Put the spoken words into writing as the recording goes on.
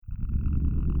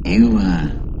You,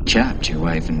 chopped your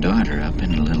wife and daughter up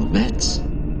into little bits.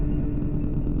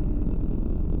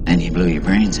 And you blew your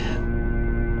brains out.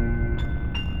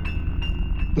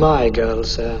 My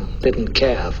girls didn't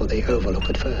care for the Overlook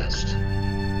at first.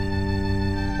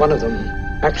 One of them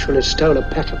actually stole a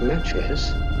pack of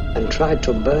matches and tried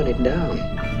to burn it down.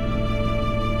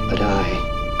 But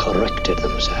I corrected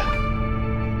them, sir.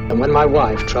 And when my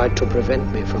wife tried to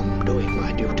prevent me from doing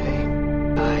my duty,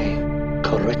 I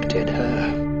corrected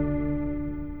her.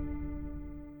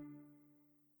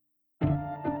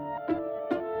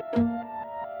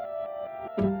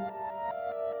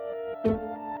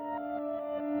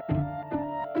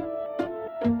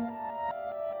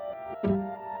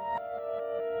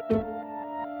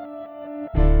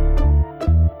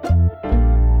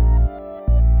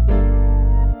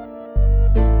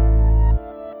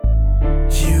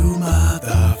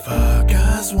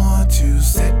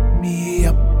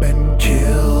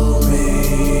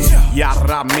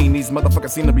 I mean, these motherfuckers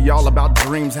seem to be all about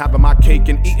dreams, having my cake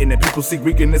and eating it. People see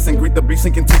weakness and greet the beast,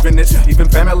 sinking teeth in it. Even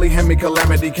family hand me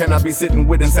calamity, cannot be sitting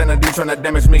with insanity trying to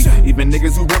damage me. Even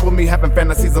niggas who rip with me having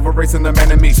fantasies of erasing them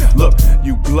enemies. Look,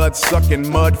 you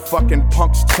blood-sucking, mud-fucking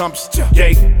punks, chumps,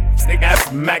 gay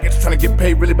snake-ass maggots trying to get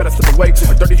paid, really better slip away.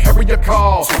 A dirty Harry you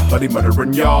call, bloody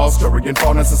murdering y'all, scurry and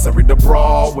fall necessary to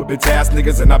brawl. With bitch-ass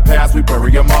niggas in our past, we bury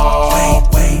them all.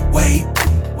 Wait.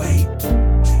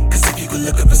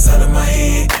 Look up inside of my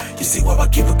head. You see why I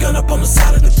keep a gun up on the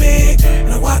side of the bed.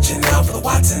 And I'm watching out for the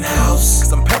Watson house.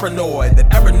 Cause I'm paranoid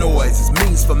that every noise is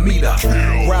means for me to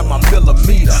grab my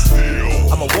millimeter.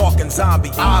 I'm a walking zombie,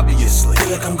 obviously.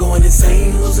 Feel like I'm going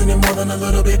insane, losing it more than a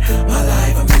little bit. My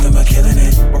life, I'm thinking about killing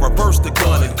it. But reverse the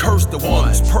gun and curse the one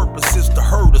whose purpose is to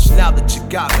hurt us. Now that you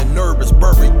got me nervous,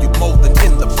 bury you more than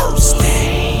in the verse.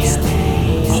 Stay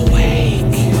awake.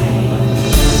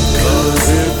 Cause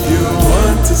if you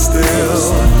want to steal,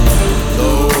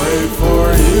 the way for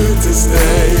you to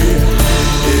stay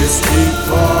is keep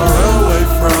far away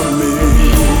from me.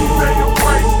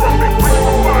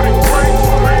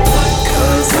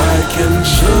 Cause I can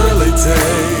surely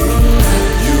take,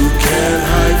 you can't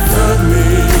hide from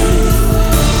me.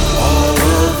 All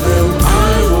of them I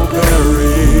will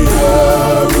bury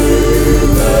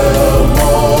them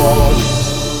all.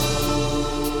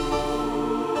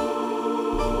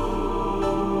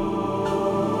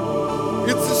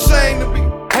 It's a shame to be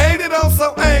hated on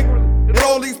so angrily. And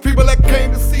all these people that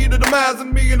came to see the demise of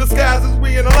me in disguise as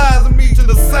we analyzing me to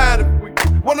decide if we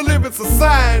wanna live in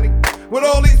society with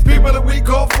all these people that we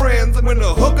call friends. And when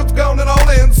the hookup's gone, it all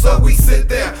ends. So we sit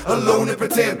there alone and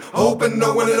pretend, hoping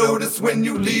no one will notice when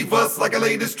you leave us like a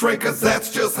latest trend. Cause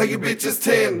that's just how you bitches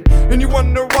tend. And you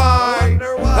wonder why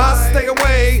I stay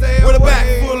away with a back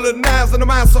full of knives and a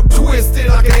mind so twisted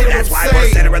I can hear them say. That's why we're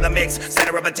center of the mix,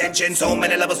 center of attention. So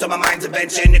many levels to my mind's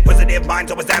invention. Inquisitive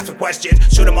minds always ask for questions.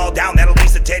 Shoot them all down, that'll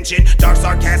ease attention. Dark,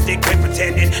 sarcastic, quit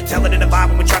pretending. Tell it in the vibe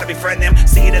when we try to befriend them.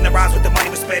 See it in the rise with the money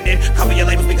we're spending. Cover your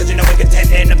labels because you know we're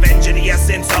contending. Avenging the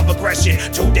essence of aggression.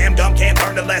 Too damn dumb, can't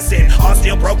learn the lesson. Heart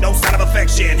still broke, no sign of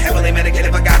affection. Heavily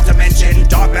medicated, forgot to mention.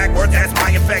 Dark backwards, that's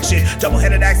my infection.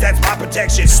 Double-headed axe, that's my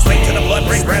protection. Slink to the blood,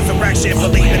 bring resurrection.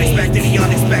 Believe and expect the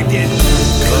unexpected.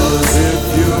 Cause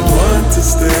if you want to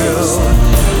steal,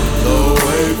 the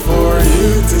way for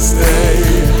you to stay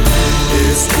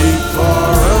is keep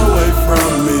far away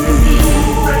from me.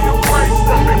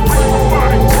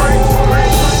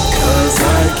 Cause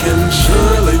I can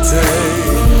surely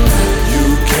take, you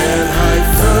can't hide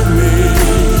from me.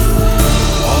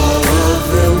 All of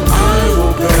them I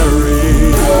will bury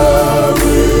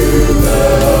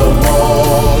them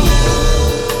all.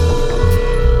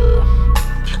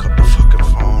 Pick up the fucking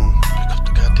phone. Pick up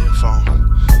the goddamn phone.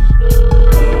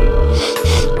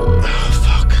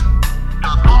 Fuck.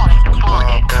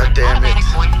 Oh, God damn it.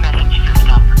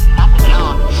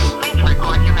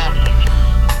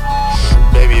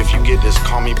 Baby, if you get this,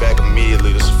 call me back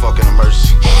immediately. This is a fucking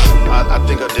emergency. I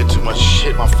think I did too much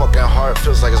shit. My fucking heart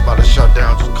feels like it's about to shut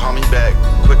down. Just call me back.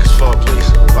 Quick as fuck, please.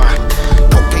 Bye.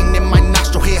 Cocaine in my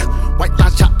nostril here. White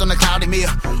line chopped on a cloudy mirror.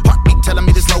 Heartbeat telling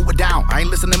me to slow it down. I ain't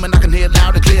listening when I can hear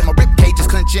loud and clear. My rib cage is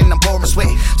clenching, I'm pouring sweat.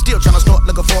 Still trying to snort,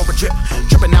 looking for a trip.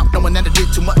 Tripping out, knowing that I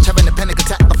did too much. Having a panic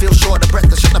attack, I feel short of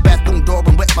breath. I shut the bathroom door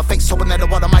and wet my face, hoping that the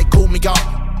water might cool me off.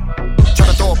 Try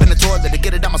to throw up in the toilet to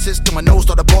get it out my system. My nose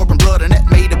started pouring blood, and that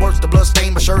made it worse. The blood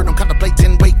stained my shirt. I'm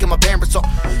contemplating waking my parents up.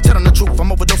 Telling the truth,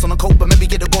 I'm overdosing on coke, but maybe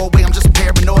it'll go away. I'm just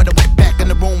paranoid. I went back in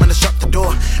the room and I shut the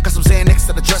door. Got some sand next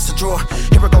to the dresser drawer.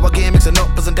 Here I go again, mixing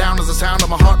ups and downs. The sound of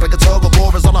my heart like a tug of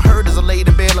war. As all I heard is a laid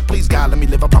in bed. Like, please God, let me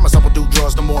live. I promise I won't do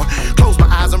drugs no more. Close my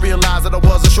eyes and realize that I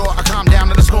wasn't sure. I calmed down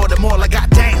and I scored it more. Like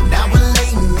goddamn, now we're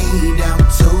laying me down.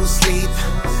 sleep.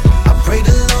 I pray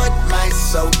the Lord my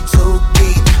soul to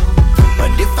keep.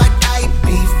 But if I die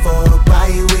before I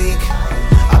wake,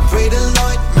 I pray the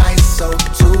Lord my soul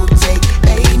to take.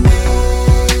 Amen.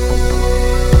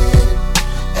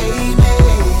 Amen.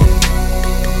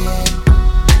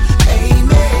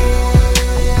 Amen.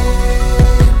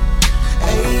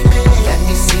 Amen. Let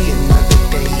me see another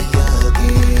day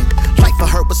again. Life for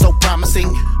her was so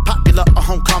promising. Popular, a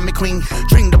homecoming queen.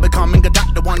 Dreamed of becoming a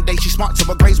doctor one day. She smart, so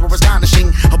her grades were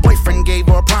astonishing. Her boyfriend gave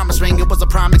her a promise ring. It was a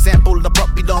prime example of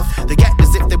puppy love. They act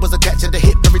as if there was a catch at the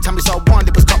hip. Every time we saw one,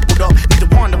 it was coupled up. Neither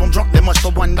one of them drunk that much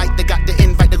for one night. They got the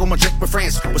invite to go and drink with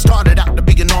friends. What started out to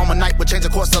be a normal night would change the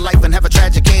course of life and have a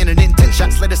tragic end. And then 10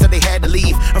 shots later said they had to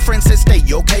leave. Her friend said, stay,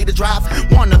 you okay to drive?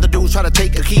 One of the dudes tried to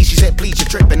take her keys. She said, please, you're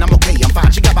tripping. I'm okay, I'm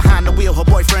fine. She got behind the wheel. Her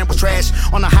boyfriend was trash.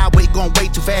 On the highway going way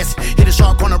too fast. Hit a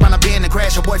sharp corner around a bend and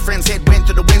crash. Her boyfriend's head went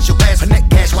to the windshield glass. Her neck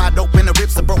gash wide open. Her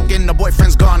ribs are broken. The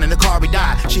boyfriend's gone and the car he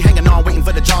died. She hanging on waiting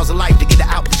for the jaws of life to get her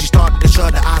out. She started to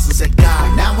shut her eyes and said,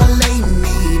 God, now I lay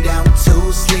me down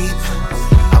to sleep.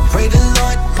 I pray the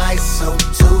Lord my soul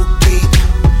to keep.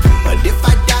 But if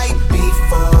I die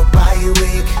before I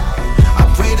wake, I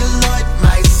pray the Lord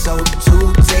my soul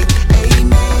to take. Amen.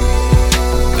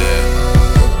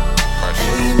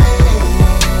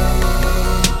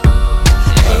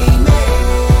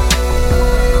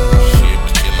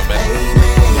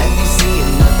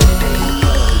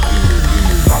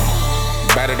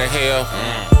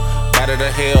 Batter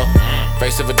the hell,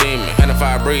 face of a demon, hand of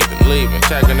fire breathing, leaving,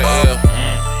 tagging the L.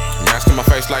 Mask to my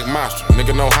face like monster,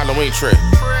 nigga no Halloween trick.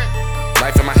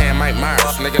 Life in my hand, Mike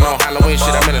Myers, nigga no Halloween shit.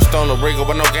 I'm in a stolen Regal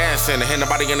with no gas in it. Hit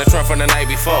nobody in the trunk from the night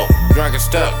before. Drunk and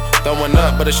stuck, throwing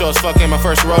up, but it sure as fuck ain't my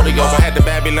first rodeo. I had the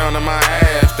Babylon on my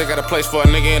ass. They got a place for a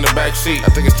nigga in the back seat. I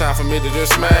think it's time for me to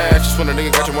just smash. Just when a nigga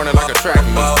got you running like a track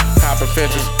meet. Hopping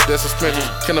fences, this suspensions,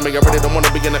 killing me. I really don't wanna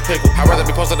be in a pickle. I'd rather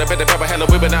be posted up at the pepper, hella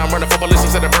whip it down, running for police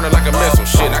instead of burning like a missile.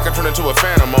 Shit, I could turn into a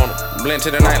phantom on them. Blend to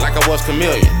the night like I was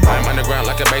chameleon. I'm underground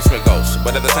like a basement ghost,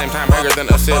 but at the same time bigger than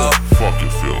a ceiling. Fuck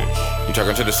your feelings. You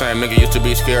talking to the same nigga used to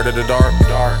be scared of the dark?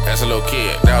 As a little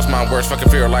kid, that was my worst fucking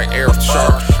fear, like arrows to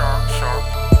shark.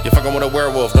 You fucking with a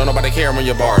werewolf, don't nobody care when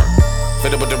you bark.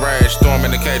 Fitted with the rage, storm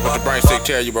in the cage with the brain sick,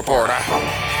 tear you report.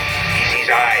 These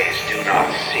eyes do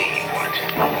not see what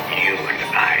you and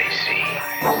I see.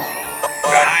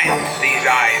 Behind these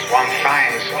eyes one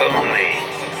finds only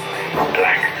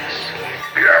blackness.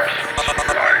 Yes,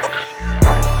 light.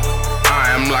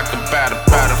 I am like a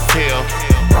battlefield.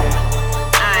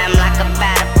 I am like a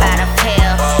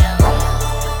battlefield.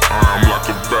 I am like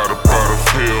a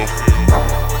battlefield.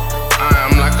 I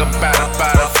am like a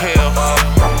battlefield.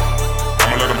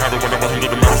 I'ma let them have it when the bustin' through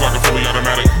the metals like a fully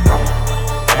automatic.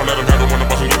 I'ma let them have it when the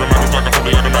bustin' through the metals like a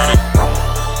fully automatic.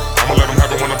 I'ma let them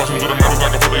have it when the bustin' through the metals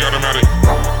like a fully automatic.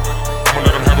 I'ma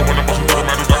let them have it when the bustin' through the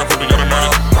metals like a fully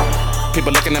automatic.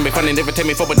 People looking at me funny, never take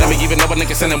me for a dummy. Even though a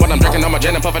nigga sinning while I'm drinking on my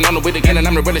gin and puffing on the weed again. And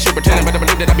I'm the really shit pretending, but I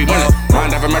believe that I be winning.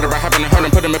 Mind of a murderer, having to hurt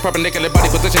him, put him in perpendicular body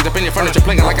positions up in your furniture,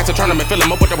 playing like it's a tournament. Fill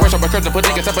him up with the worst of a curse to put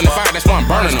niggas up in the fire. That's why I'm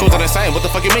burning them. Schools are insane. What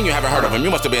the fuck you mean you haven't heard of him? You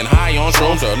must have been high on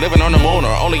shrooms or living on the moon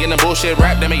or only in the bullshit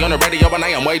rap. They me on the radio, but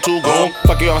I am way too goon.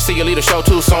 Fuck you, I see you lead a show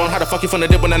too soon. How the fuck you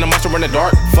finna dip when I'm a monster in the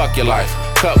dark? Fuck your life.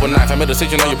 Cut with knife. I made a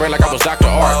decision on your brain like I was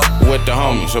Dr. Art. With the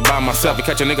homies or by myself. You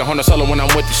catch a nigga on the solo when I'm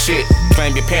with the shit.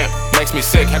 Claim your pimp. Makes me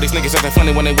sick. How these niggas acting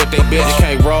funny when they with their bitch. You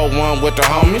can't roll one with the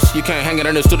homies. You can't hang it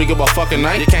in the studio a fucking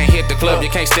night. You can't hit the club. You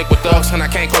can't stick with thugs. And I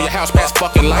can't call your house past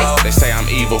fucking light. They say I'm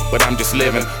evil, but I'm just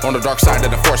living on the dark side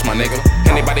of the force, my nigga.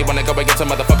 Anybody wanna go against a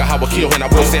motherfucker, I will kill. And I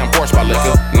will say I'm forced by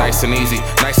liquor. Nice and easy,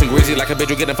 nice and greasy, like a bitch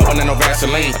you getting fucking in no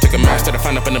Vaseline. I took a mask to the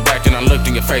find up in the back and I looked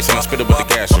in your face and I spit it with the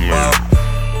gasoline.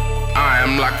 I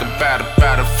am like a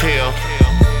battlefield.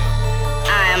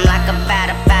 I am like a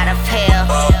battlefield.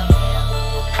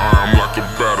 I am like a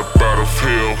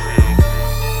battlefield.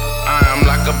 I am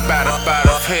like a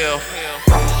battlefield.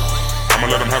 I'ma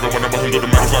let them have it when the bustin' through the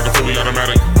metals like a fully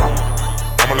automatic.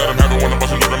 I'ma let them have it when the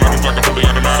bustin' through the metals like a fully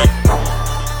automatic.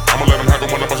 I'ma let them have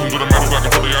it when the bustin' through the metals like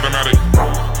a fully automatic.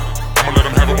 I'ma let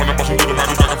them have it when the bustin' through the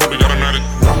metals like a fully automatic.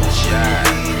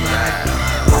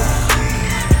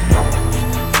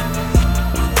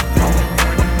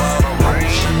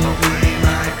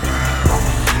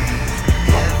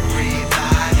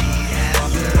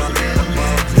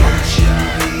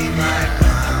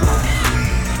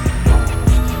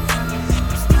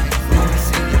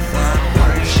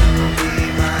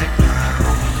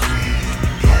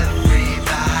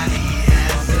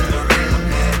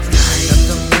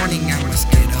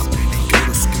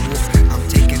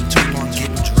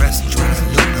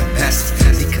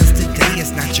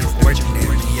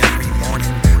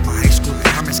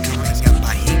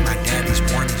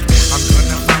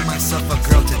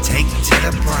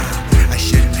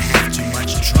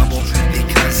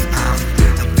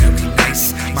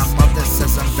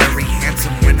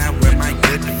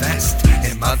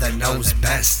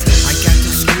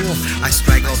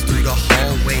 straggle through the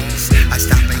hallways. I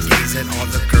stop and gaze at all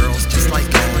the girls just like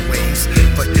always.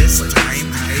 But this time,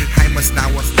 I must now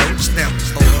approach them,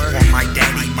 or my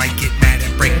daddy might get mad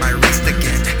and break my wrist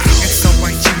again. And so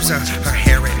I choose her. Her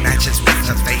hair it matches with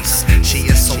her face. She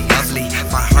is so lovely,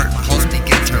 my heart pulse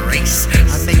begin to race.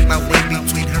 I make my way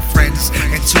between her friends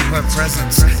into her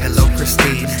presence. Hello,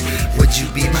 Christine, would you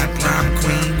be my prom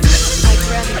queen?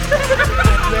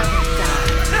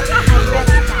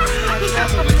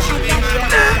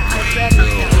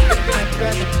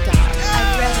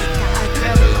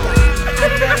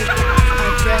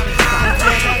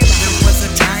 There was a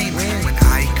time when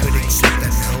I could accept a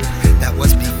no. That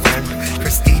was before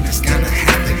Christina's gonna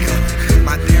have to go.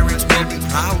 My parents will be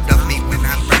proud of me when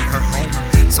I bring her home.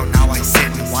 So now I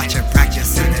sit and watch her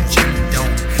practice in a gym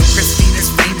dome. Christina's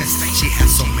famous, she has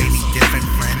so many different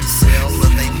friends.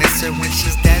 Will they miss her when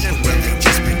she's dead, or will they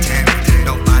just pretend?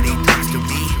 Nobody talks to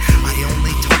me, I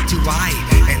only talk to I.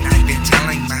 And I've been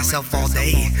telling myself all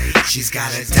day, she's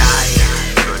gotta die.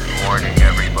 Good morning,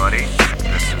 everybody.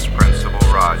 This is Principal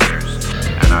Rogers,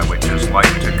 and I would just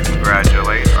like to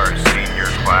congratulate our senior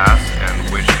class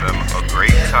and wish them a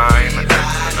great time at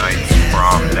tonight's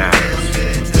prom dance.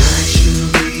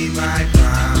 My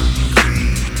prom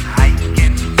queen, I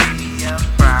can be a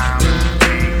prom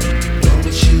queen.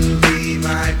 Won't you be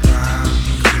my prom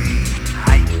queen?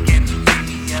 I can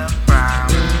be a prom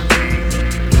queen.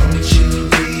 Won't you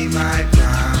be my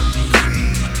prom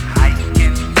queen? I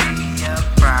can be a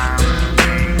prom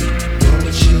queen.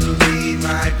 Won't you be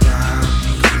my prom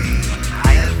queen? I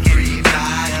can be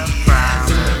a prom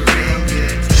queen.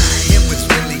 It was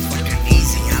really fucking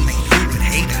easy. I mean, who would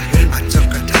hate her? I took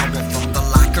a towel from the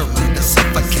locker room to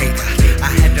suffocate her. I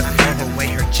had to throw away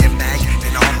her gym bag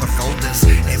and all her folders.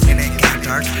 And when it got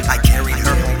dark, I carried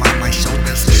her home on my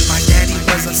shoulders. My daddy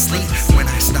was asleep when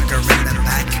I snuck her in the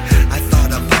back. I thought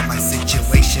about my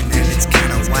situation and it's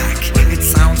kinda whack. It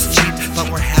sounds cheap, but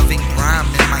we're having prom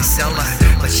in my cellar.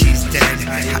 But she's dead,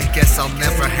 I guess I'll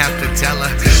never have to tell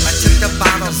her. I took the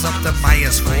bottles up to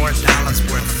Maya's $4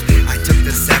 worth. I took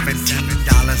the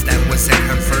 $17 that was in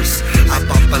her purse. I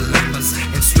bought balloons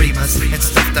and streamers and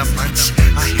stuff to munch.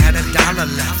 I had $1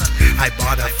 left, I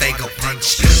bought a Faygo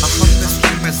punch. I hung the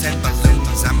streamers and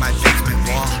balloons on my basement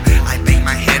wall. I banged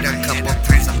my head a couple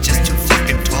times, I'm just too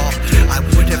fucking tall. I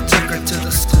would have took her to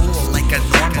the school like a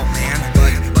normal man,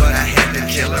 but I had to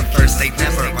kill her first, they'd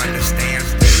never understand.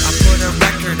 I put a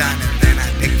record on and then I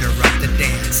picked her up to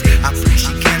dance. I pray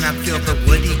she cannot feel the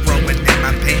woody growing in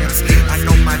my pants. I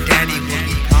know my daddy will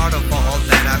be proud of all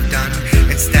that I've done.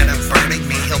 Instead of burning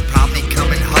me, he'll probably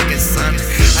come and hug his son.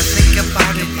 I think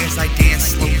about it as I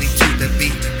dance slowly to the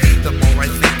beat. The more I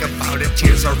think about it,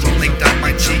 tears are rolling down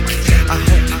my cheek. I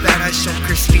hope that I show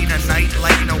Christine a night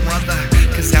like no other,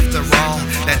 cause after all,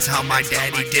 that's how my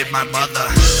daddy did my mother.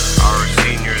 Our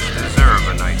seniors deserve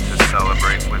a night to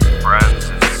celebrate with friends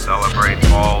and celebrate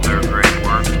all their great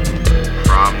work.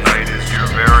 Prom night is your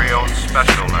very own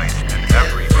special night, and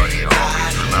everybody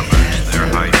always remembers their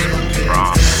high school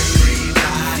prom.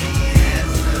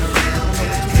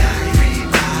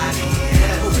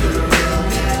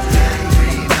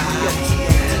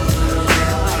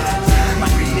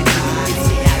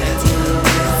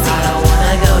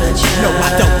 No,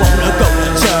 I don't wanna go to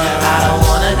church. I don't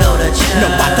wanna go to church. No,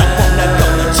 I don't wanna go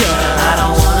to church. I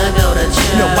don't wanna go to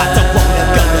church. No, I don't wanna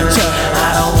go to church.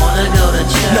 I don't wanna go to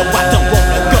church. No, I don't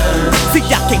wanna go. See,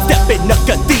 I can't step in a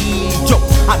cathedral.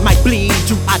 I might bleed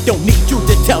you. I don't need you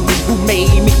to tell me who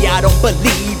made me. I don't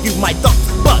believe you. My thoughts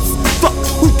bust. Fuck,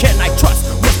 who can I trust?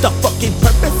 What's the fucking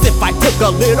purpose if I took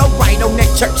a little ride on that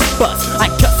church bus?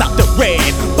 I cuss out the red,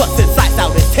 bust his eyes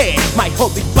out his head. My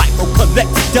holy Bible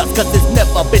collects dust cause it's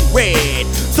never been read.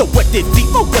 So what is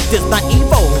evil, what is not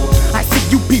evil? I see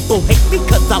you people hate me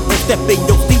cause I will step in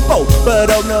your steeple. But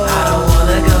oh no, I don't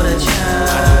wanna go to church.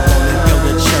 I don't wanna go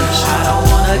to church. I don't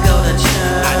wanna go to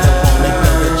church. I don't wanna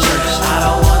go to church. I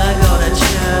don't wanna go to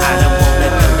church. I don't wanna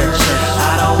go to church.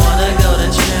 I don't wanna go to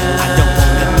church. I don't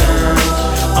wanna go.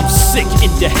 I'm sick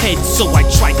in the head, so I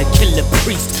try to kill a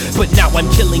priest. But now I'm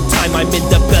killing time, I'm in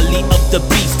the belly of the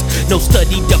beast. No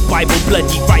study the Bible,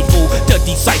 bloody rifle. The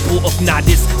disciple of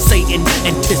Nodis, Satan.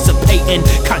 Anticipating,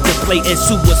 contemplating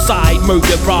suicide.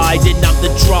 Murder riding, I'm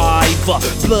the driver.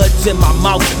 Blood's in my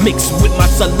mouth, mixed with my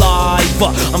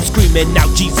saliva. I'm screaming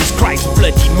out, Jesus Christ,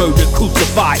 bloody murder,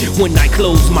 crucified. When I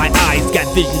close my eyes, got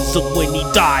visions of when he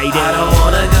died. I don't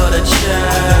wanna go to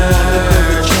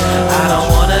church. I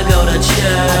don't wanna go to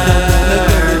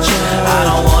church. I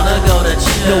don't wanna go to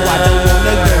church. No, I don't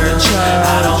wanna go to church.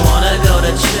 I don't wanna go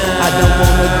to church. I don't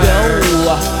wanna go.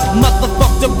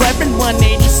 Motherfuck the Reverend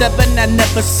 187. I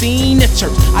never never seen a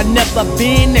church, I never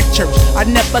been at church, I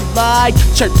never lied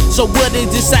to church. So what is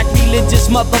this sacrilegious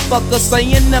motherfucker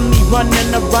saying to me?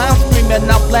 Running around screaming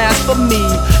out blasphemy.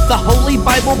 The Holy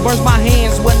Bible burns my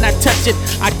hands when I touch it.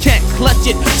 I can't clutch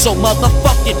it, so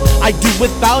motherfuck it, I do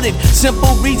without it.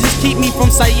 Simple reasons keep me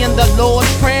from saying the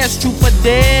Lord's prayers. True for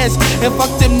theirs, and fuck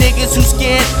them niggas who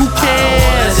scared, who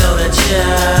cares?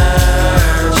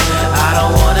 I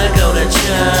don't wanna go to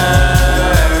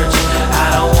church, I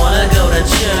don't wanna go to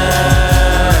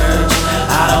church,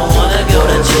 I don't wanna go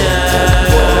to church, I don't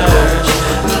wanna go to church.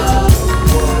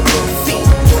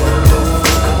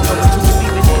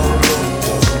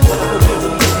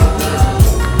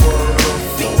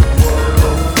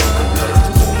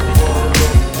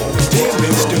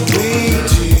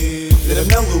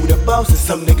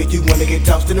 Some nigga you wanna get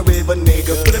tossed in the river,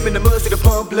 nigga. Put him in the mud, see the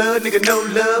pump blood, nigga. No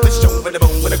love, it's strong for the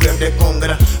bone. When I grab that phone,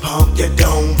 gotta pump your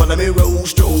dome. Follow me, roll,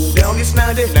 stroll down this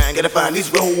 99. Gotta find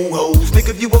these roll hoes.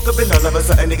 Nigga, if you woke up and all of a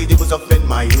sudden, nigga, you was up in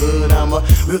my hood. I'm a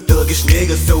real thuggish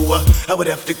nigga, so I would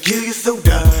have to kill you so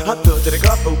die. I thug to the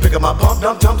carpo, pick up my pump,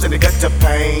 dump jumps, and it got to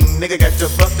pain. Nigga got to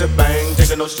fuck the bang,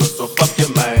 taking no shorts, so fuck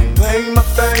your man. Bang my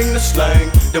thing, the slang,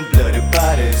 them bloody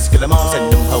bodies, kill them all,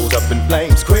 send them hoes up in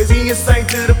flames. Crazy insane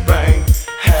to the brain.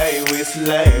 Hey, we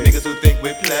slay niggas who think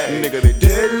we play. Nigga be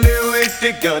deadly with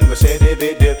the gun, machete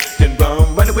be dip, then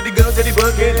run, running with the guns that he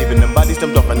bucket, leaving them bodies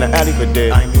dumped off in the alley for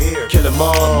dead. I'm here, kill them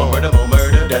all, more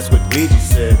murder, that's what Ouija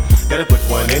said. Gotta put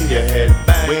one in your head,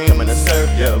 bang. We coming to serve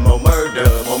ya, more murder,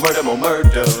 more murder, more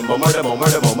murder, more murder, more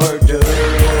murder, more murder.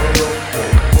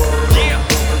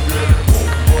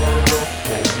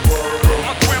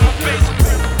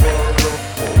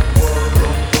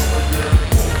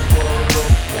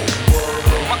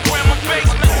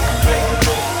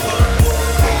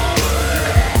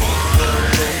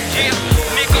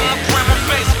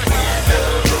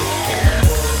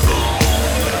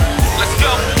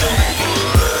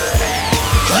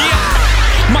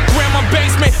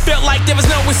 Felt like there was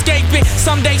no escaping.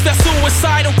 Some days felt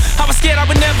suicidal. I was scared I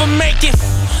would never make it.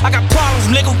 I got problems,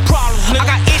 nigga. I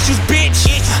got issues, bitch.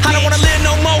 I don't wanna live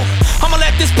no more. I'ma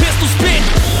let this pistol spit.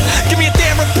 Give me a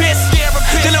therapist.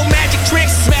 There no magic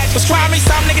tricks. Prescribe me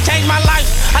some, nigga, change my life.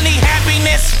 I need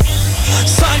happiness.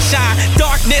 Sunshine,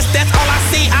 darkness, that's all I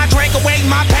see. I drank away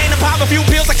my pain and pop a few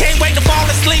pills. I can't wait to fall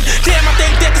asleep. Damn, I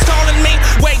think death is calling me.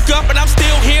 Wake up and I'm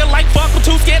still here like fuck. I'm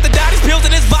too scared to die. These pills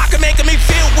and this vodka making me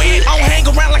feel weird. I don't hang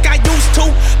around like I used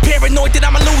to. Paranoid that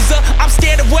I'm a loser. I'm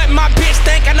scared of what my bitch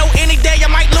think. I know any day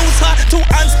I might lose her. Too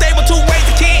unstable to raise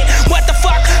a kid. What the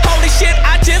fuck? Holy shit,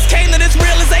 I just came to this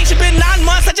realization. Been 9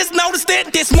 months, I just noticed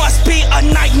it. This must be a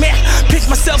nightmare. Pitch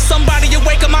myself somebody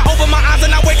awake. I open my eyes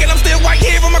and I wake and I'm still right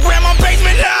here in my grandma's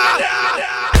basement. My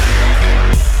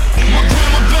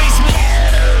grandma's basement.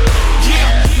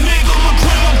 Yeah, nigga, my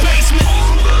grandma's basement.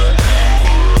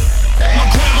 My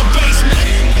grandma's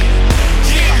basement.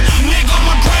 Yeah, nigga,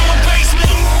 my grandma's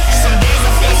basement. Some days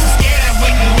I feel so scared I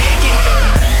wouldn't make it.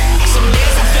 Some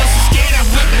days I feel so scared I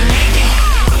wouldn't make it.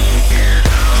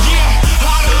 Yeah,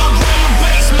 out of my grandma's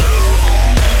basement.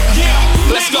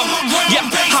 Yeah, let's go. Yeah,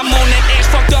 I'm on that edge,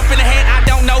 fucked up in the head. I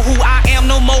don't know who I am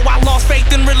no more. I lost faith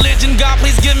in religion. God,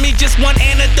 please give me just one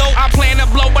antidote. I plan to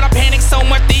blow, but I panic so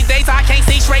much these days. I can't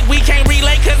see straight, we can't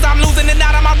relate, cause I'm losing it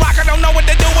out of my rock. I don't know what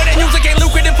to do with it. Music ain't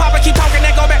lucrative, Papa keep talking,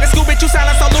 then go back to school, bitch. You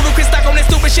sound so ludicrous, stuck on this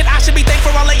stupid shit. I should be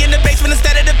thankful I lay in the basement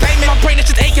instead of the payment. My brain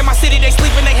is just aching, my city, they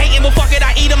sleeping, they hating. Well, fuck it,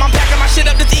 I eat them. I'm packing my shit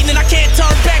up this evening. I can't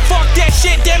turn back, fuck that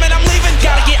shit, damn it, I'm leaving.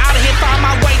 Gotta get out of here, find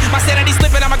my way. My sanity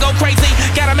slipping, I'ma go crazy.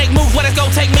 Gotta make moves, where it's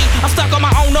gonna take me. I'm stuck on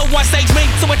my own, no one saves me.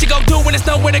 So what you gon' do when there's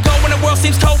nowhere to go, when the world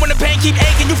seems cold, when the pain keep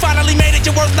aching? You finally made it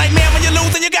your worst nightmare. When you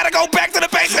lose and you gotta go back to the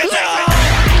basement.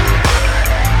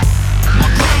 My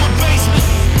grandma's basement.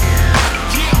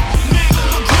 Yeah, nigga,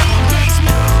 my grandma's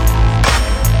basement.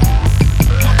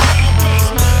 My grandma's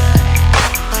basement.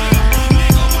 Yeah,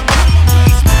 nigga, my grandma's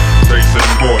basement. Jason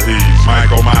Voorhees,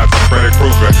 Michael Myers, and Freddy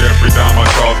Krueger, Jeffrey Dahmer,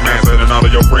 Charles Manson, and all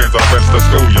of your friends are best to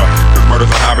school ya. Cause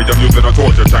murder's a hobby, I'm using a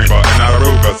torture chamber and not a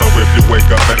Ruger. So if you wake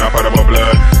up and I put up my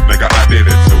blood, nigga, I did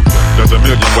it too. There's a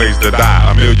million ways to die,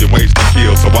 a million ways to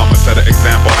kill. So I'ma set an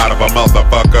example out of a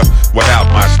motherfucker without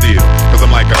my steel. Cause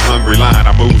I'm like a hungry lion,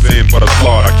 I moves in for the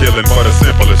slaughter, killing for the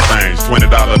simplest things,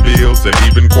 $20 bills and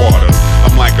even quarters.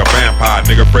 I'm like a vampire,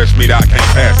 nigga, fresh meat, I can't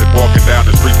pass it. Walking down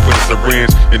the street with a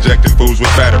syringe, injecting fools with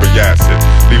battery acid.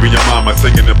 Leaving your mama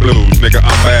singing the blues, nigga,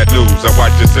 I'm bad news. I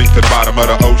watch you sink to the bottom of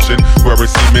the ocean, wearing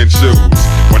cement shoes.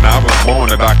 When I was born,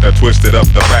 the doctor twisted up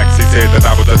the facts. He said that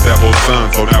I was the devil's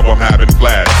son, so now I'm having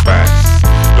flashbacks.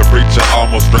 The preacher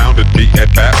almost drowned me at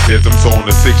baptism. So on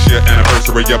the 6th year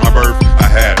anniversary of my birth, I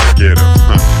had to get him.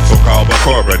 So call the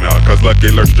coroner, cause Lucky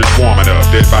Luke's just warming up.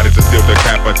 Dead bodies are still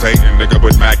decapitating, nigga,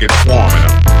 with maggots swarming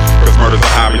them. Cause murder's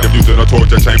a hobby, I'm using a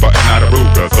torture chamber and not a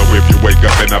ruler. So if you wake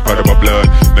up in a puddle of blood,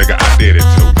 nigga, I did it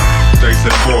too.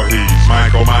 Jason Voorhees,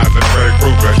 Michael Myers and Freddy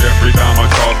Krueger, Jeffrey Dahmer,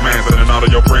 Charles Manson, and all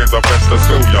of your friends are best to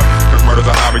sue ya. Cause murder's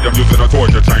a hobby, I'm using a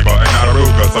torture chamber and not a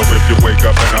ruler. So if you wake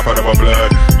up in a puddle of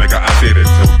blood, nigga, I did it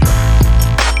too.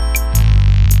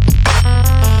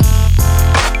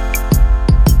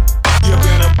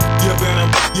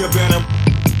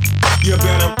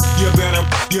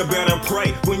 You better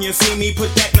pray when you see me put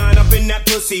that 9 up in that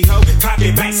pussy hoe. Cock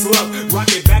it back slow,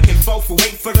 rock it back and forth,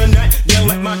 wait for the nut, then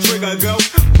let my trigger go.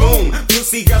 Boom,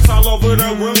 pussy guts all over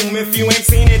the room. If you ain't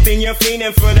seen it, then you're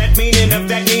fiending for that meaning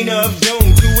of that Nina of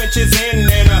doom. 2 inches in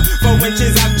and 4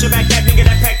 inches out your back. That nigga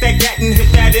that pack that gat and hit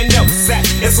that endo sack.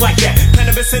 It's like that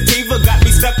cannabis sativa got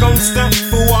me stuck on stunt.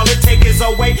 Fool, all it take is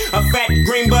a weight, a fat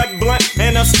green bud blunt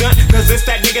and a stunt. Cause it's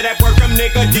that nigga that work them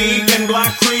nigga deep and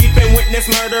block creep and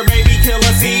witness murder, baby killer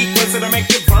sequence that'll make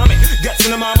you vomit. Guts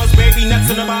in the mama's baby, nuts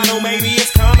in the bottle, maybe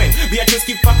it's coming. Bitches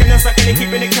keep fucking and sucking and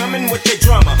keeping it coming with the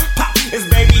drama. Pop, it's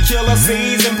baby killer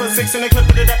season. Put 6 in the clip,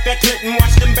 put it up that clit and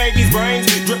watch them babies' brains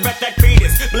drip at that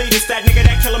fetus. Bleed, it's that nigga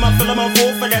that kill him, I fill him on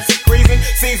full for that sick reason.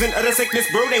 Season of the sickness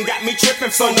brooding got me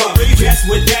tripping for no reason. That's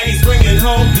what daddy's bringing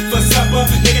home for supper.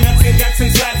 Nigga nuts and guts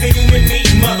and slaps and human meat,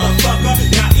 motherfucker.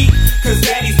 Now eat, cause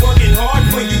daddy's working hard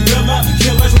for you, killer.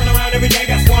 Killers run around every day,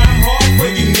 that's why I'm hard for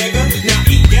you, nigga. Now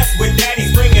eat, that's what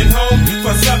daddy's bringing home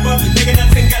for supper. Nigga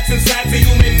nuts and guts and slaps and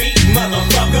human meat,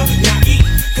 motherfucker. Now eat,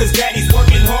 cause daddy's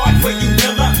working hard for you,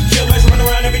 killer. Killers run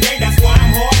around every day, that's why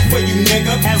I'm hard for you,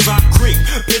 nigga. As I creep,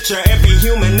 picture every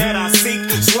human that I seek.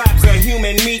 Slaps a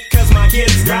human meat, cause my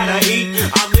kids gotta eat.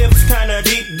 Our lives kinda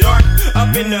deep, dark,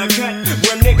 up in the cut,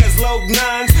 where niggas load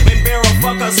 9s and barrel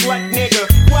fuck a slut, nigga.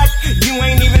 What? You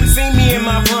ain't even seen me in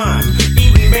my prime.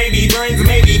 Eating baby brains,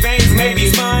 maybe veins,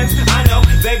 maybe spines. I know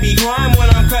they be crying when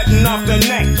I'm cutting off the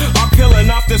neck or peeling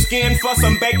off the skin for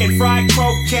some bacon fried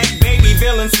croquette. Baby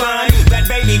villain spine, that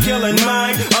baby killing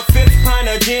mine. A 5th pint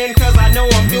of gin, cause I know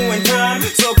I'm doing time.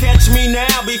 So catch me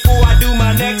now before I do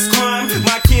my next crime.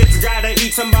 My kids gotta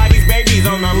eat somebody's babies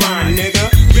on the line,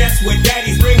 nigga. Guess what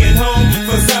daddy's bringing home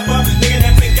for supper? Nigga,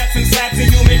 nuts and guts and slaps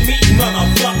and human meat,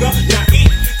 motherfucker. Now eat,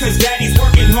 cause daddy's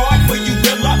working hard for you,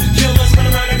 killer. Killers run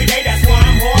around every day, that's why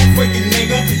I'm hard for you,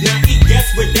 nigga. Now eat, guess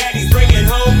what daddy's bringing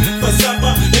home for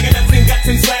supper? Nigga, nuts and guts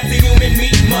and slaps and human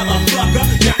meat, motherfucker.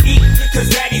 Now eat, cause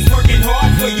daddy's working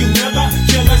hard for you, killer.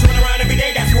 Killers run around every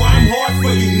day, that's why I'm hard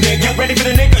for you, nigga. Get ready for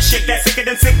the nigga shit, that's sicker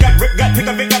than sick. Got grip, got pick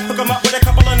a big up, hook 'em up with a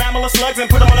couple of anomalous slugs and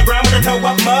put 'em on the ground with a toe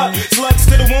up mud. Slugs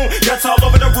to the wound, guts all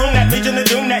over the room. That legion of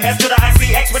doom, that S to the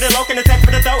ICX with a loc and a tech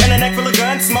for the throat and a neck full of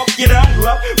guns. Smoke, you done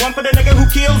low. One for the nigga who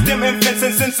kills them infants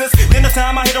and senses. Then the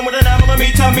time I hit 'em with an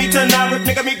anomaly meter, now rip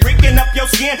nigga me breaking up your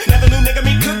skin. Never knew nigga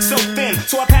me cook so thin.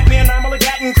 So I pack me an anomaly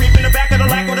gat and creep in the back of the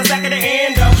lack with a sack of the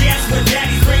end. Oh, yes, what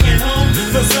daddy's bringing home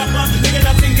for supper. Nigga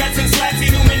nuts and guts and slaps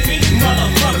and human meat,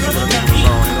 motherfucker. Now eat,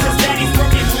 cause daddy's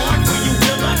working hard for you,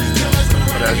 killer.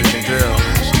 But as you can tell,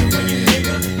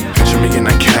 picture me in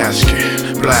a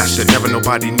casket, blasted. Never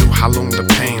nobody knew how long the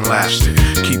pain lasted.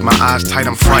 Keep my eyes tight,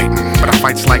 I'm frightened, but I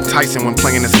fights like Tyson when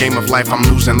playing this game of life. I'm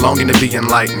losing, longing to be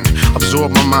enlightened.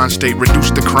 Absorb my mind state,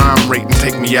 reduce the crime rate and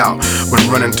take me out. When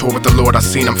running toward with the Lord, I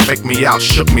seen him fake me out,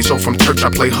 shook me. So from church I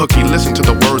play hooky, listen to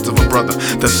the words of a brother.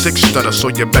 The 6 stutter, so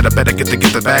you better get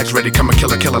the bags ready. Come a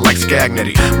killer like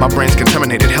Scagnetti. My brain's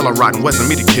contaminated, hella rotten. Wasn't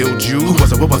me that killed you. Who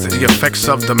was it? What was it? The effects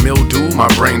of the mildew. My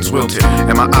brain's wilted,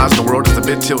 and my eyes, the world is a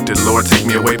bit tilted. Lord, take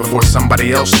me away before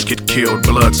somebody else get killed.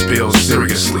 Blood spills,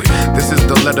 seriously. This is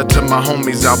the letter to my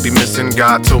homies I'll be missing.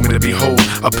 God told me to behold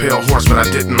a pale horse, but I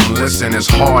didn't listen. It's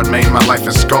hard, man. My life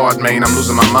is scarred, man. I'm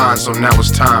losing my mind, so now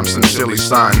it's time. Sincerely,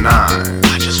 sign 9.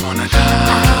 I just wanna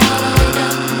die.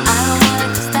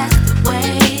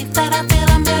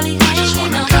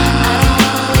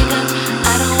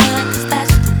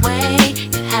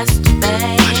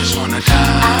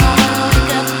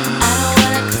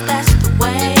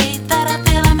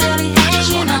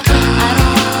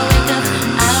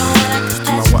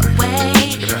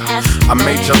 I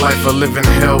made your life a living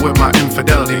hell with my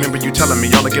infidelity. Remember you telling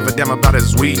me all I give a damn about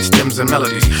is weed, stems, and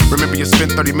melodies. Remember you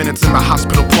spent 30 minutes in the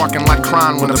hospital parking lot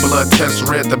crying when the blood test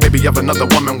read the baby of another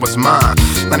woman was mine.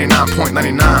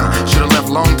 99.99. Should've left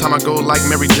long time ago like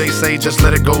Mary J. Say just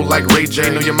let it go like Ray J.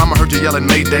 Know your mama heard you yelling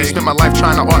Mayday. Spent my life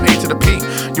trying to R-A to the P.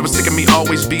 You were sick of me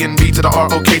always being B to the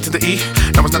R-O-K to the E.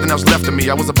 There was nothing else left of me.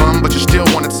 I was a bum, but you still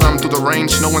wanted some. Through the rain,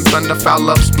 snow, and thunder, foul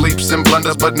ups, bleeps, and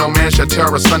blunders. But no man shall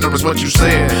tear asunder is what you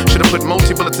said. Should've put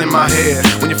multi bullets in my head.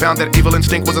 When you found that Evil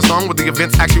Instinct was a song where the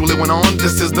events actually went on,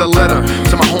 this is the letter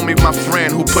to my homie, my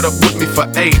friend, who put up with me for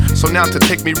 8. So now to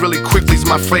take me really quickly's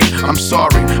my fate. I'm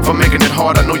sorry for making it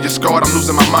hard, I know you're scarred, I'm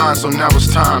losing my mind. So now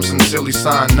it's time, sincerely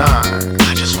sign 9.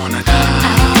 I just wanna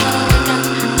die.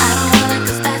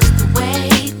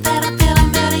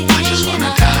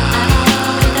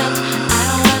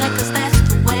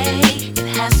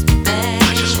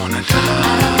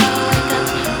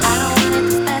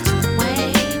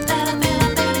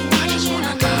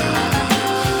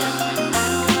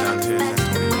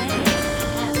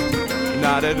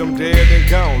 Now that I'm dead and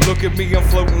gone, look at me, I'm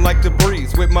floating like the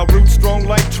breeze. With my roots strong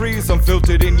like trees, I'm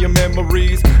filtered in your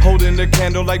memories. Holding the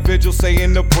candle like vigil,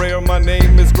 saying a prayer. My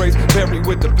name is Grace, buried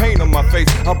with the pain on my face.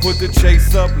 I put the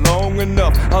chase up long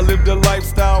enough. I lived a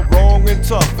lifestyle wrong and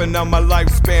tough, and now my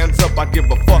lifespan's up. I give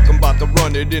a fuck, I'm about to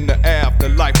run it in the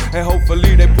afterlife. And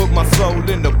hopefully they put my soul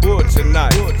in the butcher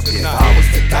knife. If I was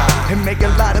to die and make a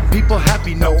lot of people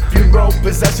happy, no funeral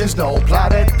possessions, no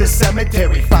plot at the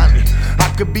cemetery. Finally,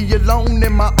 I could be alone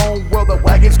in my own world. The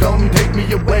wagons gon' take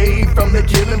me away from the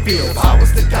killing field. If I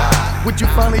was to die, would you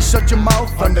finally shut your mouth?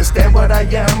 Understand what I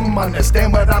am,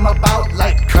 understand what I'm about,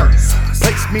 like curse.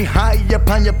 Place me high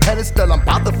upon your pedestal, I'm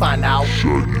about to find out.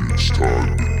 It's time to go.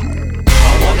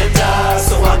 I wanna die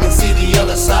so I can see the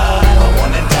other side. I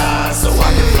wanna die so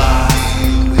I can fly.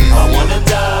 I wanna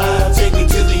die, take me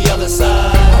to the other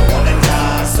side. I wanna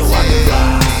die so I can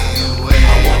fly.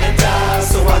 I wanna die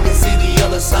so I can see the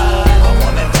other side. I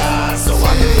wanna die so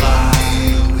I can fly.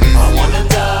 I wanna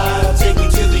die, take me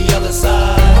to the other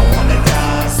side. I wanna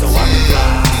die so I can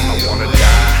fly. I wanna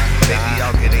die, maybe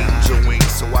I'll get angel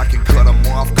wings so I can cut them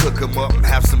off, cook them up, and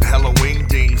have some Halloween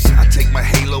dings. I take my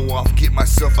halo off, get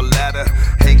myself a ladder,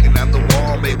 hanging on the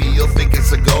wall, maybe you'll think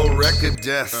it's a gold record.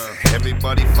 Death,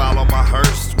 everybody follow my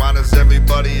hearse. Why does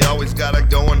everybody always gotta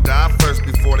go and die first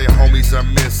before their homies are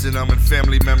missing them and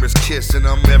family members kissing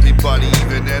them? Everybody,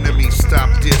 even enemies, stop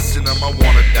dissing them. I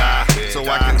wanna die so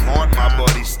I can haunt my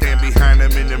buddies, stand behind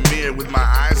them in the mirror with my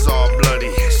eyes all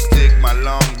bloody, stick my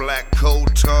long black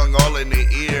cold tongue all in their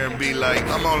ear and be like,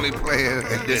 I'm only playing,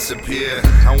 and disappear.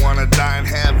 I wanna die and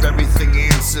have everything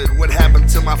answered. What happened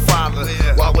to my father?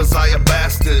 Why was I a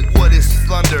bastard? What is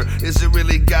thunder? Is it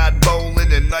really God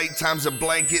bowling? And nighttime's a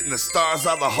blanket and the stars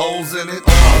are the holes in it.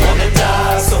 I wanna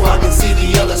die so I can see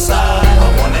the other side.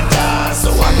 I wanna die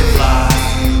so I can fly.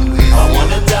 I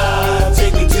wanna die,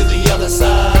 take me to the other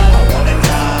side. I wanna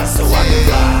die so I can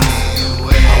fly.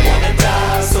 I wanna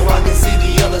die so I can see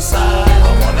the other side.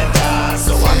 I wanna die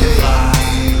so I can fly.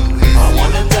 I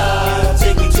wanna die,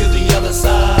 take me to the other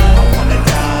side. I wanna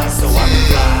die so I can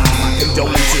fly.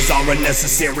 Condolences are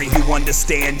unnecessary, you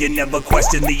understand. You never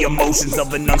question the emotions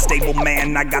of an unstable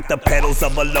man. I got the petals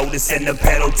of a lotus and the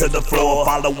pedal to the floor,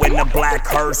 following a black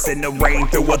hearse in the rain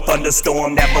through a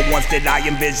thunderstorm. Never once did I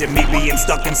envision me being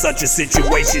stuck in such a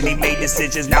situation. He made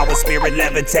decisions, now his spirit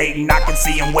levitating. I can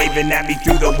see him waving at me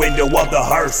through the window of the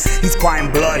hearse. He's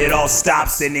crying blood, it all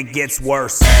stops and it gets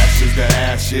worse. Ashes to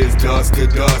ashes, dust to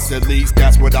dust. At least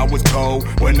that's what I was told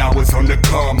when I was on the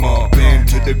come up. Been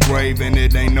to the grave and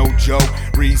it ain't no joke.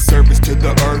 Resurface to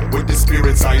the earth with the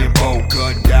spirits I invoke.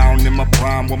 Cut down in my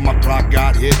prime when my clock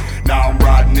got hit. Now I'm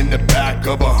riding in the back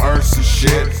of a hearse and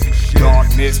shit.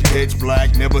 Darkness, pitch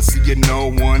black, never seeing no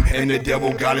one. And the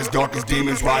devil got his darkest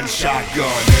demons riding shotgun.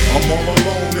 I'm all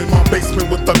alone in my basement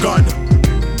with a gun.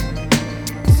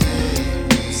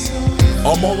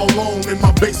 I'm all alone in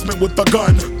my basement with a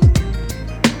gun.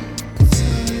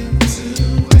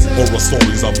 Horror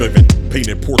stories are vivid,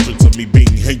 painted portraits of me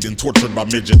being hanged and tortured by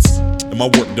midgets. In my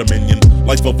work dominion,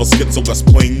 life of a schizo that's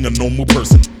playing a normal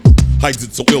person. Hides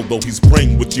it so ill though he's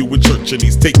praying with you in church and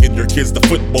he's taking your kids to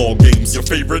football games. Your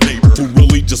favorite neighbor who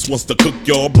really just wants to cook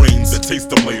your brains and taste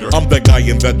them later. I'm that guy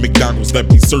in that McDonald's that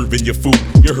be serving your food.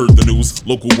 You heard the news,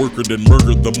 local worker then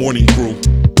murdered the morning crew.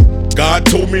 God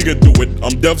told me to do it,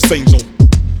 I'm Death's angel.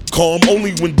 Calm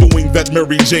only when doing that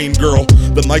Mary Jane girl.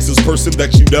 The nicest person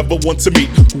that you'd ever want to meet,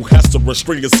 who has to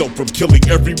restrain himself from killing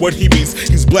everyone he meets.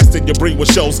 He's blasting your brain with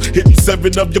shells, hitting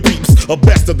 7 of your peeps. A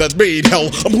bastard that made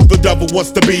hell, I'm who the devil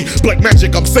wants to be. Black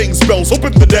magic, I'm saying spells,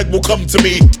 hoping the dead will come to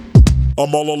me.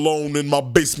 I'm all alone in my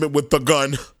basement with a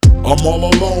gun. I'm all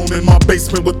alone in my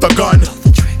basement with a gun.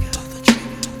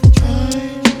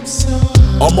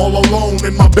 I'm all alone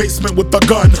in my basement with a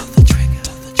gun.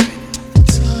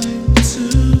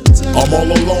 I'm all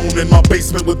alone in my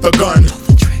basement with a gun.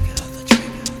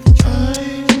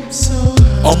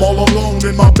 I'm all alone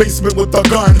in my basement with a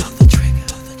gun.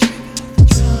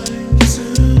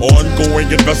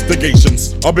 Ongoing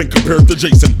investigations, I've been compared to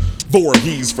Jason.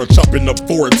 Voorhees for chopping up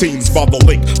 14s by the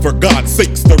lake. For God's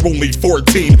sakes, they're only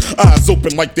 14. Eyes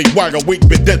open like they wide awake,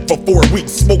 been dead for 4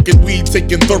 weeks. Smoking weed,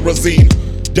 taking Thorazine.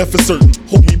 Death is certain,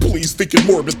 hold me please, thinking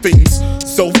morbid things.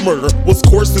 Self-murder was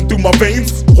coursing through my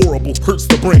veins. Horrible, hurts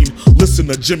the brain.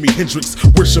 Listen to Jimi Hendrix,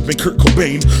 worshiping Kurt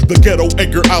Cobain. The ghetto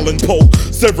Edgar Allan Poe.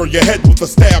 Sever your head with a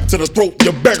stab to the throat.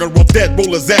 Your beggar will dead,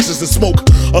 roll his ashes in smoke.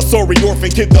 A sorry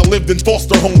orphan kid that lived in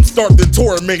foster home, starved and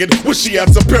tormented. Wish he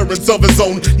had some parents of his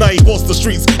own. Now he walks the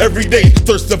streets every day,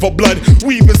 thirsting for blood.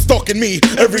 We've been stalking me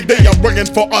every day. I'm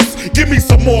bringing for us. Give me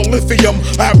some more lithium.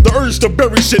 I have the urge to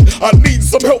bury shit. I need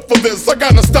some help for this. I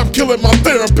gotta stop killing my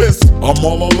therapist. I'm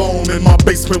all alone in my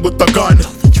basement with a gun.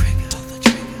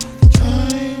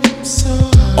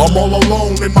 I'm all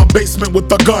alone in my basement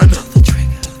with a gun.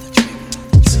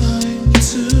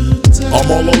 I'm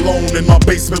all alone in my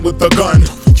basement with a gun.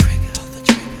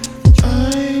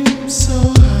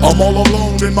 I'm all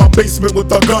alone in my basement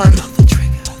with a gun.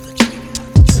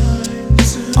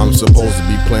 I'm supposed to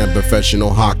be playing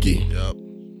professional hockey.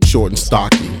 Short and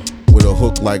stocky, with a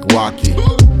hook like Rocky.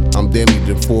 I'm deadly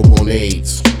than 4-bone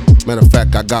AIDS. Matter of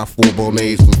fact, I got 4-bone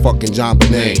AIDS from fucking John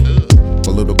Bonet.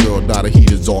 A little girl died of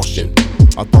heat exhaustion.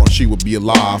 I thought she would be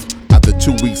alive after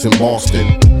 2 weeks in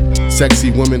Boston.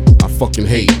 Sexy women, I fucking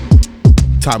hate.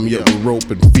 Tie me up with rope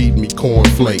and feed me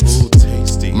cornflakes.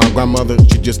 My grandmother,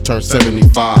 she just turned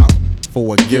 75.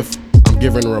 For a gift, I'm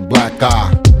giving her a black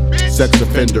eye. Sex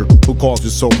offender who calls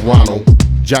herself Ronald.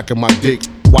 Jacking my dick,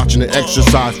 watching the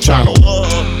exercise channel.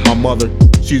 My mother,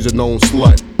 she's a known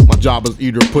slut. My job is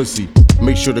eat her pussy,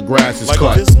 make sure the grass is like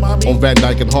cut. This, on Van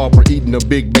Dyke and Harbor, eating a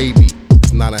big baby.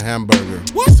 It's not a hamburger,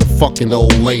 it's a fucking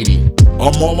old lady.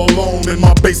 I'm all alone in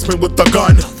my basement with a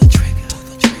gun.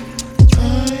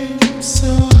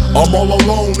 I'm all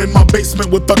alone in my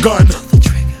basement with a gun.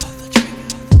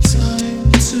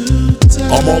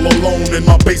 I'm all alone in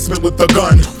my basement with a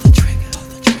gun.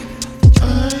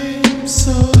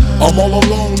 I'm all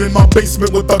alone in my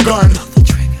basement with a gun.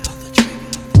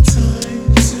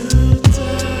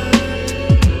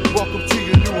 Welcome to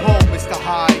your new home, Mr.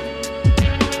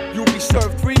 Hyde. You'll be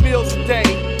served 3 meals a day.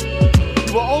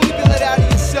 You will only be let out of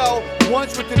your cell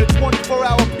once within a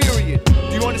 24-hour period.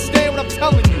 Do you understand what I'm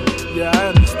telling you? Yeah, I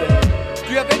understand.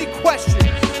 Do you have any questions?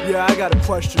 Yeah, I got a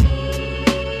question.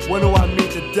 When do I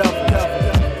meet the devil?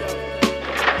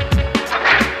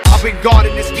 I've been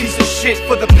guarding this piece of shit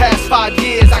for the past 5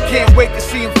 years. I can't wait to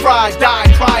see him fry,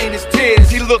 die, crying his tears.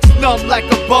 He looks numb like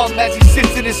a bum as he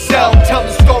sits in his cell,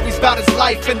 telling stories about his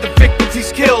life and the victims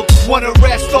he's killed. One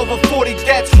arrest, over 40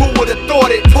 deaths, who would've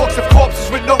thought it? Talks of corpses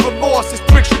with no remorse, this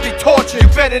prick should be tortured. You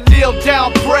better kneel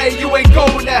down, pray, you ain't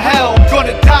going to hell.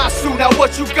 Gonna die soon, now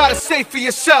what you gotta say for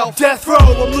yourself? Death row,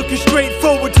 I'm looking straight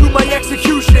forward to my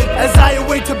execution, as I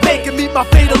await to bake and meet my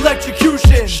fatal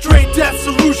execution. Straight death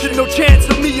solution, no chance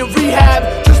of me in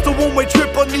rehab, just a one-way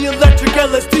trip on the electric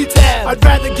LSD tab. I'd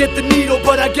rather get the needle,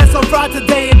 but I guess I'll ride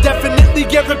today and definitely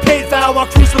get repaid for how I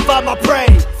crucify my prey.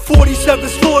 47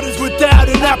 slaughters without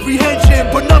an apprehension,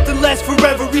 but nothing lasts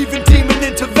forever, even demon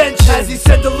intervention. As he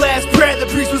said the last prayer, the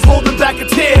priest was holding back a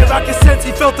tear. I could sense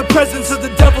he felt the presence of the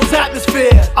devil's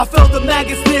atmosphere. I felt the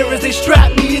maggots near as they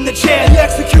strapped me in the chair. The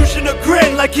executioner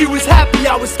grinned like he was happy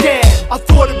I was scared. I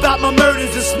thought about my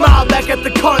murders and smiled back at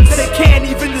the cunts. They can't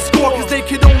even score cause they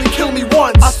could only kill me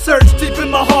once. I searched deep in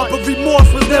my heart, but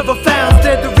remorse was never found.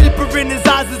 Stared the reaper in his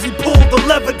eyes as he pulled the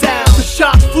lever down. The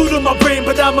shots flew to my brain,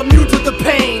 but I'm immune to the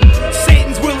pain.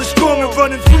 Satan's will is strong and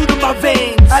running through to my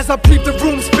veins. As I peeped the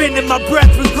room spinning, my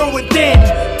breath was growing thin.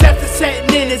 Death is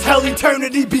setting in as hell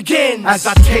eternity begins. As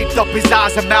I taped up his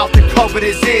eyes and mouth and covered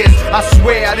his ears, I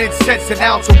swear I didn't sense an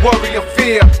ounce of worry or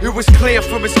fear. It was clear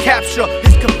from his capture,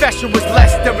 his confession was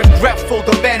less than regretful.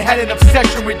 The man had an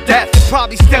obsession with death. It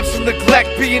probably stems from neglect,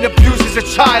 being abused as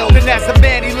a child. And as a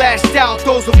man he lashed out,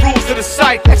 those are rules of the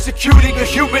psych. Executing a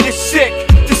human is sick.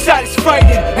 Decide it's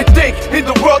frightening, and think in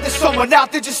the world there's someone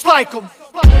out there just like him.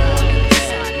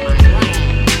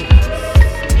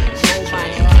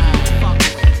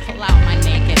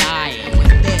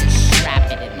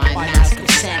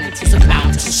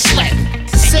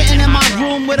 Sitting in my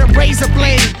room with a razor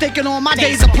blade, thinking all my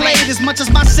days are played. As much as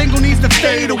my single needs to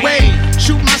fade away,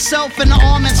 shoot myself in the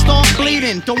arm and start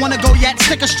bleeding. Don't wanna go yet,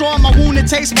 stick a straw in my wound and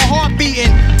taste my heart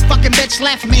beating. Fucking bitch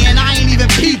left me and I ain't even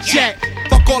peaked yet.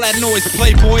 Fuck all that noise,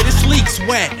 playboy, this leak's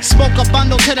wet. Smoke a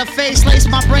bundle to the face, lace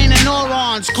my brain and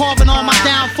neurons, carving all my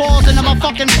downfalls into my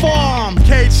fucking forearm.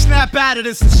 Cage, snap out of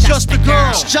this, it's just a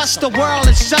girl. It's just the world,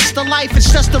 it's just the life,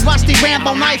 it's just a rusty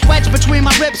Rambo knife wedged between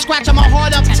my ribs, scratching my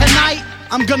heart up tonight.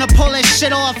 I'm gonna pull this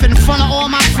shit off in front of all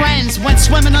my friends. Went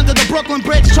swimming under the Brooklyn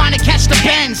Bridge trying to catch the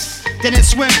bends. Didn't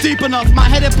swim deep enough, my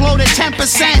head exploded 10%.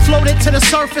 Floated to the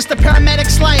surface, the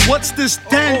paramedics like, what's this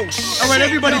dent? Alright,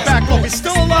 everybody back up, it's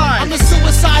still alive. I'm a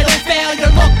suicidal failure,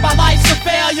 look, my life's a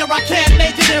failure. I can't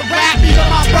make it in rap, even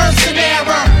my birth's an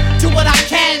error. Do what I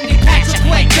can to catch a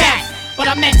quick death,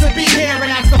 but I'm meant to be here and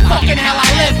that's the fucking hell I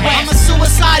live with. I'm a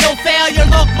suicidal failure,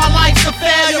 look, my life's a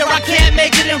failure. I can't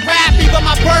make it in rap, even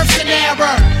my birth's an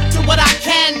error. Do what I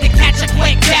can to catch a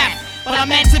quick death, but I'm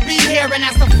meant to be here and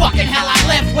that's the fucking hell I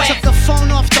live with. Took the phone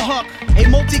off the hook, ate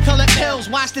multicolored pills,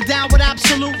 washed it down with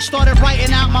Absolute, started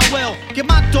writing out my will. Give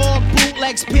my dog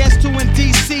bootlegs, PS2 in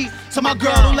DC, to my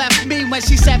girl who left me when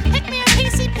she said, pick me a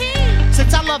PCP.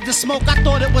 Since I love to smoke, I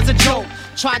thought it was a joke.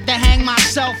 Tried to hang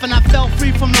myself and I fell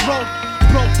free from the rope.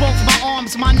 Broke both my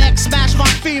arms, my neck smashed my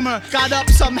femur. Got up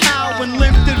somehow and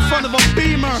limped in front of a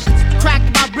Beamer.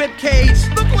 Cracked my rib cage.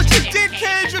 Look what you did,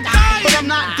 Cage, you're dying. But I'm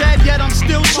not dead yet, I'm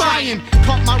still trying.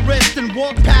 Cut my wrist and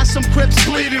walked past some Crips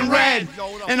bleeding red,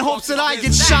 in hopes that I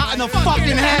get shot in the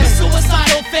fucking head.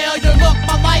 Suicidal failure, look,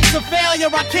 my life's a failure.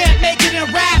 I can't make it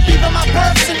in rap, even my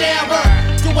birth's an error.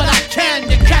 Do what I can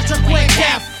to catch a quick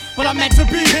death, but I'm meant to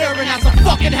be here and that's the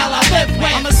fucking hell I live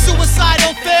with. I'm a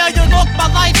suicidal failure, look, my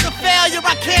life's a failure.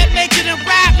 I can't make it in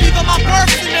rap, even my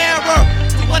birth's an error.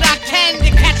 Do what I can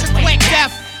to catch a quick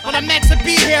death, but I'm meant to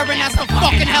be here and that's the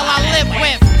fucking hell I live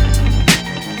with.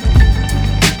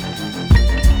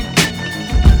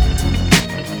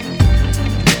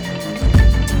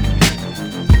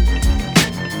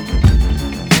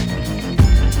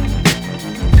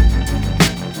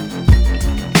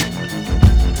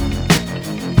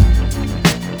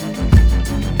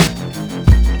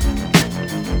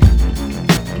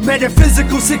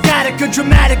 Metaphysical, psychotic, a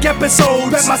dramatic episode.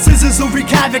 Bet my scissors will wreak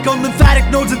havoc on lymphatic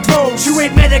nodes and throats. You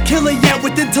ain't met a killer yet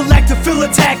with intellect to fill a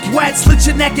tech. Wet, slit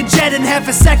your neck and jet in half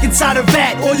a second side of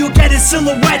vet. All you'll get is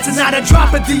silhouettes and not a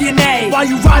drop of DNA. While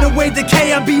you ride away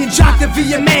decay, I'm being jocked at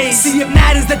VMAs. See, it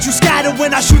matters that you scatter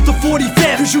when I shoot the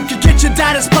 45th, cause you can get your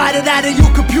data spotted out of your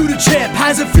computer chip.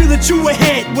 How's it feel that you were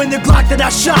hit when the Glock that I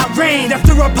shot rained?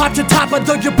 After I popped your top, I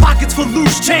dug your pockets for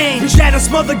loose change. Cause yeah,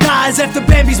 some other guys after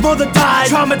Bambi's mother died.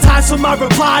 Traumatized from my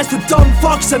replies to dumb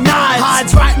fucks and knives.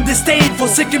 Hides rotten disdainful,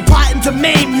 sick and plotting to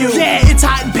maim you. Yeah, it's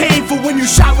hot and painful when you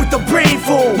shot with the brain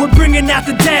full. We're bringing out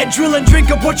the dead, drill and drink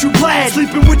up what you bled.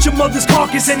 Sleeping with your mother's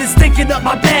carcass and it's stinking up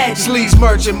my bed. Sleaze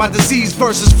merchant, my disease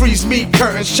versus freeze meat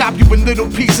curtains. Chop you in little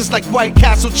pieces like White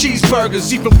Castle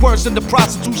cheeseburgers. Even worse than the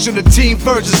prostitution of teen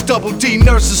virgins. Double D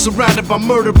nurses surrounded by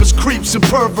murderers, creeps and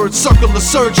perverts. Circle of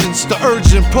surgeons, the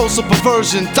urgent impulsive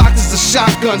perversion. Doctors the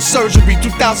shotgun surgery,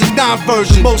 2009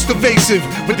 version. Most evasive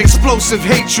with explosive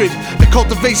hatred. The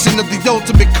cultivation of the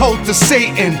ultimate cult of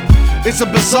Satan. It's a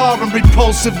bizarre and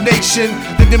repulsive nation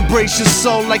that embrace your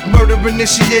soul like murder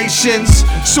initiations.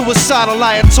 Suicidal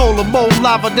Ayatollah, more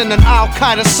lava than an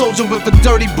Al-Qaeda soldier with a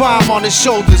dirty bomb on his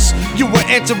shoulders. You were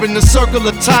entering the circle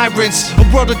of tyrants, a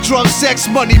world of drugs, sex,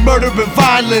 money, murder and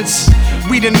violence.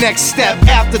 We the next step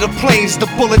after the planes, the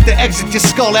bullet to exit your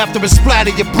skull after it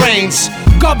splatter your brains.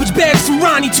 Garbage bags from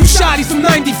Ronnie, 2 shotties from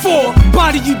 94.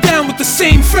 Body you down with the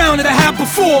same frown that I had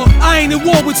before. I ain't at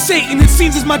war with Satan, it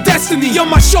seems it's my destiny. On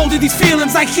my shoulder, these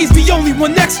feelings like he's the only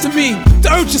one next to me. The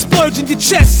urge to splurge in your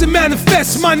chest and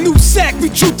manifest my new sack. We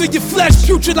chew through your flesh,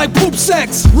 putrid like poop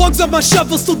sex. Lungs on my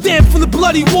shovel, still damp from the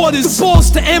bloody waters. The balls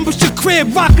to ambush your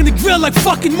crib, rocking the grill like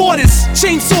fucking mortars.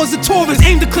 Chainsaws and Taurus,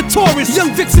 aimed at clitoris.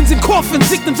 Young vixens in coffins,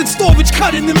 victims in storage,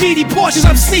 cut in the meaty portions.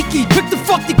 I'm sneaky, pick the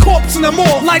fucking corpse and I'm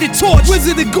off. Light a torch,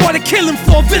 wizard and gore, the killing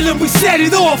floor villain, we set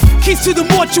it off. Keys to the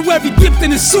mortuary, dipped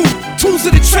in a suit. Tools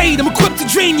of the trade, I'm equipped to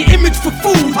drain your image for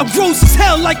food. I'm gross as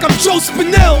hell like I'm Joe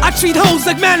Spinell. I treat hoes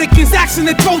like mannequins, axing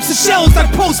their throats and shells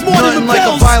like post-mortem Nothing like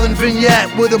a violent vignette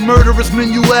with a murderous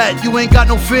minuet. You ain't got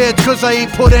no fear, cause I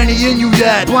ain't put any in you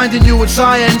yet. Blinding you with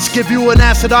science, give you an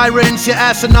acid eye rinse. Your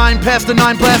asinine past the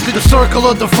 9 blasted the circle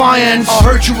of defiance. I'll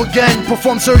hurt you again,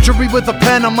 perform surgery with a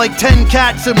pen. I'm like 10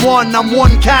 cats in one, I'm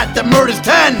one cat that murders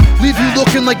 10. Leave you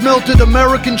looking like melted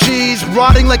American cheese,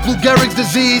 rotting like Lou Gehrig's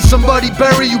disease. Somebody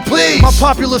bury you please. My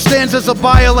popular stands as a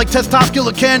buyer like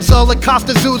testicular cancer, like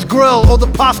Costa Zoo's grill or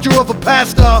the posture of a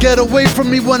pastor. Get away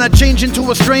from me when I change into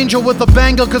a stranger with a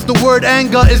banger, cause the word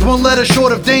anger is one letter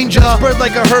short of danger. Spread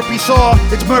like a herpes sore,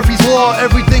 it's Murphy's Law.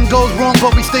 Everything goes wrong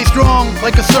but we stay strong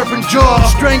like a serpent jaw.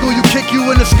 Strangle you, kick you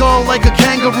in the skull like a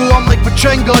kangaroo. I'm like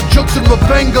Pachenga, jokes and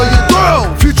Rabenga, you throw.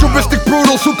 Futuristic,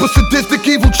 brutal, super sadistic,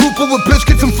 evil trooper with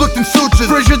biscuits inflicting sutures.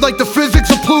 Frigid like the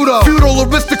physics of Pluto. Feudal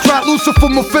aristocrat, Lucifer,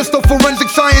 Mephisto, forensic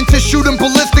scientist. resist, shooting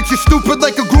ballistics. You're stupid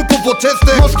like a group of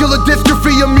autistics. Muscular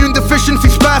dystrophy, immune deficiency,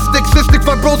 spastic, cystic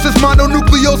fibrosis,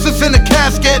 mononucleosis in a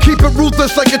casket. Keep it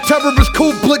ruthless like a terrorist,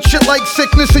 cool blitz shit like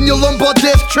sickness in your lumbar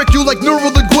disc. Trick you like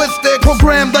neurolinguistics.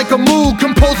 Programmed like a moog,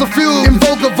 compose a fugue.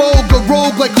 Invoke a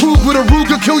rogue like Krug with a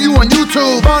Ruger, kill you on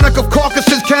YouTube. Bionic of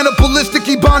caucuses, cannibalistic,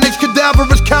 ebonics,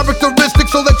 cadaverous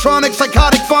characteristics, electronic,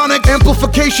 psychotic phonics.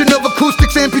 Amplification of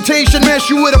acoustics, amputation. Mash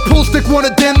you with a pool stick, one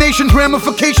of damnation's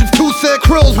ramifications, too sick.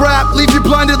 Krill's rap, leave you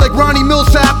blinded like Ronnie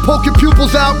Millsap. Poke your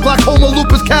pupils out, glaucoma,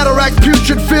 lupus, cataracts,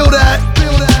 putrid, feel that.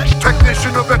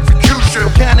 Technician of execution,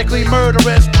 mechanically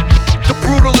murderous. The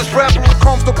brutalist rapper,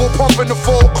 uncomfortable, pumping the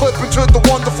full clip into the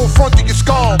wonderful front of your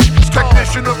skull.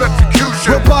 Technician of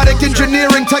execution, robotic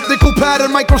engineering, technical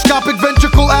pattern, microscopic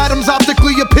ventricle atoms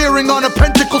optically appearing on a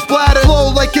pentacle splatter.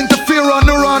 Flow like interferon,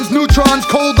 neurons, neutrons,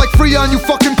 cold like freon. You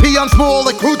fucking peon, small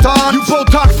like crouton. You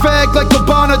Botox fag like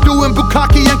Labana, doing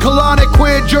bukkake and colonic.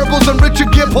 Queer gerbils and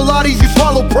Richard Gere Pilates, you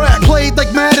swallow prep. Played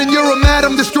like Madden, you're a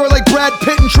madam. Destroy like Brad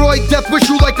Pitt and Troy. Death wish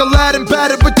you like Aladdin,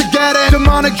 battered with the Gaddon.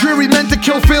 Demonic, dreary, meant to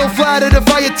kill, feel flattered. If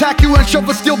I attack you and shove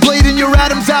a steel blade in your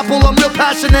Adam's apple, I'm real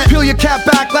passionate. Peel your cat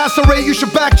back, lacerate, you should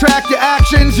backtrack your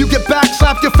actions. You get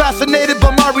backslapped, you're fascinated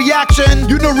by my reaction.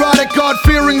 You neurotic,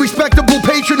 God-fearing, respectable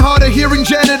patron, hard of hearing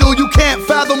genital. You can't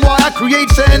fathom why I create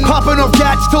sin. Popping off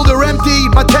gats till they're empty.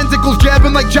 My tentacles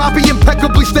jabbing like Joppy,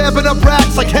 impeccably stabbing up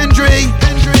rats like Hendry.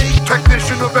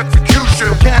 Technician of execution,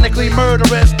 mechanically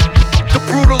murderous. The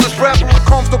brutalist rapper,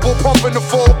 uncomfortable, pumping the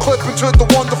full clip into the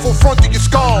wonderful front of your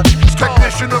skull.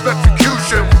 Technician of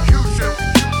execution.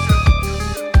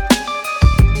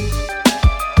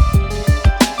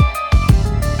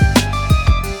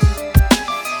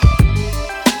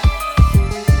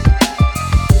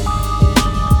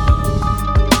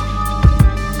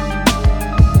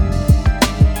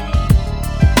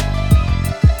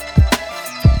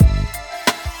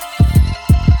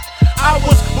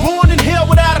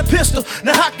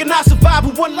 Now how can I survive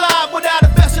with one live without a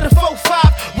vest and a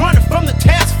 4-5? Running from the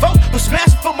task force, but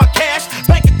smashing for my cash.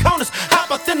 Banking corners,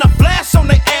 hop up then I blast on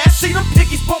their ass. See them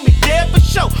piggies want me dead for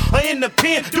sure. Or in the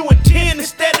pen, doing 10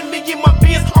 instead of me in my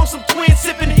Benz. On some twins,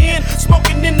 sipping in,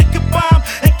 smoking in the bomb.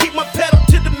 And keep my pedal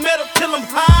to the metal till I'm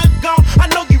high and gone. I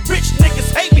know you rich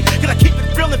niggas hate me, cause I keep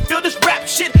it real and feel this rap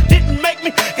shit didn't make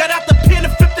me. Got out the pen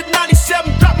and flipped the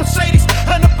 97, drop Mercedes.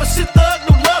 100% thug,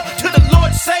 no love to the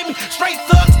Lord save me. Straight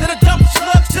thugs that are dumb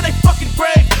slugs to they fucking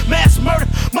grave. Mass murder,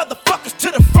 motherfuckers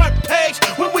to the front page.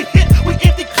 When we hit, we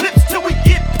empty clips till we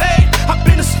get paid. I've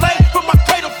been a slave from my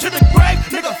cradle to the grave.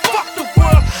 Nigga, fuck the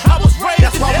world, I was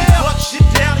raised in hell. That's why we fuck shit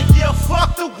down and yell,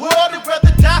 fuck the world. I'd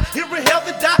rather die, here in hell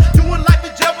than die. Doing life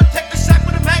in jail, but take the sack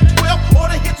with a Mac 12. Or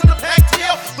the hit to the pack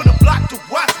tail. From the block to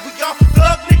watch, we all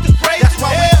thug niggas raised in hell. That's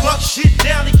why we fuck shit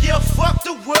down and yell, fuck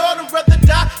the world. I'd rather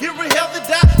die, here in hell than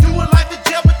die. Doing life in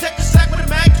jail, but take the sack with a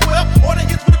Mac 12. Or the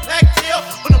hits with a pack tail.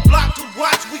 On the block to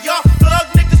watch, we all thug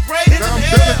niggas raised in hell. Now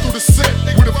I'm belling through the set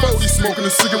with a 40, smoking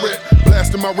a cigarette,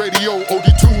 blasting my radio, OD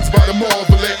tunes by the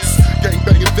Marvelettes. Gang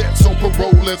banging vets on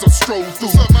parole as I stroll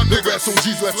through. The rats on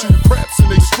G's left you craps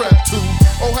and they strapped too.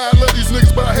 Oh, how I love these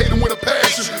niggas, but I hate them with a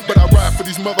passion. But I ride for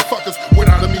these motherfuckers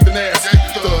without them even asking.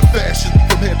 Thug fashion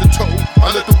from head to toe.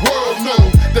 I let the world know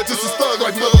that this is thug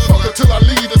like motherfucker till I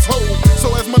leave this hole.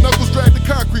 So as my knuckles drag the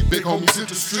concrete, big homies in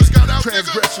the street.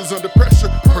 Transgressions under pressure,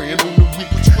 praying on the weak.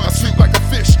 I sleep like a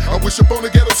fish, I wish upon a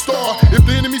ghetto star. If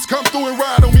the enemies come through and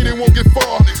ride on me, they won't get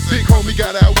far. Big homie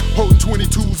got out, holding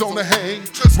 22s on the hang.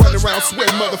 Running around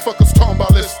sweating, motherfuckers talking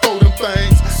about let's throw them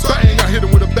things. Bang, I hit him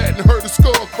with a bat and heard the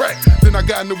skull crack. Then I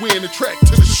got in the wind and tracked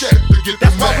to the shack to get the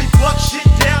That's why we fuck shit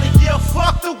down and yell,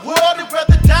 fuck the world. I'd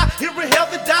rather die, here in hell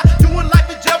than die. Doing life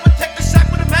in jail, but take the sack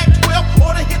with a Mac 12.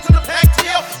 Or the hit to the pack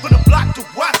tail. From the block to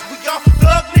watch, we all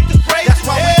thug niggas raised in hell. That's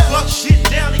why we fuck shit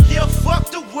down and yell, fuck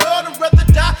the world. I'd rather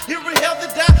die, here in hell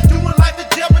than die. Doing life in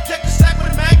jail, but take the sack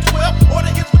with a Mac 12. Or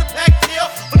the hits with a pack tail.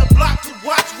 From the block to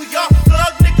watch, we all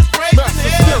thug niggas raised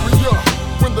in hell.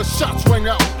 When the shots rang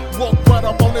out, walked right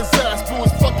up on his ass, blew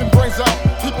his fucking brains out.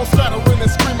 People scattering and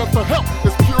screaming for help.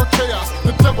 It's pure chaos.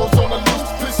 The devil's on the loose.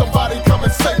 Please somebody come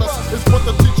and save us. It's what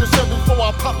the teacher said before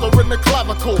I popped her in the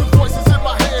clavicle. The voices in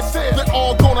my head said they're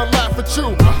all gonna laugh at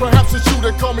you. Perhaps it's you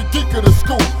that call me geek of the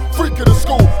school, freak of the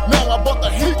school. Now I brought the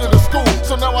heat to the school,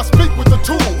 so now I speak with the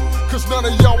tool. Cause none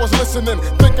of y'all was listening,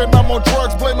 thinking I'm on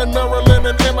drugs, blaming Marilyn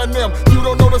and Eminem. You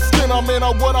don't know the skin I'm in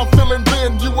or what I'm feeling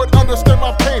then. You would understand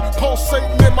my pain,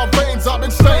 pulsating in my veins, I've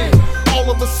been stained.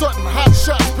 All of a sudden, hot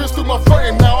shots pierced through my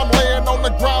frame. Now I'm laying on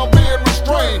the ground being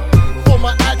restrained. For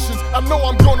my actions, I know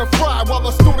I'm gonna fry, while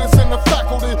the students and the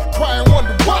faculty cry and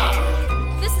wonder why.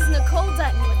 This is Nicole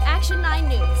Dutton with Action 9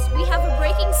 News. We have a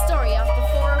breaking story off the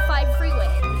 405 freeway.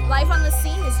 Live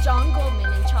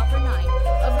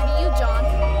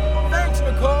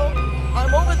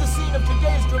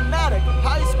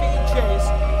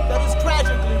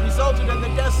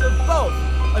us of both,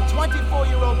 a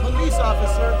 24-year-old police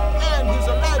officer and his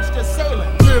alleged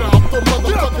assailant. Get out the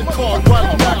motherfucking car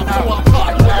right now before I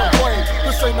pop you in the brain.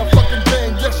 This ain't a fucking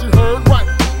game, yes you heard right.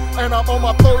 And I'm on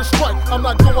my third strike. I'm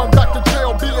not going back to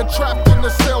jail, being trapped in the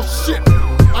cell. Shit,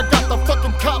 I got the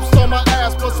fucking cops on my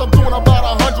ass, plus I'm doing about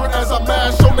 100 as I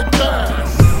mash on the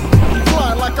gas.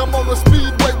 Flying like I'm on the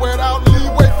speedway without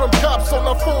leeway from cops on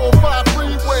the 405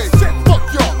 freeway. Fuck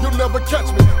y'all, you'll never catch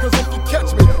me, cause if you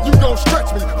catch me, you gon' stretch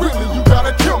me. Really, you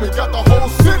gotta kill me. Got the whole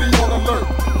city on alert.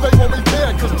 They want me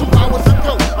dead, cause 2 hours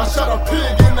ago I shot a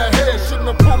pig in the head.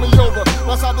 Shouldn't have pulled me over.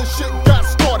 That's how this shit got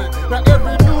started. Now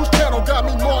every news channel got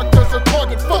me marked as a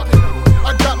target. Fuck it,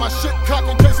 I got my shit cocked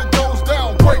in case it goes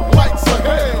down. Brake lights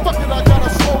ahead. Fuck it, I gotta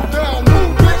slow down.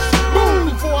 Move, bitch,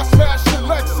 move before I smash your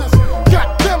Lexus.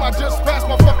 Goddamn, I just passed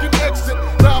my fucking exit.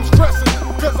 Now I'm stressing,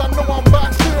 cause I know I'm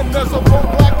boxed in. There's a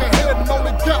roadblock ahead and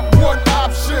only got one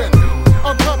option.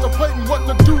 I'm contemplating what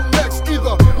to do next.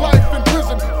 Either life in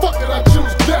prison, fuck it, I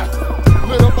choose death.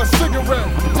 Lit up a cigarette,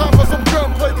 time for some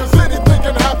gunplay, cause anything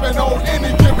can happen on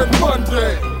any given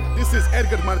Monday. This is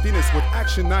Edgar Martinez with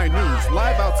Action 9 News,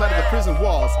 live outside of the prison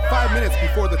walls, 5 minutes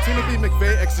before the Timothy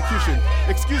McVeigh execution.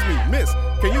 Excuse me, miss,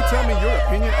 can you tell me your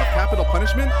opinion of capital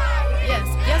punishment?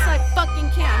 Yes, I fucking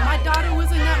can. My daughter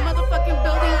was in that motherfucking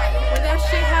building when that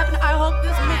shit happened. I hope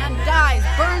this man dies,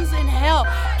 burns in hell.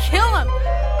 Kill him.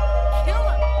 Kill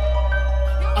him.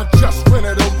 I just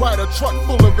rented a rider truck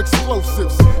full of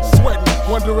explosives. Sweating,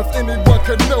 wonder if anyone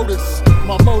could notice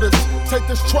my motives. Take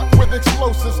this truck with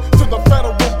explosives to the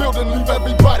federal building, leave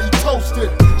everybody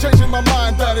toasted. Changing my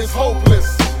mind, that is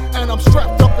hopeless. And I'm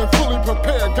strapped up and fully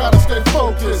prepared, gotta stay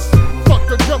focused. Fuck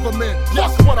the government,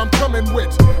 that's what I'm coming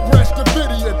with. Branch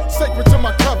Davidian, sacred to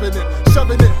my covenant.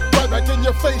 Shoving it right back in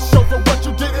your face, show for what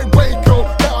you did in Waco.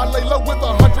 Now I lay low with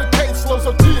 100 caseloads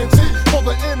of TNT for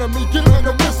the enemy, giving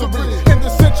them misery. In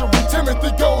this century,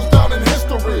 Timothy goes down in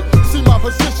history. See my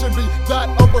position be that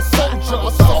of a soldier.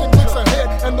 1,000 clicks ahead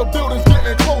and the building's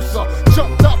getting closer.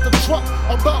 Jumped out the truck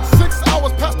about 6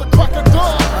 hours past the crack of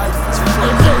dawn.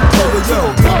 Yo,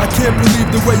 I can't believe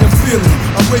the way I'm feeling.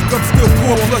 I wake up still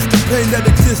poor, plus the pain that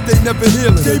exists, they never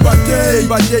healing. Day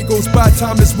by day goes by,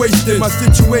 time is wasted. My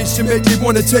situation make me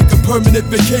wanna take a permanent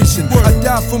vacation. I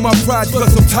die for my pride,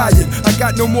 plus I'm tired. I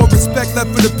got no more respect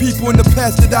left for the people in the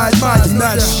past that I admire. I'm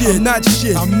not shit, I'm not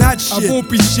shit. I won't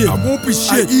be shit,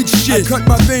 I eat shit. I cut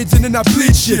my veins and then I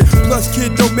bleed shit. Plus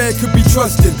kid, no man could be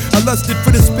trusted. I lusted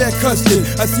for the spare custard.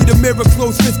 I see the mirror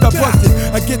close fist, I busted.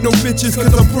 I get no bitches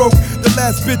cause I'm broke. The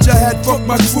last bitch I had fucked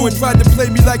my crew and tried to play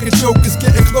me like a joke. It's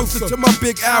getting closer to my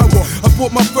big hour. I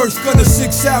bought my first gun at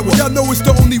 6 hours. Y'all know it's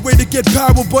the only way to get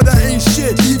power, but I ain't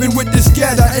shit. Even with this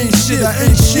gat, I ain't shit.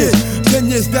 10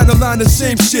 years down the line, the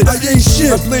same shit. I ain't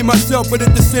shit. I blame myself, but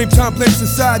at the same time blame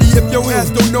society. If your ass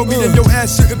don't know me, then your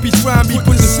ass shouldn't be trying me.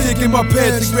 Put the stick in my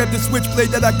pants and grab the switchblade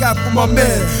that I got from my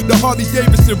man, the Harley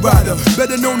Davidson rider,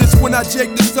 better known as when I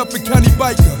Jake the Suffolk County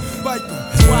biker.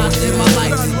 Twice in my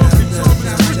life.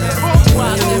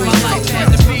 Twice in my life,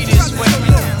 had to be this way.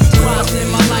 Twice in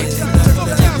my life.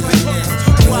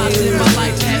 Twice in my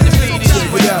life, had to be this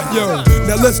way. Yo,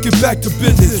 now let's get back to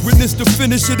business. Witness the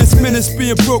finish of this menace.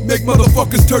 Being broke make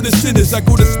motherfuckers turn to sinners. I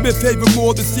go to Smith Haven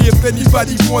Mall to see if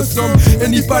anybody wants some.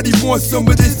 Anybody wants some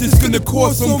of this, it's gonna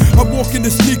cost them. I walk in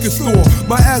the sneaker store,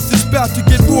 my ass is about to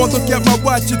get raw. Look at my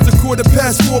watch, it's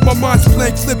 4:15. My mind's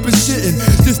blank, flipping shitting.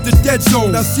 This the dead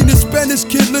zone. I seen a Spanish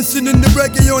kid listening to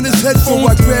reggae on his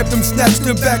headphone. I grabbed him, snatched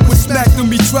him backwards, smacked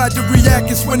him. He tried to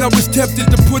react, it's when I was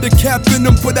tempted to put a cap in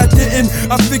him, but I didn't.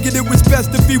 I figured it was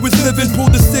best if he was living.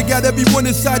 Pulled the cig out, everyone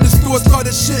inside the store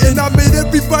started shitting. I made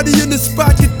everybody in the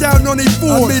spot get down on their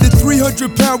fours. I made a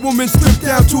 300-pound woman strip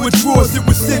down to her drawers. It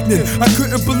was sickening, I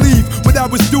couldn't believe what I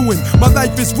was doing. My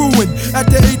life is ruined at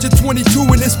the age of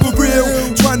 22 and it's for real.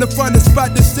 Trying to find a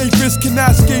spot that's safest. Can I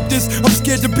escape this? I'm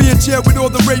scared to be in jail with all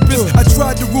the rapists. I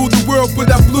tried to rule the world but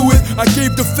I blew it. I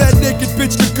gave the fat naked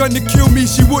bitch the gun to kill me.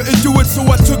 She wouldn't do it, so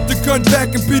I took the gun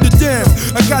back and beat it down.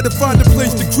 I gotta find a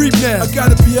place to creep now. I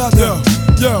gotta be out there.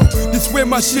 Yo, this where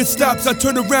my shit stops. I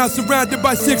turn around surrounded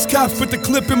by 6 cops, but the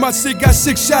clip in my shit got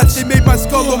 6 shots. They made my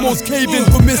skull almost cave in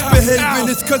for misbehaving.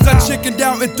 It's cause I chickened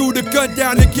out and threw the gun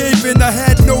down and gave in. I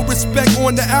had no respect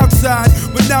on the outside,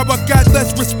 but now I got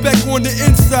less respect on the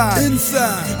inside.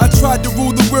 I tried to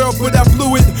rule the world, but I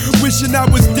blew it. Wishing I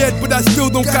was dead, but I still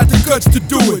don't got the guts to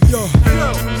do it. Yo.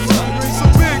 So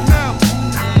big now.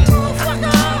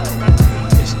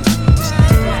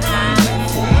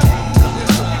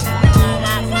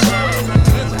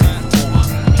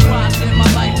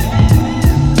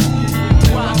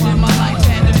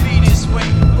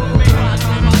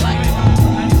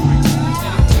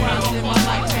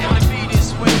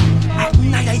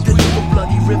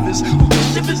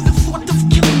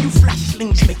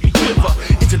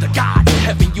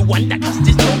 you wonder, cause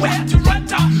there's nowhere to run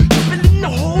to. You've been in the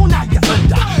hole, now you're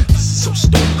under. This is so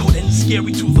stone cold and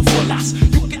scary to the fullest.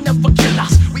 You can never kill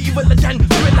us, we evil than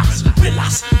thrillers. Will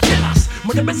us, kill us,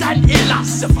 murderers and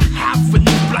illers. If I have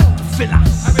enough blood to fill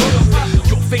us.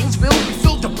 Your veins will be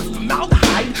filled up with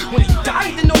formaldehyde. When he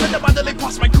died, in order to bother, they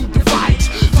passed my group divides.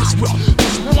 This world,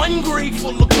 there's one grave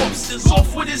full of corpses.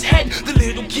 Off with his head, the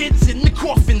little kids in the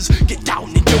coffins. Get down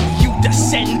and don't you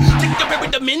descend. Think to bury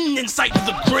them inside of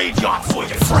the graveyard for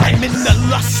your friend. I'm in the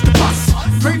lust of us.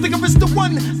 Grave digger is the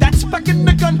one that's back in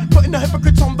the gun, putting the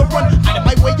hypocrites on the run. Out of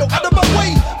my way, yo, out of my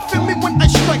way. Feel me when I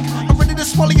strike. I'm ready to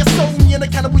swallow your soul. Me and the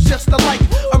cannibals just alike.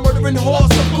 I'm murdering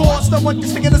horse, of course. No one can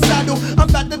stick in the saddle. I'm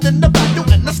better than the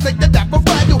battle, and the snake that will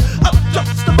rattle. Up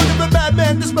jumps the murdering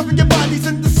madman. Dismembering your bodies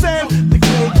in the sand. The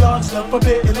graveyard's the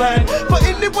forbidden land. For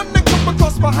anyone that come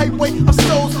across my highway of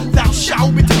souls, thou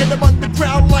shalt be taking them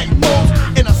underground like moles.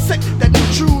 In a sect that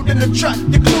intrude in the trap,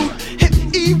 you glued. Hit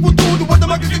evil through the weather,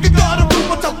 I gotta rule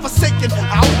myself forsaken.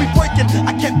 I'll be breaking,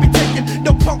 I can't be taken.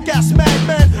 No punk ass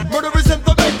madman, murderers in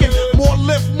the making. More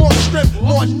lift, more strip,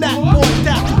 more nap, more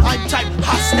that. I'm type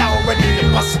hostile, ready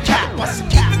to bust a cat, bust a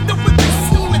cat. Even though it may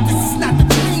seem like this is not the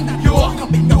dream, you're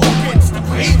coming up against the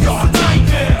graveyard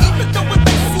nightmare. Even though it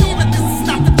may seem like this is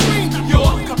not the dream,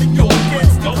 you're coming up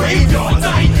against the graveyard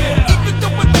nightmare. Even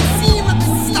though it may seem like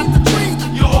this is not the dream,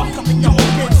 you're coming up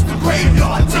against the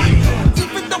graveyard nightmare.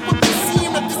 Even though it may seem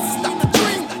like this is not the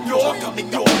dream, you're coming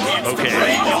up against the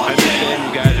graveyard nightmare. I understand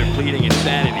you guys are pleading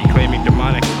insanity, claiming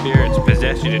demonic spirits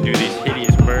possess you to do these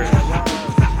hideous murders.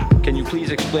 Can you please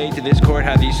explain to this court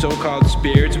how these so-called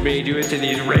spirits made you into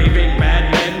these raving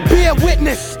madmen? Be a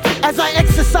witness as I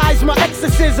exercise my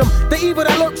exorcism. The evil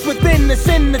that lurks within, the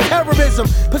sin, the terrorism.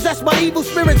 Possessed by evil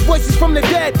spirits, voices from the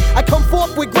dead. I come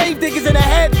forth with grave diggers in a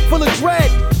head full of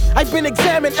dread. I've been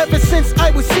examined ever since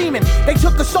I was semen. They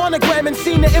took a sonogram and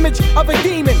seen the image of a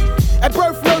demon. At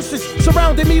birth, nurses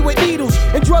surrounded me with needles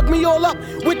and drugged me all up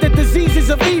with the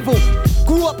diseases of evil.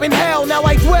 Grew up in hell, now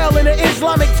I dwell in an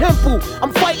Islamic temple.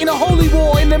 I'm fighting a holy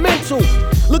war in the mental.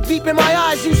 Look deep in my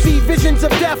eyes, you see visions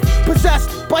of death.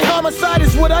 Possessed by homicide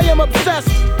is what I am obsessed.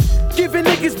 Giving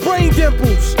niggas brain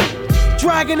dimples.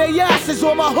 Dragging their asses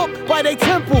on my hook by their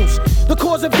temples. The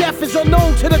cause of death is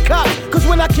unknown to the cops. Cause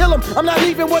when I kill them, I'm not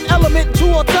leaving one element,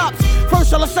 two or tops.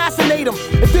 First I'll assassinate him,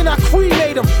 and then I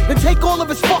cremate him. Then take all of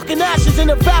his fucking ashes and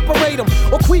evaporate him.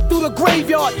 Or creep through the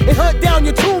graveyard and hunt down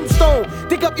your tombstone.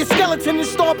 Dig up your skeleton and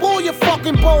stomp all your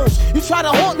fucking bones. You try to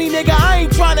haunt me, nigga, I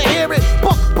ain't trying to hear it.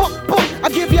 Buck, buck, buck, I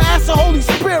give your ass a Holy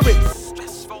Spirit.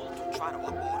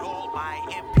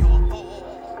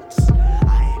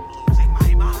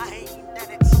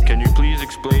 Can you please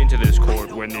explain to this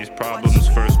court when these problems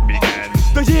first began?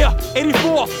 The year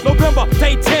 84, November,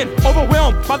 day 10.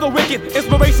 Overwhelmed by the wicked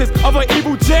inspirations of an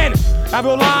evil gen. I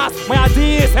realized my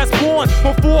ideas has born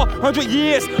for 400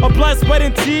 years of blood, sweat,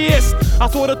 and tears. I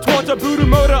saw the torture, brutal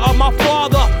murder of my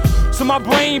father. So my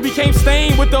brain became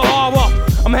stained with the horror.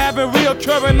 I'm having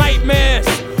reoccurring nightmares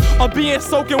of being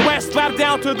soaking wet, strapped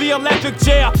down to the electric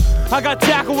chair. I got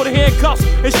tackled with handcuffs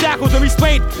and shackles and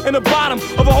restrained in the bottom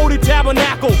of a holy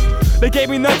tabernacle. They gave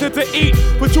me nothing to eat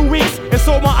for 2 weeks and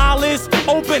so my eyelids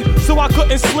open so I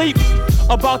couldn't sleep.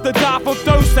 About to die from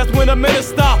thirst, that's when the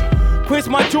minister quenched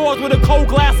my jaws with a cold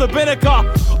glass of vinegar.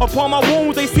 Upon my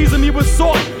wounds they seasoned me with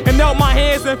salt and knelt my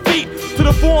hands and feet to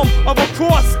the form of a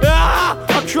cross. Ah!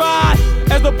 I cried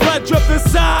as the blood dripped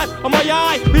inside of my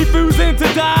eye, refusing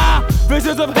to die.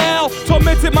 Visions of hell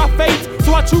tormented my fate,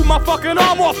 so I chewed my fucking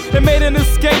arm off and made an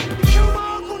escape.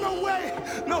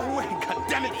 No way,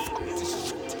 goddammit.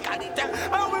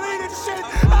 I don't believe this shit.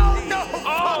 Oh no.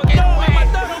 Oh no, me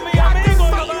mataron mi amigo.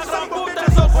 Los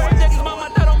putas son fuertes. Me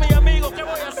mataron mi amigo. ¿Qué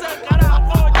voy a hacer,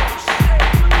 carajo?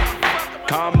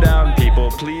 Calm down, people.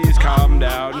 Please calm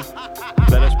down.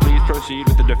 Let us please proceed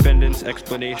with the defendant's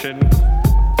explanation.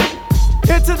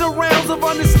 Into the realms of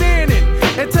understanding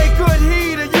and take good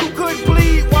heed or you could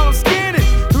bleed while I'm scanning.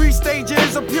 3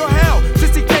 stages of pure hell,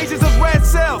 60 cages of red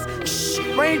cells. Shh,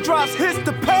 raindrops hit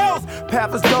the pales.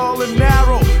 Path is dull and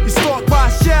narrow. You stalked by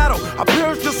a shadow. I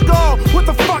pierced your skull with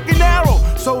a fucking arrow.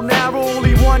 So narrow,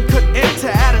 only one could enter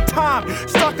at a time.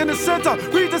 Stuck in the center,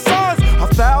 read the signs.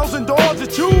 1,000 doors to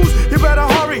choose. You better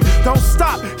hurry, don't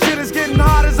stop. Shit is getting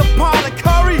hot as a pot of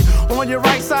curry. On your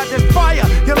right side, there's fire.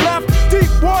 Your left, deep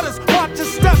waters. Watch your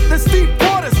step, there's deep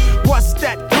waters. What's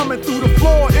that coming through the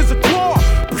floor? Is a claw.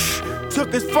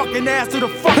 Took his fucking ass to the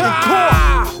fucking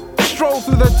core. Stroll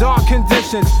through the dark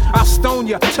conditions. I stone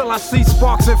you till I see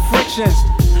sparks and frictions.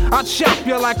 I chop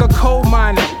you like a coal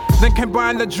miner. then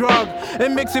combine the drug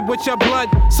and mix it with your blood.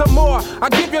 Some more, I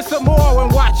give you some more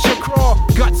and watch you crawl.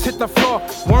 Guts hit the floor,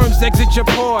 worms exit your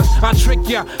pores. I trick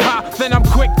ya, then I'm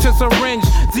quick to syringe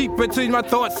deep between my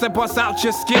thoughts and bust out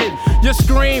your skin. You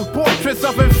scream, portraits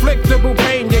of inflictable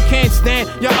pain you can't stand.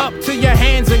 You're up to your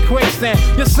hands in quicksand.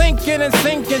 You're sinking and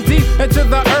sinking deep into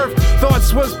the earth.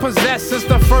 Thoughts was possessed since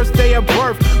the first day of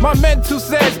birth. My mental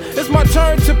says it's my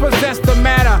turn to possess the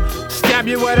matter. Stab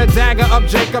you with a dagger up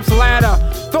Jacob's ladder.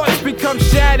 Thoughts become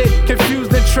shattered,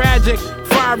 confused and tragic.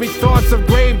 Fiery thoughts of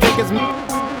grave diggers.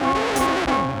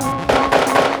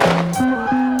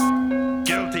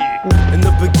 In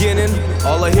the beginning,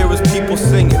 all I hear is people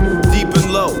singing, deep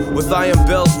and low, with iron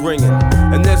bells ringing.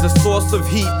 And there's a source of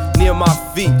heat near my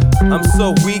feet. I'm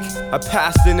so weak, I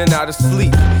pass in and out of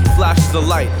sleep. Flashes of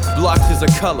light, blotches of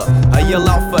color. I yell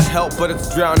out for help, but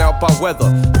it's drowned out by weather.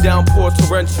 Downpour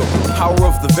torrential, power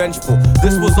of the vengeful.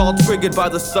 This was all triggered by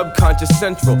the subconscious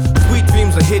central. Sweet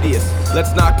dreams are hideous,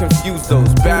 let's not confuse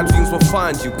those. Bad dreams will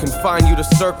find you, confine you to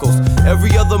circles.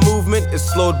 Every other movement is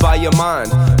slowed by your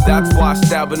mind. That's why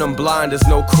stabbing them blind is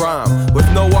no crime. With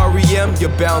no REM,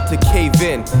 you're bound to cave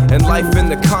in. And life in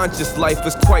the conscious life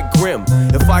is quite grim.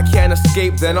 If I can't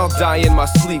escape, then I'll die in my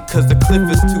sleep. Cause the cliff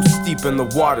is too steep and the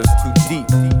water's too deep.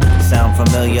 Sound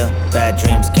familiar? Bad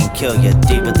dreams can kill you.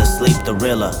 Deeper the sleep, the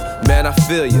realer. Man, I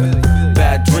feel you.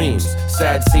 Bad dreams,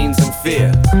 sad scenes and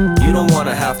fear. You don't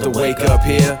wanna have to wake up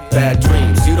here. Bad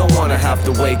dreams, you don't wanna have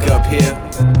to wake up here.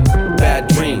 Bad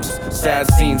dreams,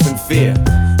 sad scenes and fear.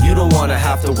 You don't wanna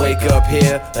have to wake up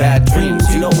here. Bad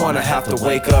dreams, you don't wanna have to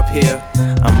wake up here.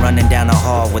 I'm running down a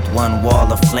hall with one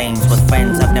wall of flames, with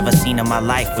friends I've never seen in my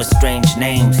life with strange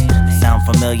names. Sound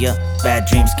familiar? Bad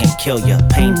dreams can kill you.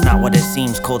 Pain's not what it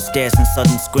seems, cold stares and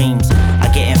sudden screams. I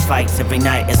get in fights every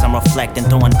night as I'm reflecting,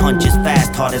 throwing punches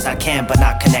fast, hard as I can, but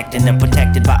not connecting. They're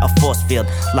protected by a force field,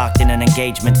 locked in an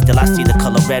engagement. Still I see the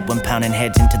color red when pounding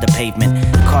heads into the pavement.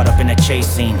 Caught up in a chase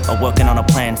scene, or working on a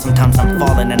plan. Sometimes I'm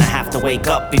falling and I have to wake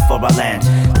up before I land.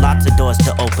 Lots of doors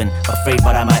to open, afraid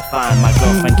what I might find. My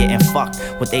girlfriend getting fucked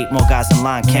with 8 more guys in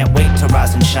line. Can't wait to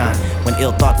rise and shine when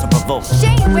ill thoughts are provoked.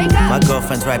 Shane, wake up! My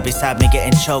girlfriend's right beside me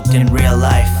getting choked in real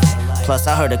life. Plus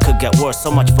I heard it could get worse, so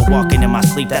much for walking in my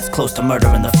sleep. That's close to murder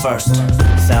in the first.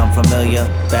 Sound familiar?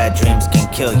 Bad dreams can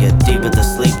kill you. Deeper the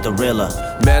sleep, the realer.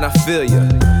 Man, I feel you.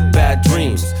 Bad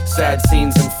dreams, sad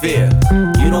scenes and fear.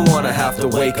 You don't wanna have to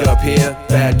wake up here.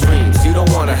 Bad dreams, you don't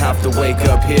wanna have to wake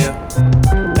up here.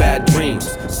 Bad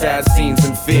dreams, sad scenes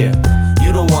and fear.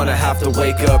 You don't wanna have to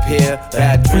wake up here.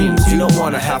 Bad dreams, you don't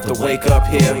wanna have to wake up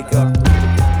here.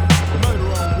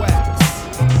 Murder on wax.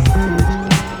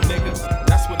 Nigga,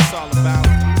 that's what it's all about.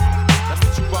 That's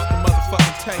what you bought the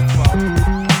motherfucking tank for.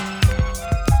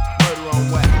 Murder on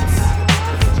wax.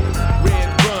 Red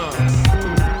rum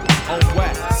on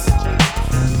wax.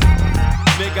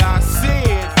 Nigga, I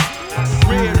said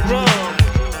red rum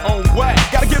on wax.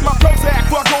 Gotta get my Prozac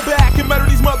before I go back and murder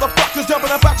these motherfuckers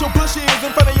jumping up out your bushes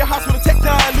in front of your house with a Tech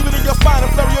 9, leaving in your spine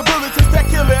and flurry of bullets. It's that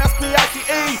killer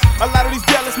S-P-I-C-E. A lot of these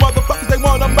jealous motherfuckers, they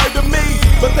wanna murder me,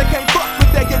 but they can't fuck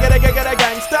with that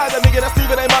gangsta. That nigga that's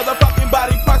leaving they motherfucking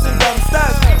body parts and dumb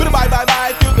stunts. But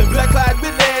bye, feel the black clad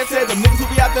witness. Said them niggas who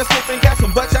be out there slipping got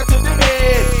some buckshot to the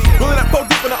head. Rolling up 4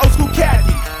 deep in the old school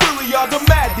caddy, fully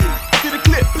automatic. After the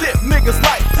clip, flip niggas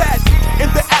like Patty. In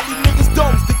the alley, niggas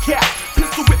domes the cat.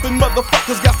 Pistol whipping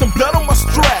motherfuckers, got some blood on my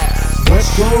strap. What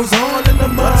goes on in the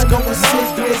mind of a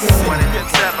sick nigga?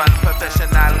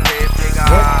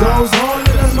 What goes on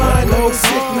in the mind of a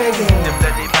sick nigga?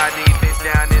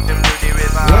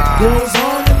 What goes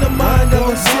on in the mind of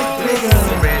a sick nigga?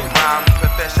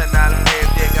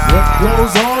 What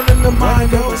goes on in the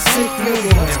mind of a sick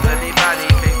nigga?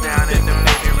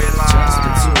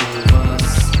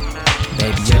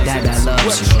 Baby, your dad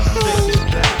loves you,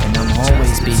 and I'ma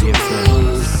always be here for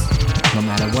you, no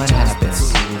matter what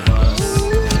happens.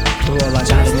 We're all I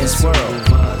got in this world.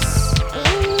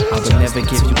 I would never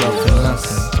give you up for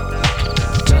nothing.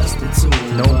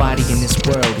 Nobody in this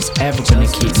world is ever gonna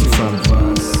keep me from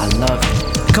you. I love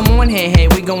you. Come on, hey,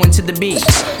 we going to the beach.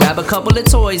 Grab a couple of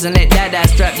toys and let Dada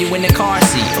strap you in the car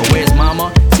seat. Oh, where's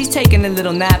Mama? She's taking a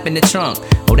little nap in the trunk.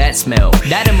 Oh, that smell.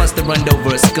 Dada must have run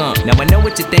over a skunk. Now I know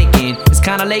what you're thinking. It's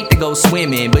kinda late to go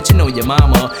swimming, but you know your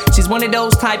mama. She's one of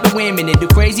those type of women that do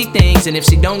crazy things, and if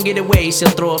she don't get away, she'll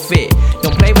throw a fit.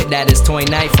 Don't play with Dada's toy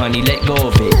knife, honey, let go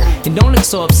of it. And don't look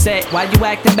so upset, why you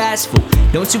acting bashful?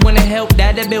 Don't you wanna help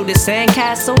Dada build a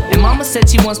sandcastle? And Mama said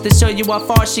she wants to show you how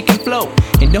far she can float.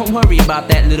 And don't worry about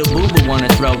that little boo-boo on her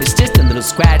throat. It's just a little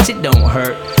scratch, it don't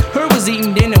hurt. Her was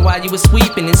eating dinner while you was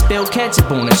sweeping and spilled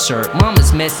ketchup on her shirt.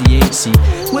 Mama's messy, ain't she?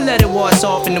 We'll let it wash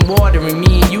off in the water and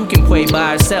me and you can play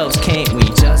by ourselves, can't we?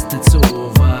 Just the two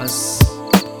of us.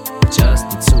 Just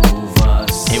the two of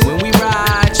us. And when we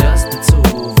ride, just the two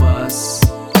of us.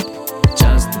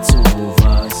 Just the two of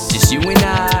us. Just you and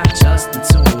I, just the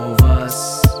two of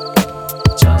us.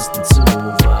 Just the two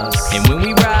of us. And when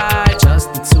we ride,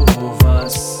 just the two of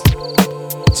us.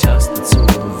 Just the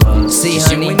two of us. See,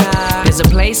 honey, there's a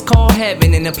place called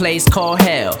heaven and a place called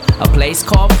hell. A place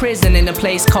called prison and a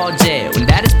place called jail. And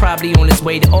that is probably on its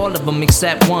way to all of them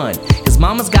except one. Cause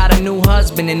mama's got a new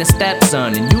husband and a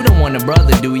stepson. And you don't want a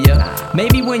brother, do ya?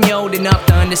 Maybe when you're old enough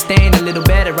to understand a little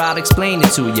better, I'll explain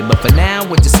it to you. But for now,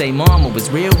 what you say, mama was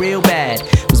real, real bad.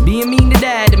 Was being mean to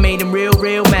dad that made him real,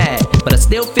 real mad. But I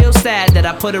still feel sad that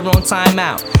I put her on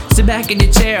timeout. Sit back in the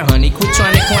chair, honey, quit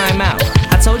trying to climb out.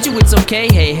 I told you it's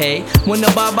okay, hey, hey. When the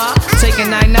baba, take a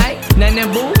night-night. Nene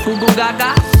boo, boo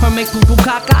gaga. Her make poo-poo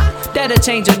caca. That'll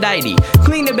change her nighty.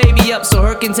 Clean the baby up so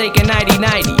her can take a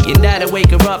nighty-nighty. And that'll wake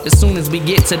her up as soon as we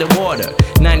get to the water.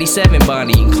 97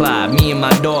 Bonnie and Clyde, me and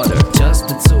my daughter. Just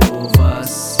the two of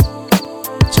us.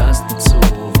 Just the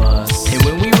two of us. And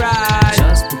when we ride,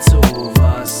 just the two of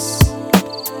us.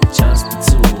 Just the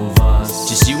two of us.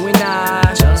 Just you and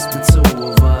I, just the two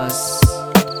of us.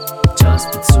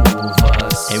 Just the two of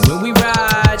us. And when we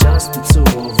ride, just the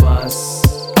two of us.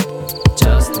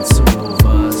 Just the two of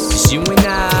us. Just you and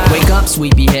I. Wake up,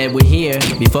 sleepyhead, we're here.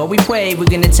 Before we pray, we're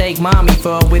gonna take mommy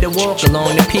for a little walk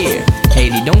along the pier.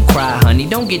 Haley, don't cry, honey,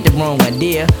 don't get the wrong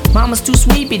idea. Mama's too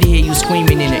sleepy to hear you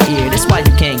screaming in her ear. That's why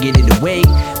you can't get it awake.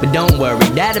 But don't worry,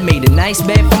 Dada made a nice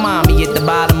bed for mommy at the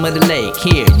bottom of the lake.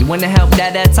 Here, you wanna help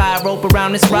Dada tie a rope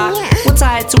around this rock? We'll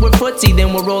tie it to her footsie,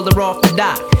 then we'll roll her off the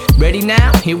dock. Ready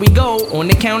now? Here we go, on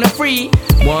the count of 3.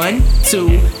 1,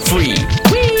 2, 3.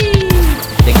 Whee!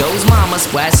 There goes mama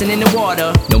splashing in the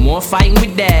water. No more fighting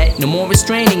with dad, no more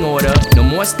restraining order. No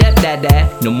more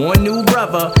stepdad, no more new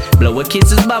brother. Blow her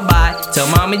kisses bye-bye, tell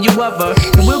mama you love her.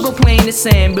 And we'll go play in the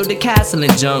sand, build a castle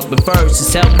and junk. But first,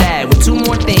 just help dad with 2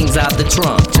 more things out the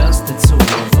trunk. Just the two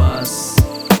of us.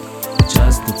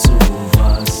 Just the two of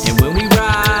us. And when we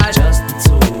ride, just the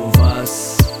two of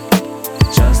us.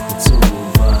 Just the two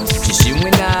of us. Just you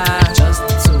and I, just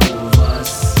the two of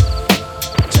us.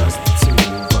 Just the two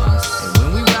of us. And when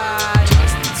we ride,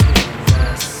 just the two of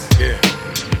us. Yeah.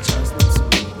 Just the two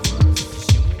of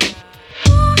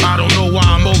us. I don't know why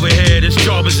I'm over here, this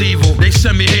job is evil. They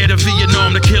sent me here to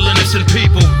Vietnam to kill innocent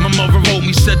people. My mother wrote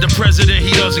me, said the president,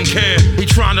 he doesn't care. He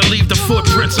trying to leave the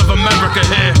footprints of America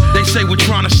here. They say we're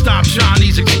trying to stop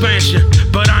Chinese expansion,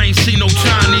 but I ain't seen no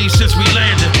Chinese since we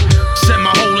landed. Sent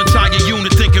my whole entire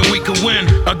unit thinking we could win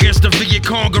against the Viet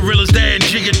Cong guerrillas there in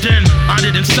Gia Dinh. I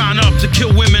didn't sign up to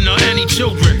kill women or any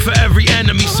children. For every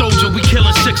enemy soldier, we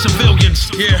killing 6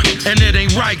 civilians. Yeah, and it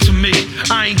ain't right to me.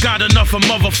 I ain't got enough of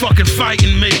motherfucking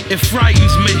fighting me. It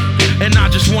frightens me, and I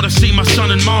just wanna see my son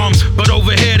and moms. But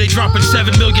over here they dropping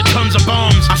 7 million tons of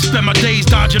bombs. I spend my days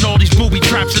dodging all these booby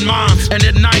traps and mines, and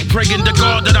at night praying to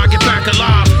God that I get back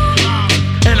alive.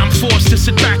 And I'm forced to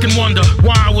sit back and wonder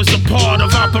why I was a part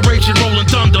of Operation Rolling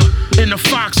Thunder. In a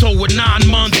foxhole with 9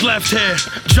 months left here.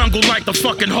 Jungle like the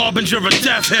fucking harbinger of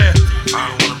death here. I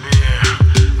don't wanna be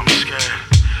here, I'm scared.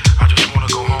 I just wanna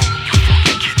go home. You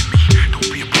fucking kidding me?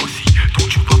 Don't be a pussy,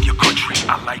 don't you love your country?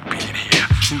 I like being here.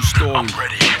 True story. I'm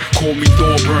ready. Call me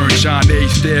Thorburn, John A.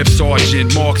 Staff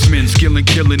Sergeant, marksman, skillin',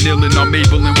 killing, illin'. I'm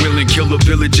able and willing, kill a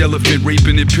village elephant,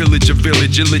 raping and pillage a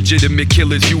village. Illegitimate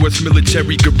killers, U.S.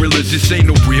 military guerrillas. This ain't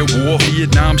no real war,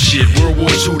 Vietnam shit. World War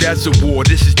II, that's a war.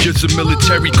 This is just a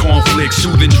military conflict.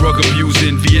 Soothing, drug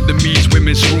abusing, Vietnamese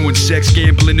women screwing, sex,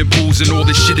 gambling, and booze, and all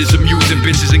this shit is amusing.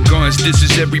 Bitches and guns, this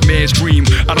is every man's dream.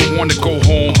 I don't wanna go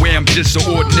home where I'm just an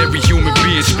ordinary human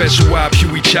being. Special op,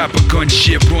 Huey chopper, gun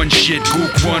shit, run shit,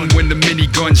 gook run when the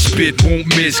minigun spit, won't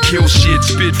miss, kill shit,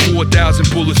 spit 4,000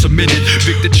 bullets a minute.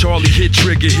 Victor Charlie hit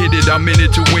trigger, hit it, I'm in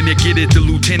it to win it, get it. The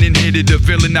lieutenant hit it, the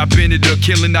villain I been it, a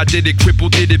killing I did it,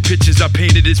 crippled did it, pictures I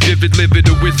painted is vivid, livid,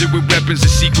 a wizard with weapons, a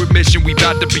secret mission, we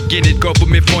bout to begin it.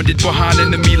 Government funded behind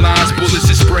enemy lines, bullets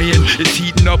is spraying, it's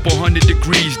heating up 100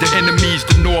 degrees. The enemies,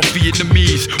 the North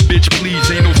Vietnamese, bitch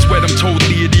please, ain't no sweat, I'm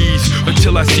totally at ease.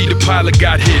 Until I see the pilot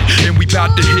got hit, and we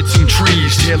bout to hit some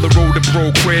trees. Taylor Road to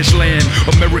bro, crash land,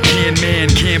 American man,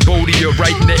 can't Cambodia,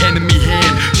 right in the enemy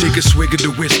hand. Take a swig of the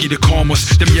whiskey to calm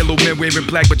us. Them yellow men wearing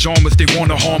black pajamas, they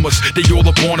wanna harm us. They all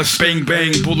up on us, bang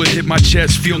bang. Bullet hit my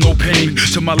chest, feel no pain.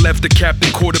 To my left, the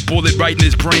captain caught a bullet right in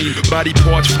his brain. Body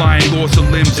parts flying, loss of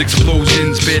limbs,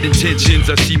 explosions, bad intentions.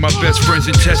 I see my best friend's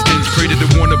intestines. Pray to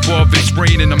the one above, it's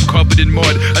raining, I'm covered in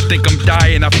mud. I think I'm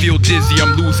dying, I feel dizzy,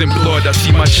 I'm losing blood. I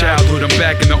see my childhood, I'm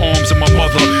back in the arms of my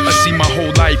mother. I see my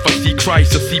whole life, I see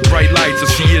Christ, I see bright lights. I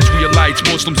see Israelites,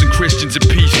 Muslims and Christians in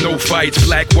peace, no fights.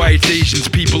 Black, whites, Asians,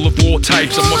 people of all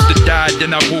types. I must have died,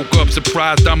 then I woke up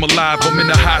surprised I'm alive. I'm in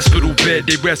a hospital bed,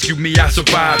 they rescued me, I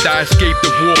survived. I escaped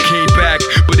the war, came back,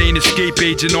 but ain't escape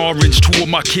Agent Orange. 2 of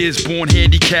my kids born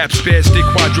handicapped, spastic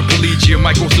quadriplegia,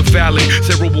 microcephalic,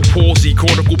 cerebral palsy,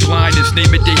 cortical blindness,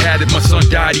 name it, they had it. My son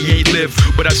died, he ain't live,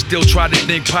 but I still try to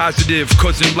think positive,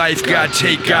 cause in life God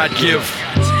take, God give.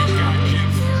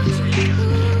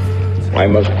 I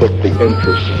must put the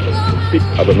interests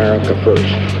of America first.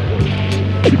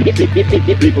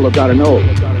 People have got to know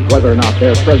whether or not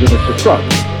their president's a crook.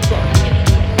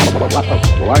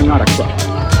 Well, I'm not a crook.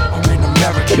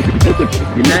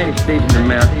 The United States of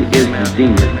America is the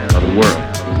genius of the world.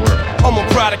 I'm a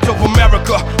product of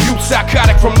America, youth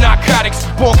psychotic from narcotics,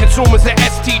 born consumers of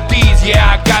STDs, yeah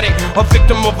I got it. A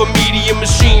victim of a media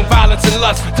machine, violence and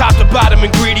lust, top to bottom and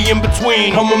greedy in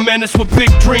between. I'm a menace with big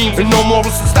dreams and no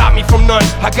morals to stop me from none.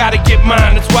 I gotta get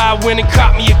mine, that's why I went and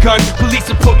caught me a gun. Police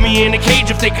would put me in a cage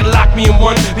if they could lock me in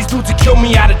one. These dudes would kill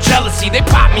me out of jealousy, they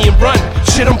pop me and run.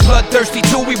 Shit, I'm bloodthirsty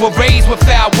too, we were raised with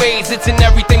foul ways. It's in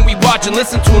everything we watch and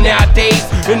listen to nowadays.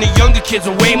 And the younger kids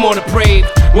are way more depraved,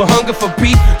 with hunger for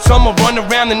beef. Some are run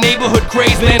around the neighborhood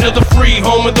crazed. Land of the free,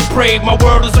 home of the brave. My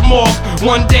world is a morgue,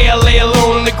 one day I lay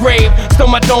alone in the grave.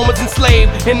 Still my dome was enslaved,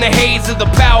 in the haze of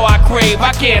the power I crave.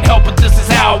 I can't help it, this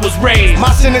is how I was raised.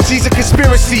 My synergy's a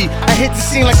conspiracy, I hit the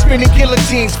scene like spinning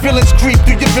guillotines. Villains creep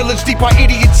through your village deep while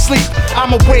idiots sleep.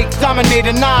 I'm awake,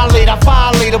 dominate, annihilate, I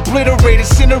violate, obliterate,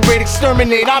 incinerate,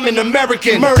 exterminate. I'm an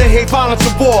American. Murder, hate, violence,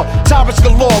 and war, tyrants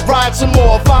galore, riots and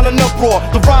more. Find an uproar,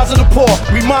 the rise of the poor,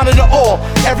 we monitor all.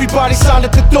 Everybody signed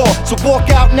at the door, so walk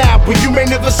out now, but you may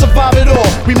never survive it all.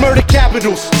 We murder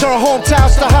capitals, turn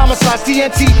hometowns to homicides,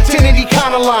 TNT, 1080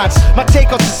 kind of lines. My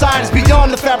take on society is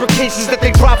beyond the fabrications that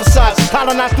they prophesize.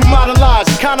 Colonized through modern lies,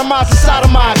 economize and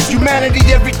sodomize. Humanity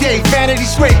every day,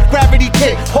 vanity's great, gravity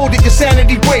kick, hold it, your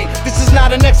sanity wait. This is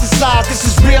not an exercise, this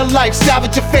is real life,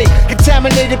 savage your fate.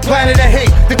 Contaminated planet of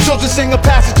hate, the children sing a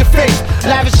passage of faith.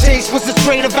 Lavish taste was the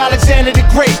trait of Alexander the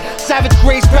Great. Savage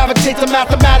grace gravitate to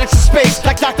mathematics and space,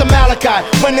 like Dr. Malachi,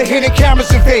 when the hidden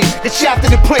cameras invade. It's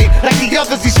shafted and played, like the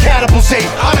others these cannibals hate.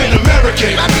 I'm an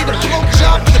American. I need a blow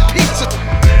job for the pizza.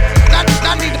 I'm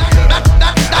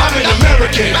an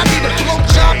American. I need a blow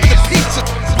job for the pizza.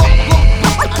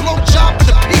 Blow job for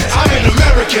the pizza. I'm an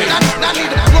American. I need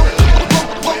a blow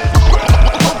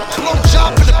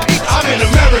job for the pizza. I'm an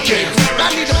American.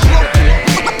 I need a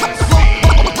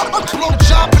blow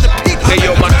job for the pizza. Hey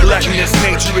yo, my gluttonous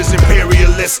nature is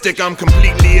imperialistic. I'm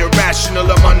completely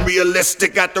irrational, I'm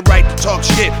unrealistic. Got the right to talk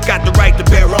shit, got the right to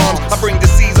bear arms. I bring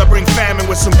disease, I bring famine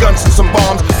with some guns and some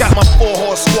bombs. Got my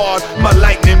 4-horse squad, my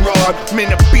lightning rod. I'm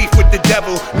in a beef with the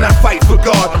devil, and I fight for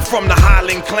God. I'm from the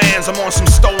Highland clans, I'm on some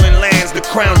stolen lands. The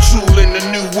crown jewel in the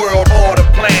new world order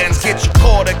plans. Get your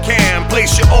quarter cam,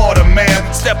 place your order, ma'am.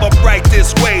 Step up right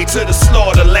this way to the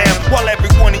slaughter lamb. While every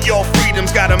one of your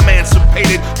freedoms got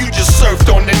emancipated, you just surfed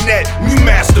on the net, you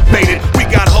masturbated. We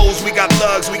got hoes, we got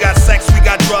lugs, we got sex, we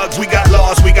got drugs, we got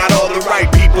laws, we got all the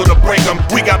right people to break them.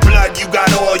 We got blood, you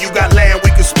got oil, you got land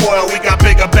we can spoil. We got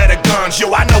bigger, better guns,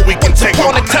 yo, I know we can take them.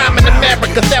 Upon a time in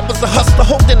America, that was a hustler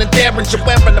holding a Derringer,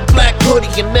 wearing a black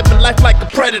hoodie and living life like a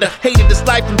predator. Hated his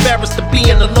life, embarrassed to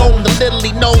being alone. The little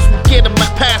he knows will get him. My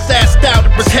past assed out or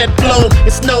his head blown.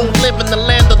 It's known, living the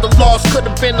land of the lost. Could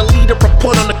have been a leader, I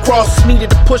put on the cross.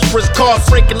 Needed to push for his cause,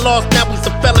 breaking laws, now he's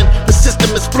a felon. The system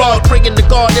is flawed, praying to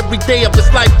God every day of his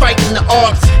life, fighting the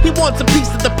odds. He wants a piece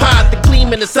of the pie, the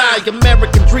gleam in his eye.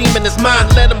 American dream in his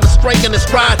mind, led him astray in his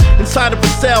ride. Inside of a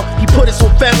cell, he put his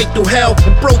whole family through hell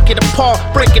and broke it apart,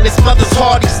 breaking his mother's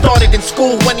heart. He started in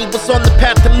school when he was on the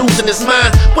path to losing his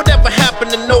mind. Whatever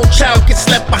happened to no child gets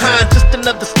left behind. Just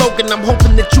another slogan, I'm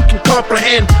hoping that you can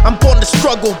comprehend. I'm born to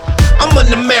struggle, I'm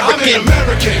an American. I'm an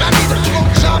American. I need a blow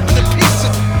job for the pizza.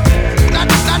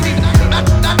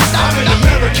 I'm an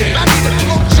American. I need a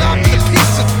blow job for the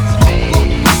pizza.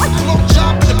 Blow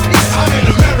job for the pizza. I'm an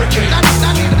American. I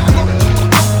need a blow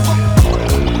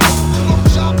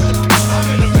job for the pizza. I'm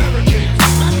an American.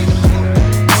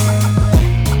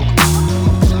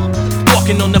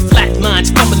 Walking on the flat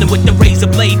lines, fumbling with the razor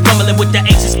blade, fumbling with the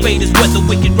ace of spades. Whether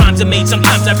wicked rhymes are made,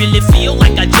 sometimes I I really feel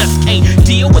like I just can't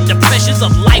deal with the pressures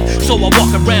of life. So I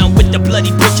walk around with the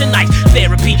bloody butcher knife.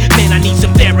 Therapy, man, I need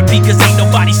some therapy, cause ain't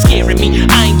nobody scaring me.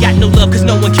 I ain't got no love cause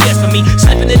no one cares for me.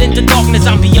 Slipping it into darkness,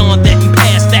 I'm beyond that and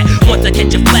past that. Once I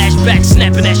catch a flashback,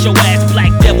 snapping at your ass,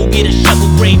 black devil, get a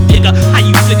shovel, grave digger. How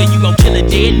you figure you gon' kill a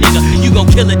dead nigga? You gon'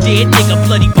 kill a dead nigga,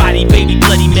 bloody body, baby,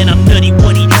 bloody man, I'm nutty,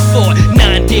 woody. 4,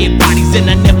 9 dead bodies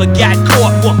and I never got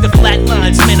caught. Walk the flat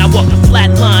lines, man, I walk the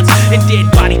flat lines. And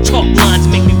dead body talk lines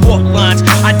make me walk lines.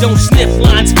 I don't sniff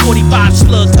lines, 45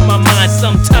 slugs to my mind.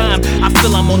 Sometime I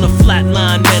feel I'm on the flat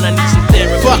line, man, I need some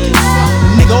therapy. Fuck it,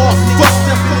 nigga, all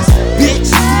fucked up in this bitch.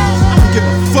 I don't give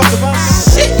a fuck about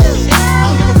shit. I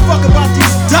don't give a fuck about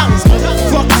these dollars,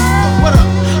 motherfucker. What up?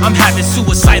 I'm having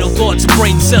suicidal thoughts,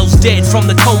 brain cells dead from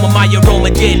the coma, my aroma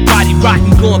dead, body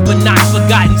rotten, gone but not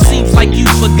forgotten. Seems like you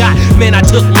forgot, man, I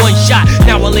took one shot,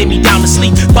 now I lay me down to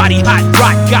sleep, body hot,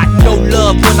 rock, got no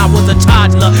love when I was a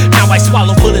toddler. Now I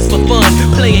swallow bullets for fun,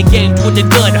 playing games with the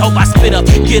gun, hope I spit up,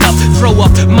 get up, throw up,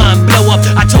 mind blow up.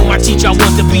 I told my teacher I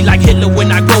want to be like Hitler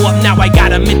when I grow up, now I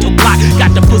got a mental block,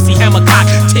 got the pussy hammer cock,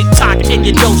 tick tock, and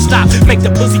you don't stop, make the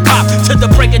pussy pop, to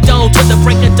the break of dawn, to the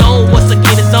break of dawn, once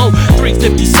again it's on,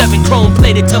 357 chrome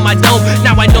plated to my dome.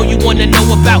 Now I know you wanna know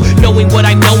about knowing what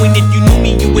I'm knowing. If you knew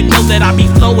me, you would know that I be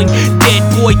flowing. Dead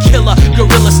boy killer,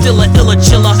 gorilla, still a illa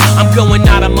chiller. I'm going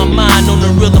out of my mind on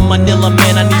the real of Manila,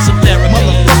 man. I need some therapy.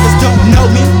 Motherfuckers don't know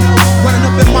me, running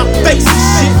up in my face and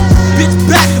shit. Bitch,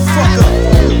 back the fuck up.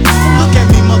 Look at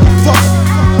me,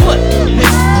 motherfucker. What?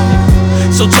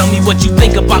 So tell me what you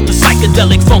think about the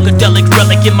psychedelic, funkadelic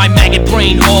relic in my maggot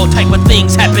brain. All type of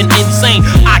things happen insane.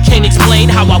 I can't explain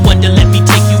how I wonder. Let me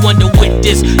take you under with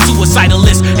this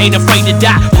suicidalist. Ain't afraid to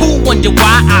die. Who wonder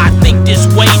why I think this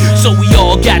way? So we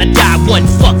all gotta die one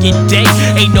fucking day.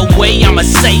 Ain't no way I'ma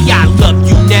say I love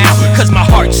you now, cause my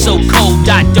heart's so cold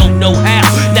I don't know how.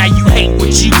 Now you hate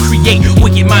what you create,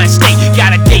 wicked mind state.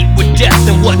 Got a date with death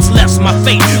and what's left's my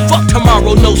fate. Fuck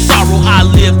tomorrow, no sorrow, I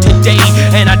live today.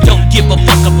 And I don't give a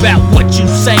fuck about what you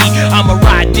say. I'ma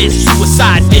ride this,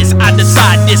 suicide this, I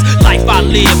decide this life I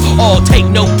live, all take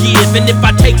no give. And if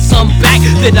I take some back,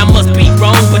 then I must be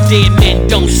wrong. But dead men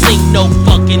don't sing no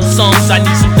fucking songs, I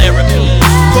need some therapy.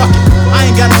 Fuck it,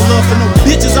 I ain't got no love for no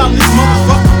bitches out in this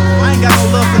motherfucker. I ain't got no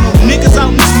love for no niggas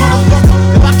out in this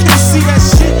motherfucker. If I can't see that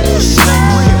shit, this shit ain't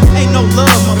real. Ain't no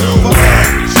love,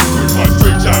 motherfucker. With my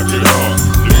straight jacket on,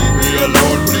 leave me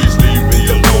alone, please leave me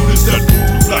alone. It's that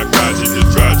voodoo black magic, the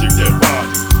tragic dead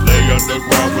body. Lay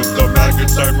underground with the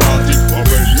maggots ironic.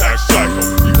 Already act psycho,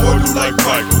 immortal like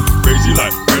Michael. Crazy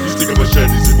like Randy, sticking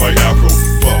machetes in my afro.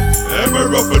 Fuck, am I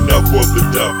rough enough for the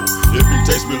devil? If you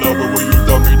taste me lover, will you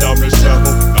throw me down the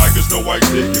shovel? Niggas know I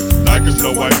dig it, niggas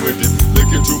know I'm with it. Look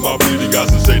into my bleeding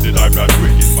eyes and say that I'm not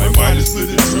wicked. My mind is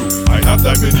split in two, I have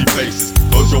that many faces.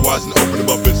 Close your eyes and open them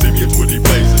up and see me in 20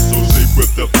 places. So sleep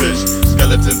with the fish,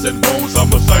 skeletons and bones. I'm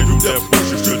a psycho that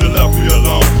pushes, should've left me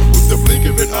alone. With the blink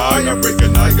of an eye, I break a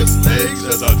nigga's legs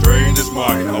as I drain his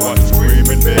mind. I want to scream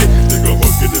and beg, stick a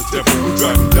hook in his temple, we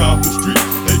drive him down the street.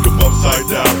 Take him upside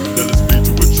down, then let's beat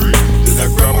to a tree. Then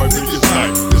I grab my nigga's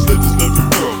knife, and slit his little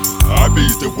throat. I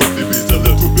beats the whip, he beats the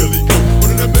little Billy goat.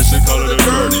 Put in a mission, call it a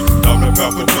journey, down the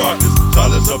path of darkness.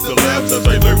 Silence of the lambs as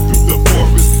I live through the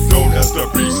forest. Known as the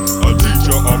priest, a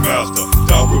teacher, a master.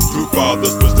 Down with two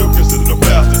fathers, but still considered a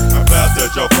bastard. I passed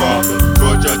at your father,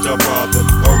 grudge at your father,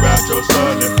 harassed your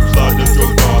son and slided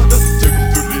your daughter. Took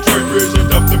him to the Detroit Bridge and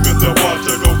dumped him in the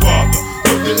water, no father.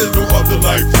 But there is no other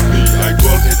life for me. I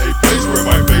dwell in a place where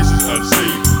my face is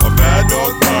unseen. A mad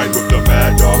dog mind with the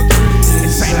mad dog tree.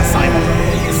 Insane asylum,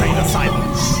 insane asylum.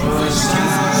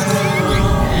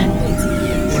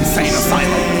 Insane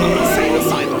asylum, insane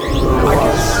asylum.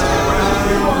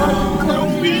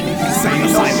 Insane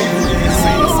asylum,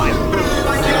 insane asylum.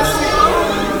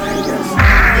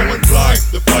 Going blind,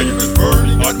 the fire is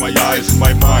burning on my eyes and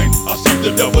my mind. I see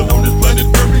the devil on this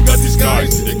planet burning up these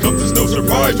skies. It comes as no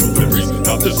surprise who the priest,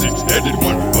 not the six-headed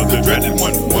one, but the dreaded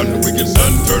one. One wicked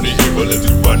son turning evil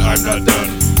into fun. I'm not done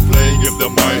playing in the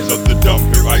minds of the dumb.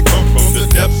 Here I come from the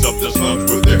depths of the slums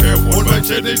with their hair on my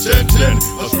chin, they chin.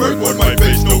 A smirk on my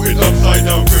face, no hit upside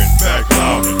down grin. Back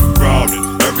clouded, crowded.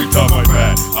 Every time I'm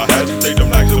mad, I had to take them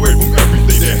knacks away from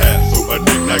everything they had. So a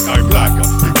knick-knack, I'm blacker,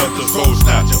 becomes a soul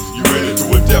snatcher. You ran into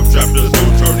a death trap, there's no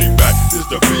turning back. It's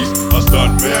the beast, a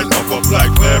stunned man of a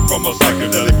black clan from a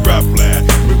psychedelic rap plan.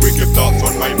 With wicked thoughts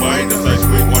on my mind as I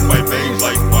swing on my veins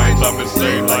like vines. I'm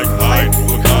insane like Hyde,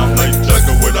 a calm like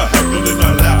Jugger with a heckle and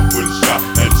a laugh with shot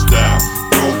and stab.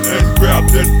 Broke and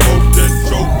grabbed and poked and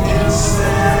choked.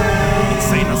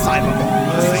 Insane asylum,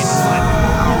 insane asylum.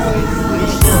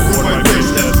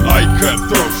 I cut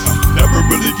throats, never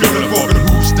really given a fuck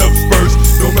who steps first.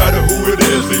 No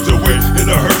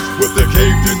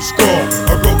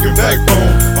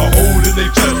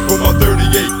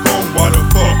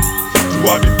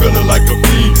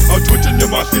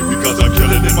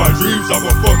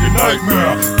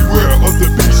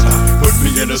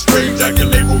strange, I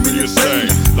can label me insane.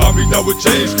 Lie me down with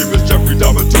chains, give us Jeffrey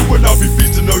Dahmer 2 and I'll be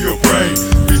feasting on your brain.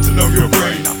 Feasting on your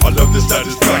brain, I love this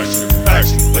satisfaction.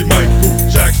 Action, like Michael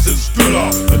Jackson's Thriller.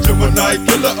 A Gemini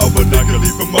killer of a nigga,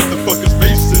 leave a motherfucker's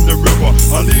face in the river.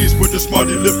 I leaves with the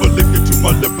smarty liver, lick it to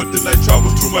my liver, then I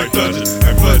travel to my dungeon.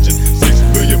 I'm plunging, 6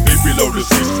 million feet below the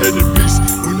cease-headed beast.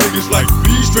 Who niggas like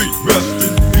me, straight rest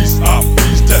in peace. I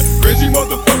beast that crazy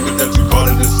motherfucker that you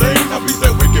callin' insane. I beast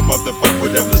that wicked motherfucker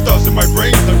with them stars in my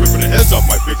brain. I'm ripping the heads off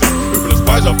my victims, ripping the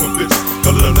spies off my bitches.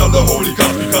 Call it another holy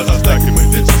cause because I stack in my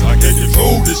ditches. I can't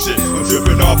control this shit, I'm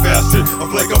tripping off acid.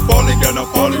 I'm like I'm falling and I'm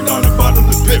falling down the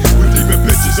bottomless pit. With leaving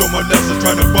bitches on my nuts and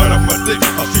trying to bite off my dick.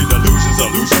 I see illusions,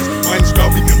 mind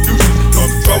scrubbing confusions.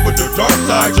 Come trouble with the dark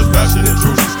side, just passion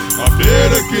intrusions. I'm dead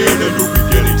again and you're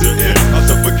beginning to end. I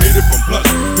suffocated from blood,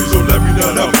 please don't let me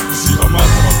nut out. You see I'm out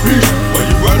of my beast, why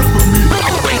you running from me?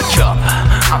 I wake up,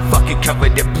 I'm fucking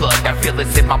covered in blood. I feel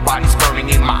as if my body's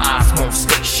burning and my eyes won't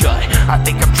stay shut. I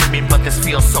think I'm dreaming but this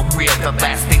feels so real. The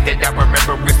last thing that I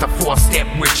remember is the 4-step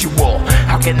ritual.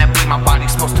 How can that be? My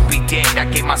body's supposed to be dead. I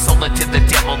gave my soul into the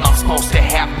devil, I'm supposed to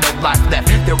have no life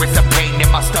left. There is a pain in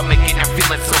my stomach and I'm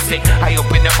feeling so sick. I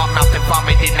open up my mouth and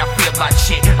vomit and I feel like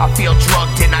shit. I feel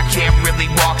drugged and I can't really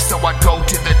walk, so I go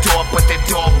to the door, but the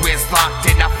door is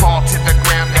locked and I fall to the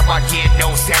ground. Now I hear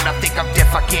no sound, I think I'm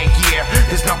deaf, I can't hear.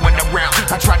 There's no one around,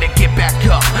 I try to get back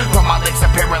up, but my legs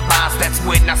are paralyzed. That's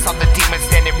when I saw the demon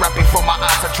standing right before my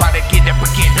eyes. I try to get up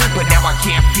again, but now I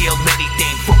can't feel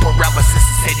anything. Foot paralysis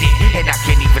is hitting and I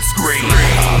can't even scream.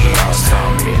 I'm lost,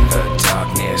 I'm in the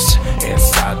darkness.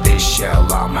 Inside this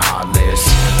shell, I'm heartless.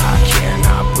 I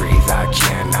cannot breathe, I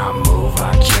cannot move,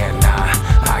 I cannot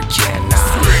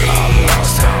breathe. I'm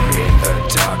lost, I'm in the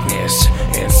darkness.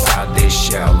 Inside this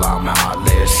shell, I'm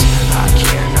heartless. I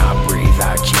cannot breathe,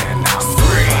 I cannot move,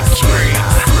 I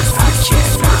cannot.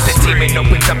 The demon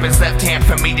opens up his left hand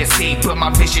for me to see, but my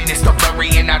vision is so blurry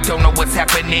and I don't know what's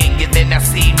happening. And then I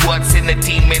see what's in the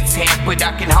demon's hand, but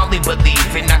I can hardly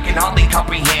believe and I can hardly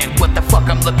comprehend what the fuck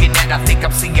I'm looking at. I think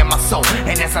I'm seeing my soul,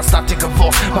 and as I start to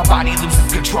convulse, my body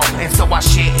loses control, and so I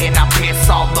shit and I piss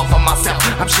all over myself.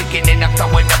 I'm shaking and I'm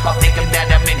throwing up, I'm thinking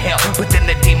that I'm in hell, but then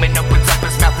the demon opens up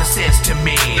his mouth and says to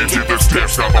me, into the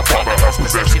steps, now my father has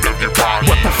possession of your body.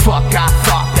 What the fuck, I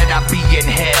thought that I'd be in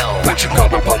hell, but you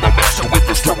called upon the master with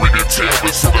the story to tell,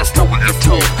 and so that story is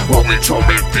told. Only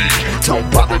torment thee. Don't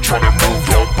bother trying to move,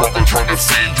 don't bother trying to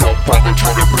see, don't bother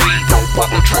trying to breathe, don't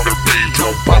bother trying to be,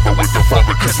 don't bother with the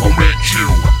father, cause we'll make you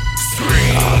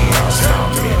scream. I'm lost,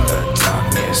 I'm in the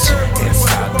darkness.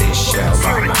 Inside this shell,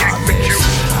 I'm heartless.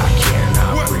 I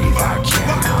cannot breathe, I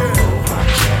cannot move,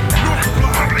 I cannot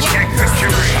breathe.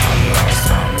 I'm lost,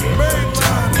 I'm in the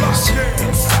darkness.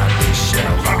 Inside this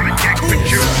shell, I'm heartless.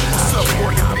 I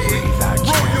cannot breathe, I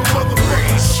cannot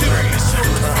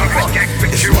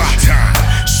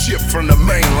Shift from the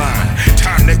main line,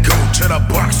 time to go to the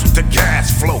box with the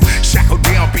gas flow. Shackled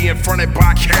down, being fronted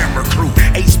by a camera crew.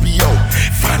 HBO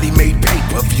finally made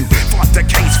pay-per-view. Fought the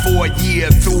case for a year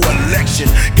through election.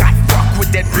 Got fucked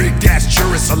with that rigged ass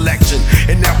jury selection,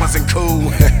 and that wasn't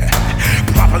cool.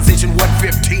 Proposition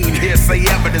 115, hearsay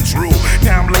evidence rule.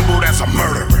 Now I'm labeled as a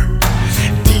murderer.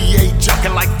 DA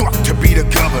jockey like fuck to be the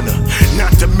governor.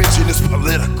 Not to mention it's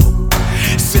political.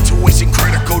 Situation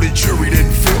critical, the jury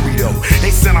didn't feel me though.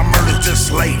 They said I murdered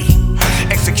this lady.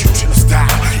 Executioner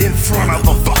style, in front of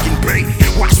a fucking baby.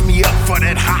 Watch me up for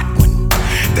that hot one.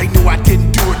 They knew I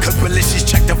didn't do it cause malicious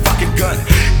checked the fucking gun.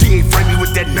 DA framed me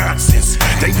with that nonsense.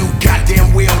 They knew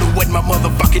goddamn well it wasn't my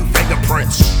motherfucking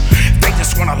fingerprints. They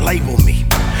just wanna label me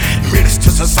menace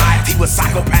to society with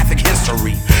psychopathic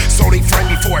history. So they framed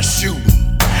me for a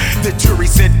shooting. The jury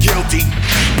said guilty,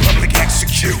 public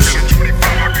execution. Public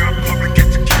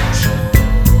execution.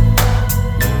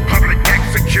 Public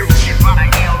execution.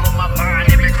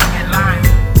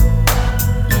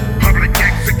 Public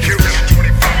execution.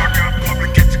 24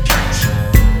 public execution.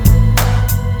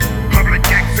 Public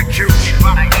execution.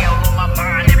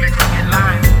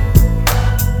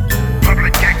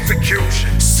 Public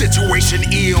execution. Situation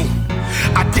ill.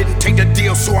 I didn't take the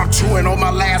deal, so I'm chewing on my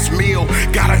last meal.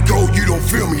 Gotta go, you don't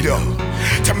feel me though.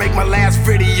 To make my last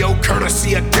video,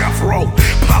 courtesy of death row.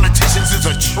 Politicians is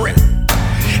a trip.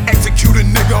 Execute a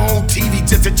nigga on TV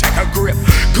just to check her grip.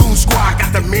 Goon squad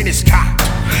got the menace cocked.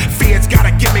 Feds got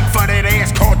a gimmick for that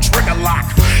ass called trigger lock.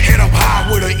 Head up high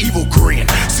with an evil grin.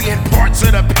 Seeing parts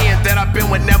of the pen that I've been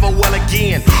with never will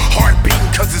again. Heart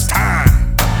beating cause it's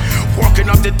time. Walking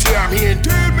up the tier, I'm hearing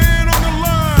dead man on the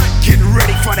line. Getting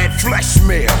ready for that flesh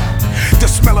smell. The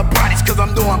smell of bodies cause I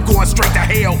know I'm going straight to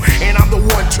hell. And I'm the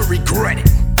one to regret it.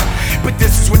 But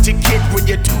this is what you get when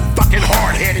you're too fucking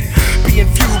hard-headed. Being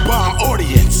viewed by an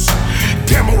audience.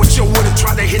 Demo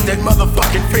get that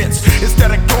motherfucking fence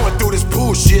instead of going through this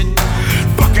bullshit.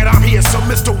 Fuck it, I'm here, so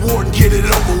Mr. Warden, get it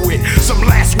over with. Some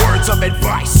last words of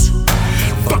advice.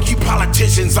 Fuck you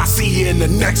politicians, I see you in the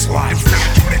next life.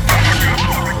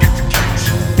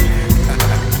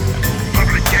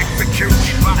 Public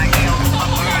execution.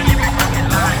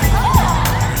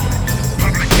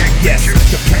 Yes,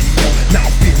 the radio now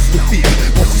fills with fear.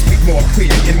 Voices speak more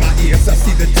clear in my ears. I see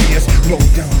the tears roll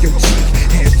down your cheek,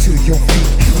 head to your feet.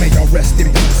 May y'all rest in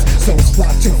peace, souls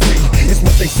fly too free. It's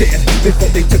what they said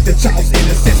before they took the child's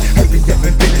innocence. Hurry up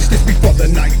and finish this before the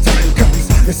night time comes.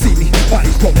 You see me,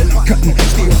 bodies rolling, I'm cutting,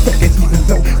 still fucking, even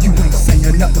though you ain't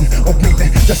saying nothing or breathing.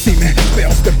 The semen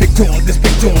spells the big door. This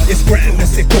big door is grand,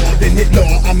 let's it more than hit law.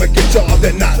 I'ma get y'all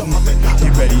the not.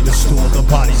 Get ready to store the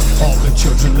bodies. All the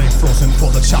children lay frozen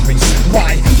for the chopping.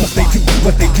 Why must they do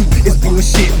what they do is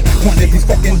bullshit. One of these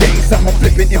fucking days I'ma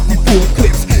flip it empty full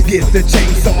clips. Get the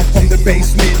chainsaw from the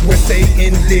basement where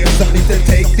Satan lives. Only to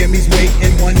take them, he's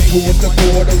waiting. One towards the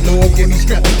board, oh Lord, give me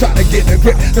strength. Try to get a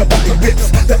grip, the body rips.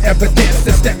 The evidence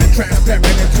is staring transparent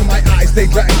into my eyes. They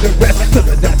drag the rest to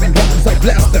the diving bombs. I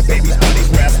bless the baby's body's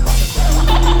rest.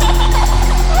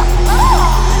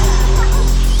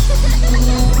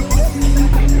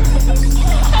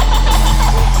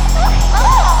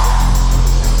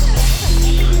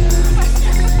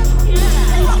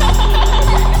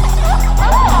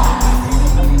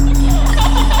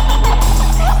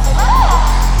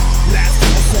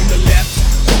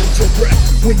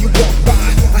 When you walk by,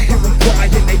 I hear them cry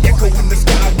and they echo in the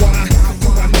sky. Why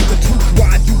do I know the truth?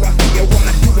 Why do I fear?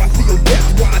 Why do I feel death?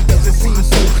 Why does it seem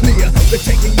so clear? The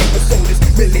taking episode is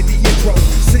really the intro.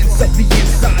 Sense of the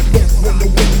inside, look when the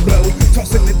wind blows.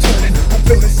 Tossing and turning, I'm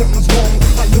feeling something's wrong.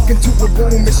 I look into a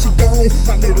room, is she gone?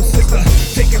 My little sister,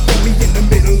 taking from me in the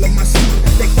middle of my sleep.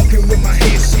 They fucking with my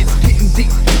head, shit's getting deep.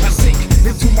 I sink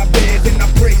into my bed and I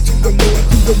pray to the Lord.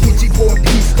 Through the Ouija board,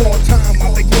 peace, all time.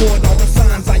 I've ignored all the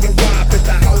signs. I arrive at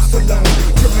the house alone,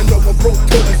 tripping over broke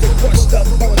toys and crushed up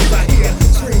bones. I hear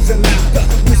screams and laughter,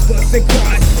 whispers and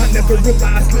cries. I never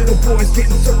realized little boys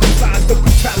getting circumcised. The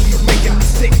brutality's making me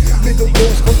sick. Little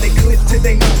boys from they clip to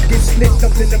they mouth get snipped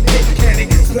up in the pit. Can't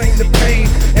explain the pain,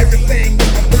 everything in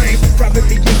my brain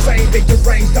privately insane. They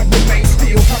deranged, I remain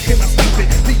still. How can I stop it?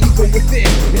 The ego within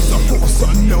is a force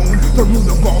unknown, the root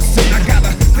of all sin. I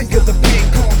gotta think of the pain,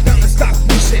 calm down and stop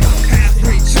wishing.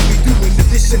 Half-breed should be doing the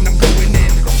dishing. I'm going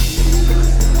in.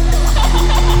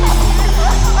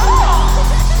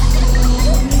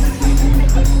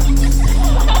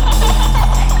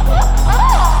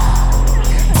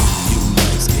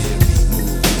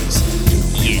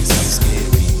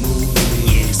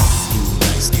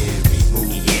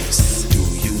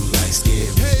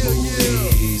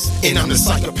 And I'm the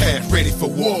psychopath ready for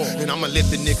war. And I'ma let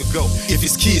the nigga go if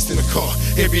his kids in the car.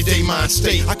 Everyday mind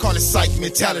state, I call it psych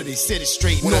mentality. Set it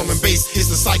straight, Norman Bates is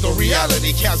the psycho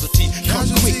reality. Casualty, come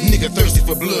quick, nigga thirsty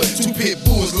for blood. Two pit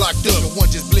bulls locked up, and one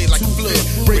just bled like a flood.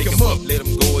 Break him up, let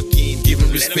him go again, give him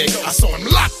respect. I saw him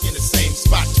locked in the same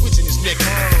spot, twitching his neck.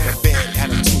 A bad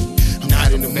attitude,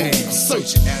 not in the mood.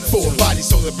 Searching for a body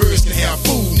so the birds can have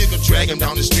food. Nigga drag him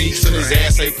down the street till his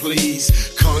ass say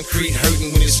please. Concrete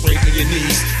hurting when it's scraping your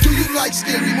knees. Do you like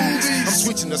scary movies? I'm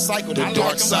switching the cycle, the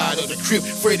dark side of the crypt.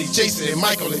 Freddy, Jason, and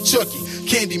Michael and Chucky.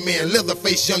 Candyman,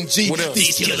 Leatherface, Young G.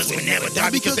 These killers will never die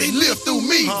because they live through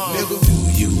me. Nigga. Do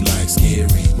you like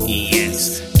scary movies?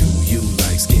 Yes. Do you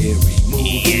like scary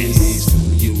movies? Yes. Do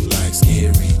you like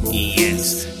scary movies?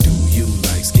 Yes. Do you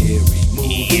like scary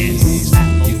movies? Yes.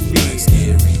 Do you like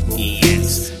scary movies?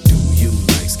 Yes. Do you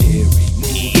like scary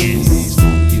movies? Do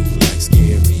you like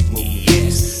scary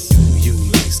movies? Do you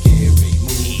like scary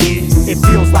movies? It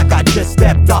feels like I just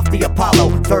stepped off the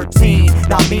Apollo 13.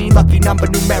 Not me, lucky number,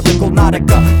 numerical,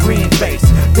 Nautica, green face.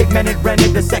 Pigmented,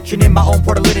 rented the section in my own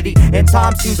portality. And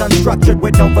time seems unstructured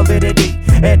with no validity.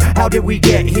 And how did we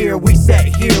get here? We sat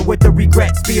here with the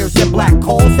regret spears and black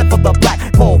coals. Set for the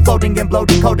black pole, floating and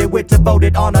bloated, coated with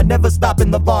devoted honor. Never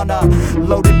stopping the Vana.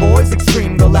 Loaded boys,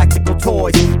 extreme galactical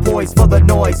toys. Poised for the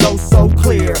noise, oh so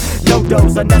clear. No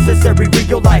dose, unnecessary,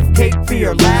 real life, Cape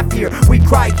Fear. Laugh here, we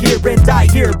cry here and die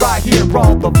here. Right here,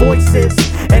 all the voices.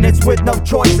 And it's with no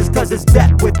choices, cause it's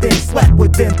death within, slept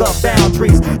within the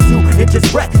boundaries. 2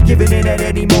 inches breath, giving in at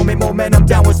any moment. Momentum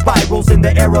downward spirals in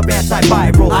the air of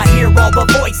antivirals. I hear all the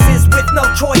voices with no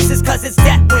choices, cause it's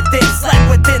death within, slept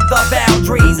within the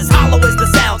boundaries. As hollow as the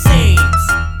sound seems,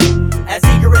 as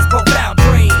eager as profound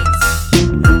dreams.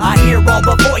 I hear all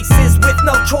the voices with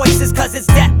no choices, cause it's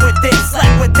death within,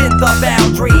 slept within the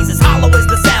boundaries. As hollow as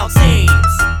the sound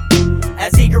seems,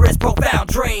 as eager as profound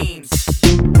dreams.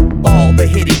 All the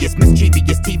hideous,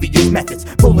 mischievous, devious methods,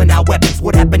 pulling out weapons.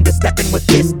 What happened to stepping flame with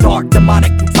this dark,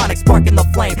 demonic, plutonic spark in the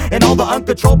flame. And all the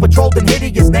uncontrolled, patrolled, and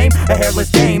hideous name, a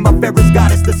hairless dame, a Ferris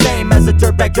goddess, the same as a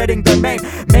dirtbag dreading their maim.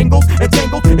 Mangled and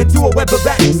tangled into a web of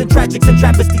addicts and tragics and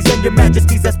travesties, and your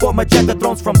majesties as for magenta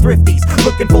thrones from thrifties.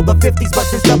 Looking for the 50s, but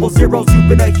since double zeros, you've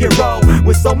been a hero.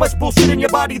 With so much bullshit in your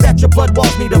body that your blood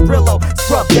walls need a Brillo.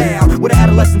 Scrub down with an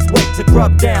adolescent's weight to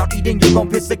grub down. Eating your own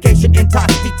piscication, intox,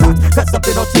 detox. Cut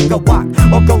something or take a walk,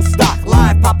 or go stock.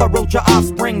 Live, Papa Roach your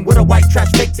offspring with a white trash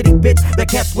fake city bitch that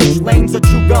can't switch lanes or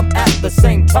chew gum at the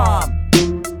same time.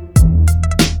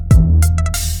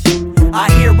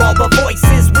 I hear all the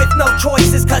voices with no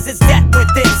choices, cause it's dead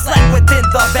within, slept within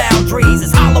the boundaries.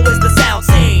 As hollow as the sound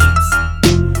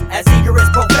seems, as eager as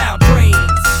profound dreams.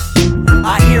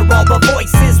 I hear all the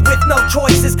voices with no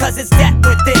choices, cause it's dead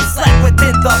within, slept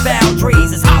within the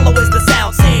boundaries. As hollow as the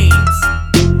sound seems,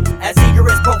 as eager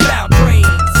as profound dreams.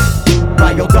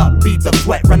 Riled up, beads of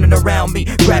sweat running around me.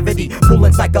 Gravity,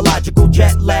 pulling psychological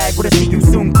jet lag. With a see you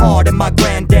soon card and my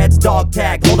granddad's dog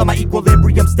tag. Hold on my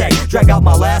equilibrium stack. Drag out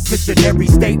my last missionary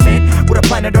statement. With a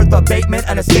planet Earth abatement.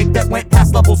 An escape that went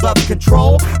past levels of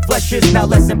control. Flesh is now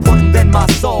less important than my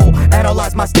soul.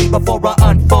 Analyze my state before I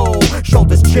unfold.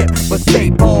 Shoulders chipped, but stay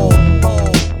bold.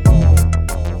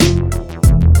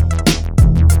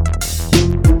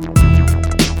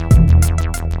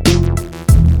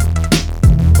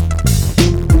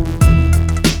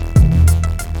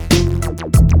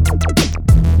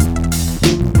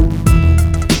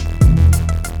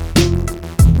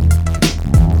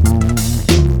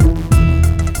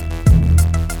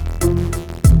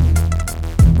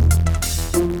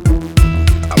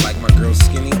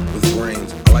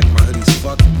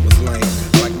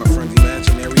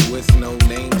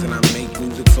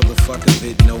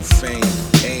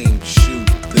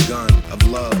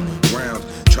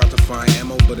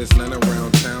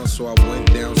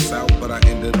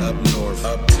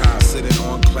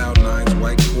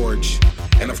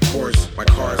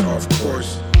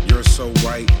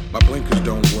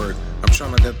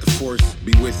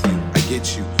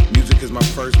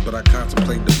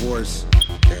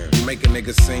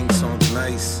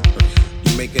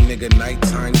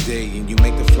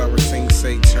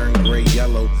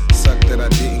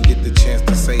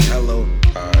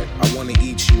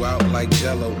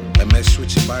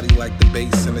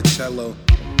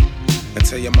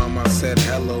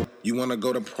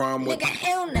 Go to prom with? Nigga,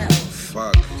 hell no.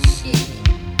 Fuck. Shit.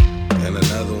 And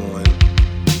another one.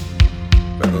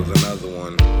 There goes another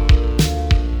one.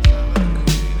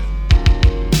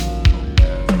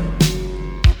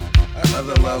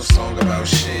 Another love song about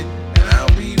shit. And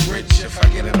I'll be rich if I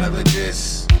get another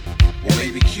diss. Or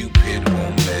maybe Cupid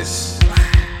won't miss.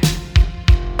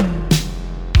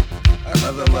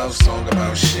 Another love song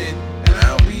about shit. And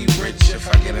I'll be rich if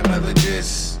I get another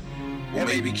diss. Or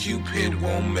maybe Cupid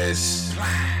won't miss.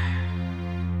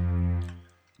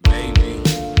 Maybe.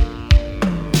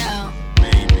 No.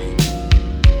 Maybe.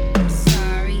 I'm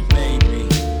sorry. Maybe.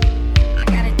 I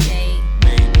got a date.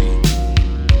 Maybe.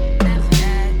 After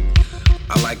that.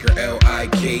 I like her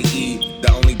L-I-K-E.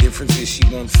 The only difference is she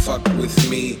won't fuck with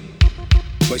me.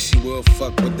 But she will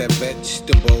fuck with that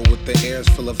vegetable with the airs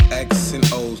full of X and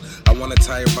O's. I wanna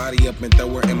tie her body up and throw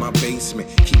her in my basement.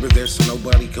 Keep her there so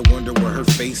nobody could wonder where her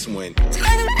face went.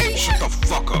 Shut the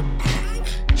fuck up.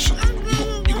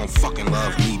 You gon' fucking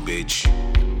love me, bitch.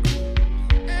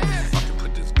 Fucking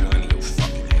put this gun in your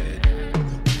fucking head.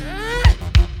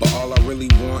 But all I really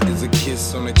want is a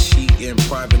kiss on the cheek in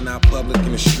private, not public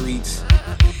in the streets.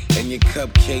 And your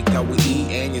cupcake I will eat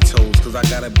and your toes, cause I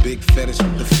got a big fetish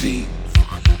with the feet.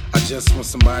 I just want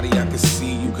somebody I can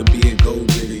see. You could be a gold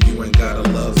digger, you ain't gotta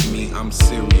love me, I'm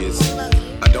serious.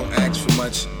 I don't ask for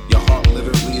much, your heart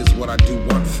literally is what I do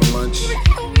want for lunch.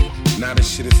 Now this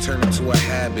shit is turned into a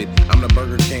habit. I'm the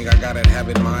Burger King, I gotta have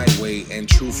it my way. And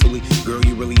truthfully, girl,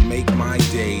 you really make my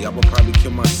day. I would probably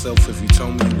kill myself if you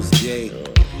told me you was gay.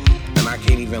 And I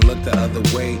can't even look the other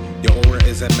way. Your aura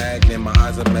is a magnet, my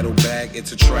eyes a metal bag,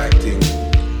 it's attracting.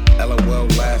 LOL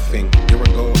laughing, you're a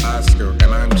gold Oscar,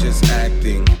 and I'm just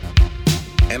acting.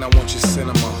 And I want your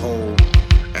cinema hole,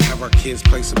 and have our kids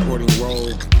play supporting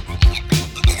role.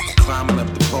 Climbing up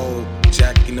the pole,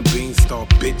 Jack in the beanstalk,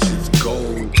 bitches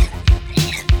gold.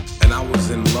 And I was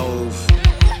in love,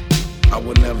 I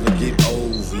would never get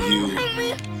over you.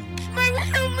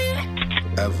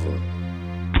 Ever.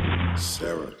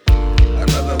 Sarah.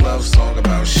 Another love song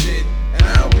about shit, and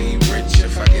I'll be rich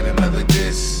if I get another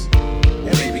diss.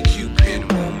 Or maybe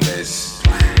Cupid won't miss.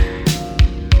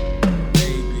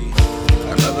 Maybe.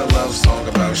 Another love song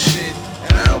about shit,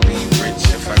 and I'll be rich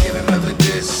if I get another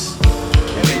diss.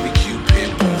 Or maybe Cupid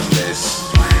won't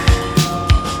miss.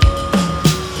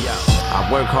 I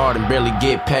work hard hard and barely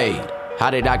get paid. How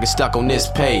did I get stuck on this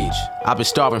page? I've been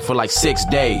starving for like 6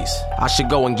 days. I should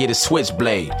go and get a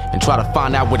switchblade and try to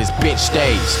find out where this bitch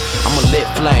stays. I'm a lit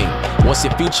flame. What's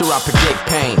your future? I predict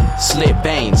pain. Slit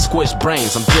veins, squish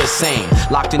brains, I'm just saying.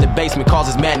 Locked in the basement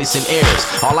causes madness and errors.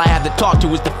 All I have to talk to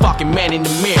is the fucking man in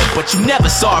the mirror. But you never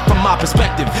saw it from my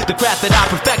perspective. The craft that I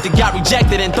perfected got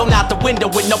rejected and thrown out the window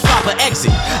with no proper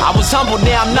exit. I was humble,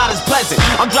 now I'm not as pleasant.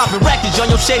 I'm dropping wreckage on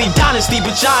your shady dynasty,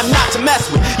 but y'all not to mess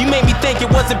with. You made me think it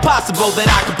was impossible that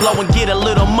I could blow and get a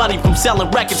little money from selling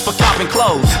records for copping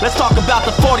clothes. Let's talk about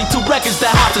the 42 records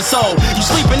that Hops has sold. You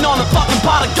sleeping on a fucking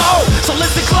pot of gold, so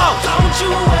listen close. Don't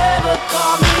you ever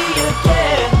call me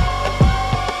again.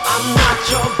 I'm not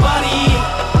your buddy,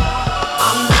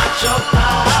 I'm not your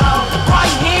pal.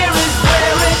 Right here is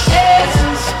where it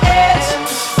ends.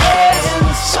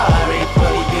 Sorry,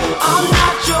 buddy, I'm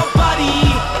not your buddy,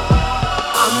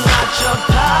 I'm not your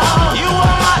pal. You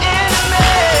are my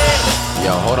enemy.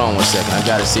 Yo, hold on one second. I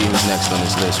gotta see who's next on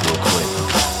this list real quick.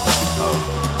 Oh,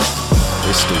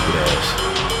 this stupid ass.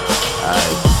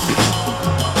 Alright.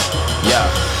 Yo.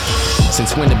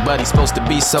 Since when the buddy's supposed to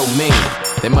be so mean?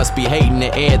 There must be hate in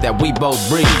the air that we both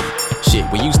breathe. Shit,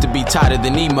 we used to be tighter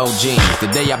than emo jeans. The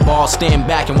day I ball, stand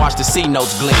back and watch the C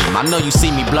notes gleam. I know you see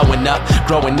me blowing up,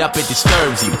 growing up it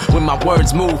disturbs you. When my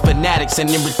words move fanatics and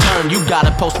in return you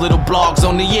gotta post little blogs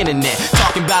on the internet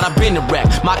talking about I've been a wreck.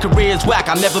 My career's whack,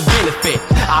 I'll never benefit.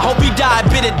 I hope you die a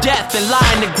bitter death and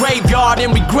lie in the graveyard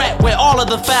in regret where all of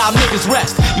the foul niggas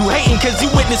rest. You hating cause you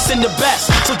witnessing the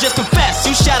best, so just confess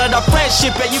you shattered our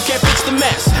friendship and you can't fix the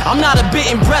mess. I'm not a bit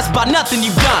impressed by nothing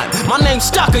you've done. My name's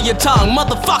stuck on your tongue,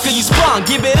 motherfucker, you sprung.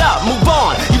 Give it up, move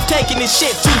on, you've taken this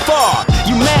shit too far.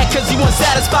 You mad cause you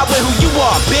unsatisfied with who you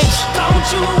are, bitch. Don't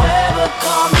you ever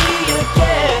call me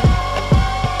again.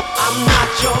 I'm not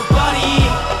your buddy,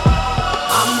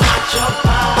 I'm not your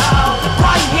pal.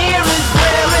 Right here is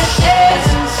where it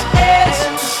ends.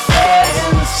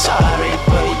 Sorry,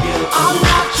 buddy, I'm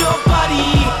not your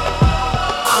buddy,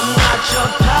 I'm not your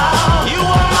pal. You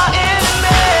are my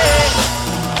enemy.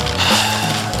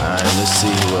 Alright, let's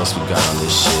see who else we got on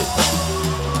this shit.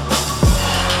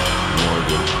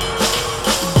 Morgan.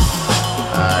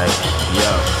 Alright,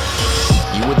 yo.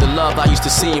 You were the love I used to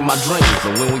see in my dreams.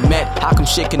 But when we met, how come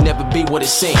shit could never be what it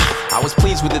seemed? I was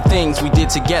pleased with the things we did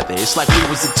together. It's like we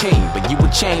was a team. But you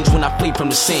would change when I flee from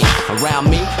the scene.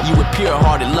 Around me, you were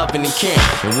pure-hearted, loving and caring.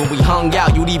 And when we hung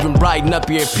out, you'd even brighten up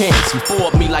your appearance. You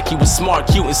fooled me like you was smart,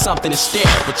 cute, and something to stare.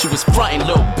 But you was frontin',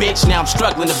 little bitch, now I'm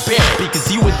struggling to bear it.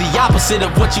 Because you were the opposite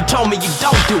of what you told me you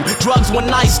don't do. Drugs, one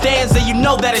night stands, and you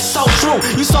know that it's so true.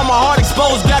 You saw my heart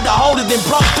exposed, grabbed a hold of it, then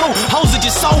broke through. Hoes are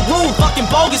just so rude, fucking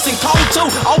bogus and cold too.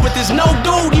 Oh, but there's no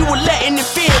dude you were letting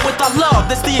interfere with our love.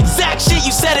 That's the exact shit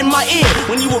you said in my ear.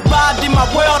 When you arrived in my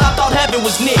world, I thought heaven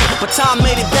was near. But time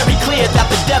made it very clear that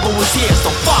the devil was here,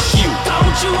 so fuck you.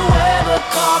 Don't you ever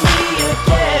call me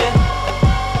again.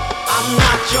 I'm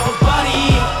not your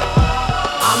buddy,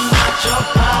 I'm not your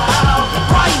pal.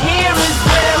 Right here is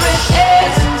where it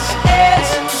ends.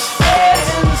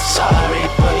 Sorry,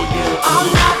 buddy, I'm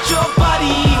not your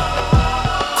buddy,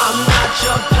 I'm not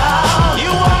your pal.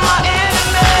 You are my enemy.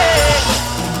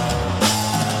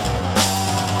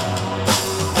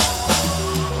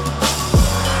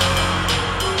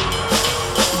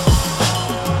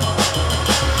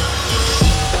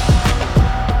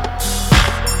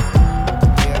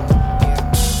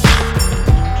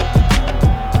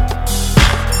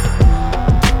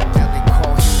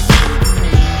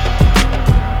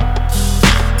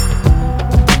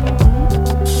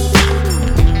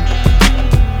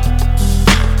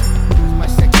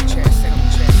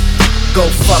 Go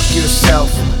fuck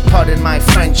yourself. Pardon my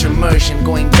French immersion,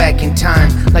 going back in time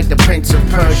like the Prince of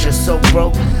Persia. So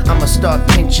broke, I'ma start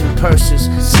pinching purses,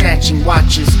 snatching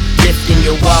watches, lifting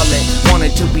your wallet.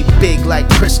 Wanted to be big like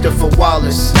Christopher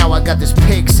Wallace. Now I got this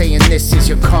pig saying this is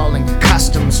your calling.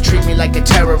 Customs treat me like a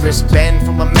terrorist, banned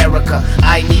from America.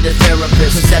 I need a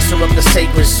therapist. Possessor of the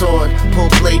sacred sword, pull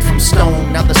blade from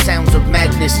stone. Now the sounds of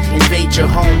madness invade your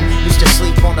home. Used to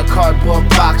sleep on a cardboard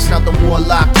box. Now the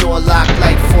warlock door locked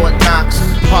like Fort Knox.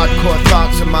 Hardcore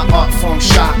thoughts of my art form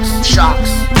shocks.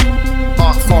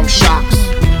 Art form shocks.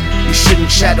 You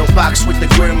shouldn't shadow box with the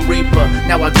Grim Reaper.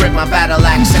 Now I grip my battle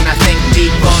axe and I think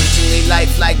deep. Hauntingly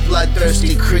life like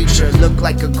bloodthirsty creature. Look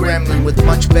like a gremlin with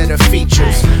much better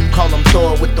features. Call him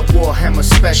Thor with the Warhammer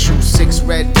special. 6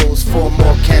 Red Bulls, 4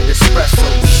 more canned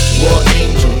espressos. War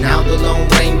angel, now the Lone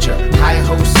Ranger.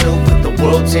 Hi-ho silver, the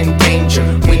world's in danger.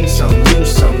 Win some,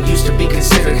 lose some, used to be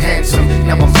considered handsome.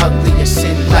 Now I'm ugly as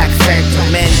sin, Black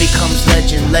Phantom. Man becomes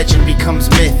legend legend becomes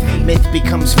myth. Myth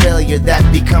becomes failure, that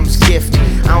becomes gift.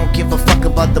 I don't give a fuck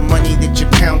about the money that you're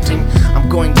counting. I'm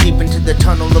going deep into the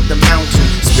tunnel of the mountain.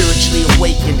 Spiritually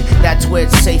awakened, that's where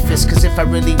it's safest. Cause if I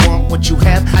really want what you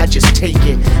have, I just take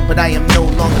it. But I am no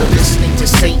longer listening to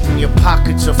Satan. Your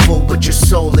pockets are full, but your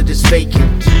soul, it is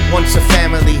vacant. Once a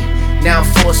family, now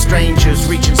 4 strangers.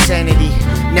 Reach insanity,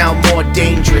 now more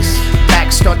dangerous.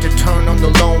 Backs start to turn on the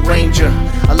Lone Ranger.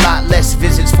 A lot less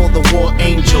visits for the war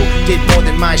angel. Did more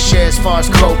than my share as far as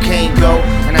cocaine go.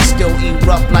 And I still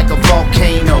erupt like a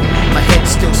volcano. My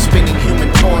head's still spinning,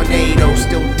 human tornado.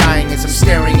 Still dying as I'm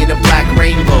staring at a black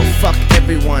rainbow. Fuck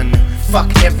everyone, fuck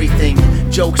everything.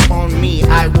 Jokes on me,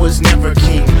 I was never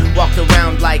king. Walked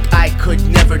around like I could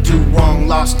never do wrong.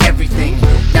 Lost everything,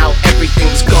 now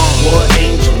everything's gone. War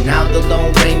angel, now the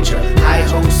Lone Ranger. I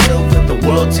hold silver, the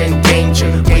world's in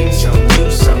danger. Win some,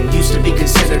 lose some, used to be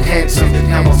considered handsome.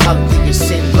 Now I'm ugly as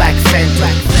sin, black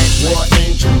phantom. War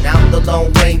angel, now the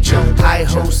Lone Ranger. I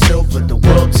hold silver, the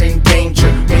world's in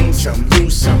danger. Win some,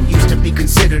 lose some, used to be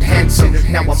considered handsome.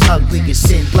 Now I'm ugly as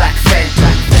sin, black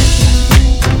phantom.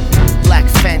 Black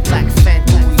Fant, Black Fant,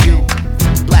 who are you?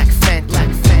 Black Fant, Black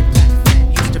Fant,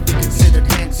 used to be considered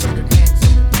handsome.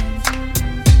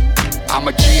 I'm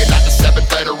a G and not the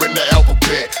 7th letter in the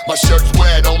alphabet. My shirt's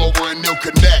wet all over a new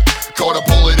connect. Caught a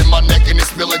bullet in my neck and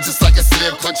it's feeling just like a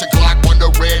sieve. Clench a clock,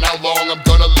 wondering how long I'm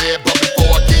gonna live. But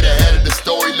before I get ahead of the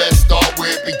story, let's start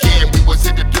where it began. We was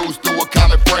introduced through a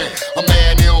common friend. A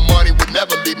man ill money would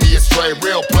never lead me astray.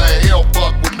 Real player, he don't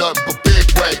fuck with nothing but big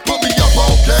way. Put me up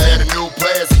on game. And the new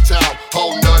players in town.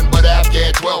 Hold nothing but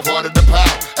Afghan 1200 a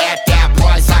pound. At that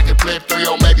price, I can flip 3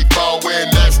 or maybe 4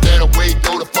 in less than a week.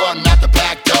 Through the fun, not the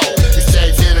back door. He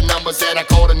says here the numbers and I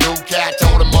called a new cat.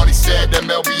 Told him money said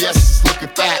them LBS is looking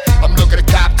fat. I'm looking to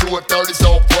cop 2 or 30s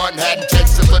old front. Had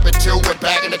intentions to flip it 2 and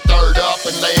bagging the 3rd up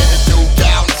and laying the dude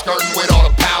down. Skirting with all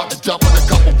the pounds, dumping a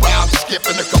couple rounds,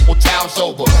 skipping a couple towns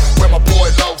over. Where my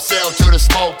boy Low sailed to the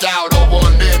smoked out. Over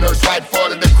on Linners, right in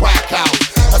front of the crack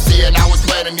house. I see it, I was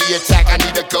planning the attack. I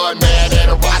need a gun, man,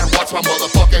 and a rider. Watch my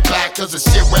motherfucking back, cause the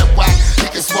shit went whack. He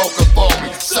can smoke a for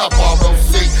me. Sub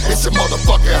ROC, it's a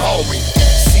motherfucking homie.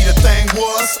 See, the thing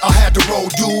was, I had to roll,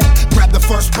 dude. Grab the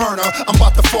first burner, I'm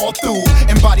about to fall through.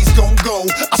 And bodies gon' go,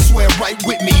 I swear, right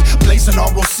with me. Blazing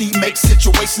ROC makes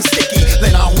situations sticky.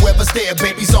 Let on whoever's there,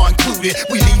 babies are included.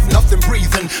 We leave nothing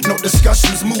breathing, no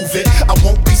discussions, move it. I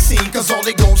won't be seen, cause all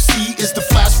they gon' see is the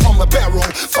flash from a barrel.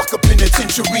 Fuck a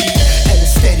penitentiary. And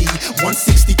it's steady,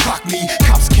 160 clock me.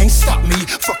 Cops can't stop me,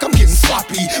 fuck, I'm getting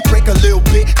sloppy. Break a little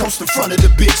bit, coast in front of the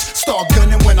bitch. Start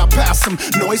gunning when I pass them,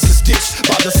 noise is ditched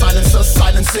by the silencer,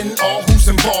 silencing all who's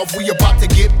involved. We about to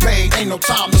get paid, ain't no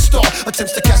time to stall.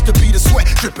 Attempts to catch the beat of sweat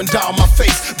dripping down my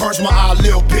face. Burns my eye a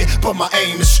little bit, but my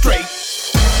aim is straight.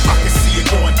 I can see it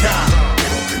going down.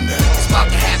 It's about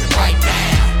to happen right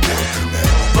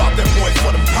now. Rob them boys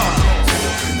for them pounds.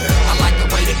 I like the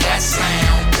way that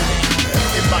sound.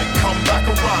 It might come back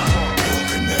around.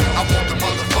 I want the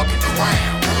motherfucking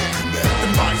crown. The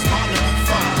mind's mine to be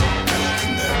found.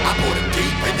 I put it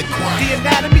deep in the ground. The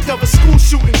anatomy of a school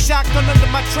shooting, shotgun under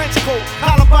my trench coat.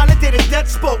 Hollow validated, death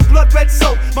spoke, blood red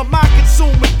soap. My mind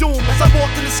consumed with doom as I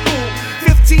walked into school.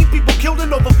 15 people killed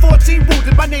and over 14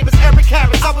 wounded. My name is Eric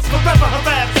Harris. I was forever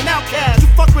harassed and outcast. You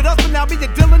fuck with us, but now me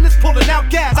and Dylan is pulling out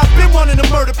gas. I've been wanting to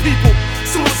murder people.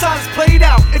 Suicide is played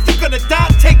out. If you're gonna die,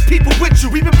 take people with you.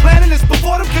 We've been planning this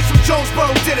before them kids from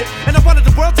Jonesboro did it. And I wanted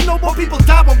the world to know more people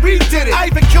died when we did it. I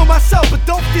even killed myself, but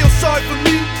don't feel sorry for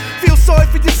me. Feel sorry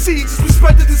for your seeds as we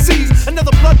spread the disease.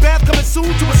 Another bloodbath coming soon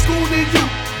to a school near you.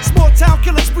 Small town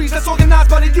killing sprees that's organized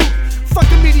by the youth. Fuck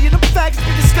the media, them faggots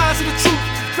be disguising the truth.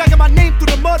 Dragging my name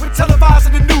through the mud with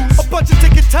televising the news. A bunch of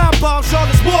ticking time bombs, y'all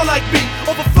is more like me.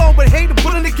 Overflowing with hate and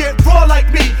willing to get raw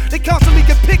like me. They constantly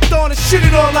get picked on and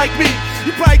shitted on like me.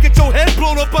 You probably get your head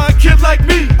blown up by a kid like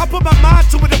me. I put my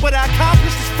mind to it and what I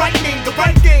accomplished is frightening. The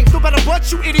right game, no matter what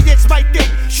you idiots might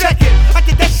think. Check it, I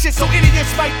get that shit so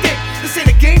idiots might think. This ain't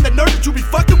a game, the nerd that you be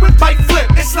fucking with might flip.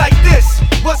 It's like this,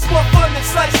 what's more fun than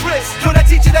slice wrist? Kill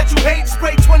that teacher that you hate,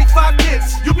 spray 25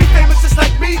 kids. You'll be famous just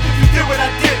like me if you did what I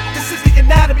did. This is the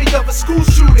anatomy of a school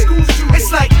shooting.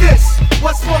 It's like this,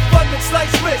 what's more fun than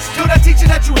slice wrist? Kill that teacher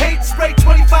that you hate, spray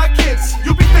 25 kids.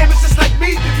 You'll be famous just like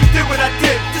me if you did what I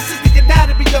did. This is the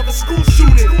anatomy of a school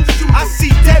shooting. I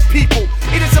see dead people,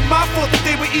 it isn't my fault that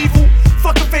they were evil.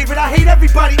 Fuck a favorite, I hate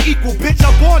everybody equal. Bitch, I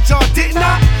warned y'all, didn't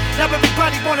I? Now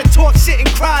everybody wanna talk shit and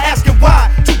cry, asking why.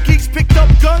 2 geeks picked up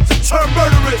guns and turned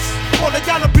murderers. All of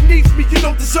y'all are beneath me, you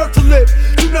don't deserve to live.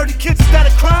 2 nerdy kids, is that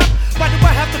a crime? Why do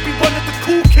I have to be one of the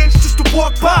cool kids just to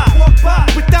walk by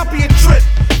without being tripped?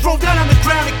 Throw down on the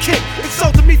ground and kick,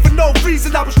 insulting me for no reason.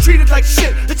 reason I was treated like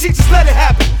shit. The teachers let it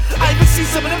happen. I even see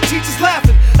some of them teachers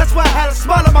laughing. That's why I had a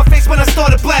smile on my face when I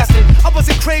started blasting. I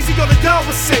wasn't crazy, all of y'all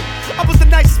was sick. I was the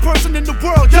nicest person in the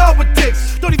world, y'all were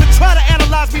dicks. Don't even try to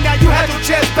analyze me now, you had your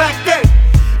chance back then.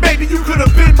 Maybe you could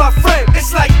have been my friend.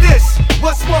 It's like this.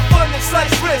 What's more fun than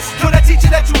sliced wrist? Yo, that teacher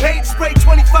that you hate sprayed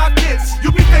 25 kids.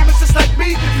 You'll be famous just like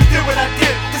me if you did what I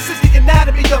did. This is the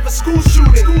anatomy of a school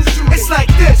shooting. It's like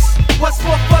this. What's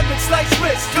more fun than sliced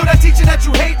wrist? Yo, that teacher that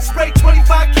you hate sprayed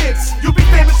 25 kids. You'll be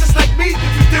famous just like me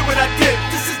if you did what I did.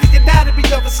 This is the anatomy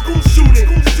of a school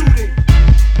shooting.